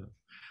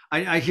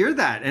 I hear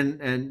that,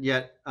 and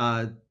yet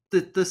the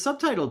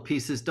subtitled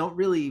pieces don't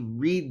really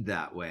read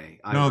that way.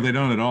 No, they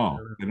don't at all.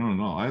 They don't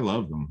at all. I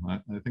love them.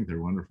 I think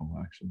they're wonderful,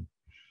 actually.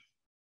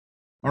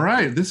 All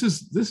right, this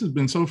has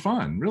been so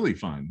fun, really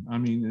fun. I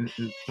mean,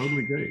 it's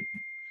totally great.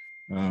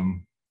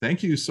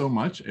 Thank you so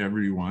much,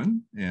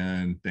 everyone,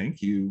 and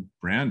thank you,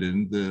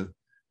 Brandon.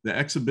 The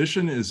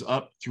exhibition is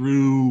up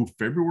through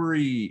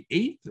February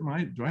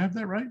 8th. Do I have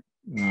that right?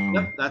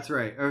 Yep, that's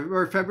right.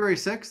 Or February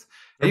 6th.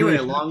 Anyway,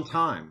 a long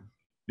time.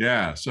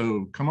 Yeah,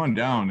 so come on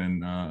down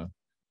and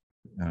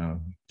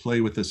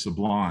play with the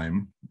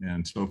sublime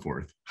and so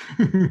forth.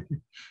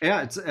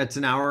 Yeah, it's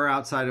an hour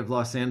outside of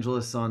Los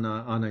Angeles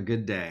on a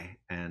good day,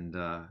 and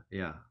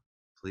yeah,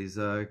 please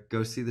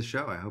go see the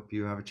show. I hope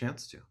you have a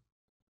chance to.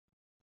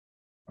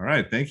 All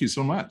right, thank you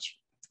so much.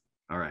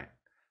 All right,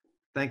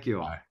 thank you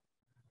all. Bye.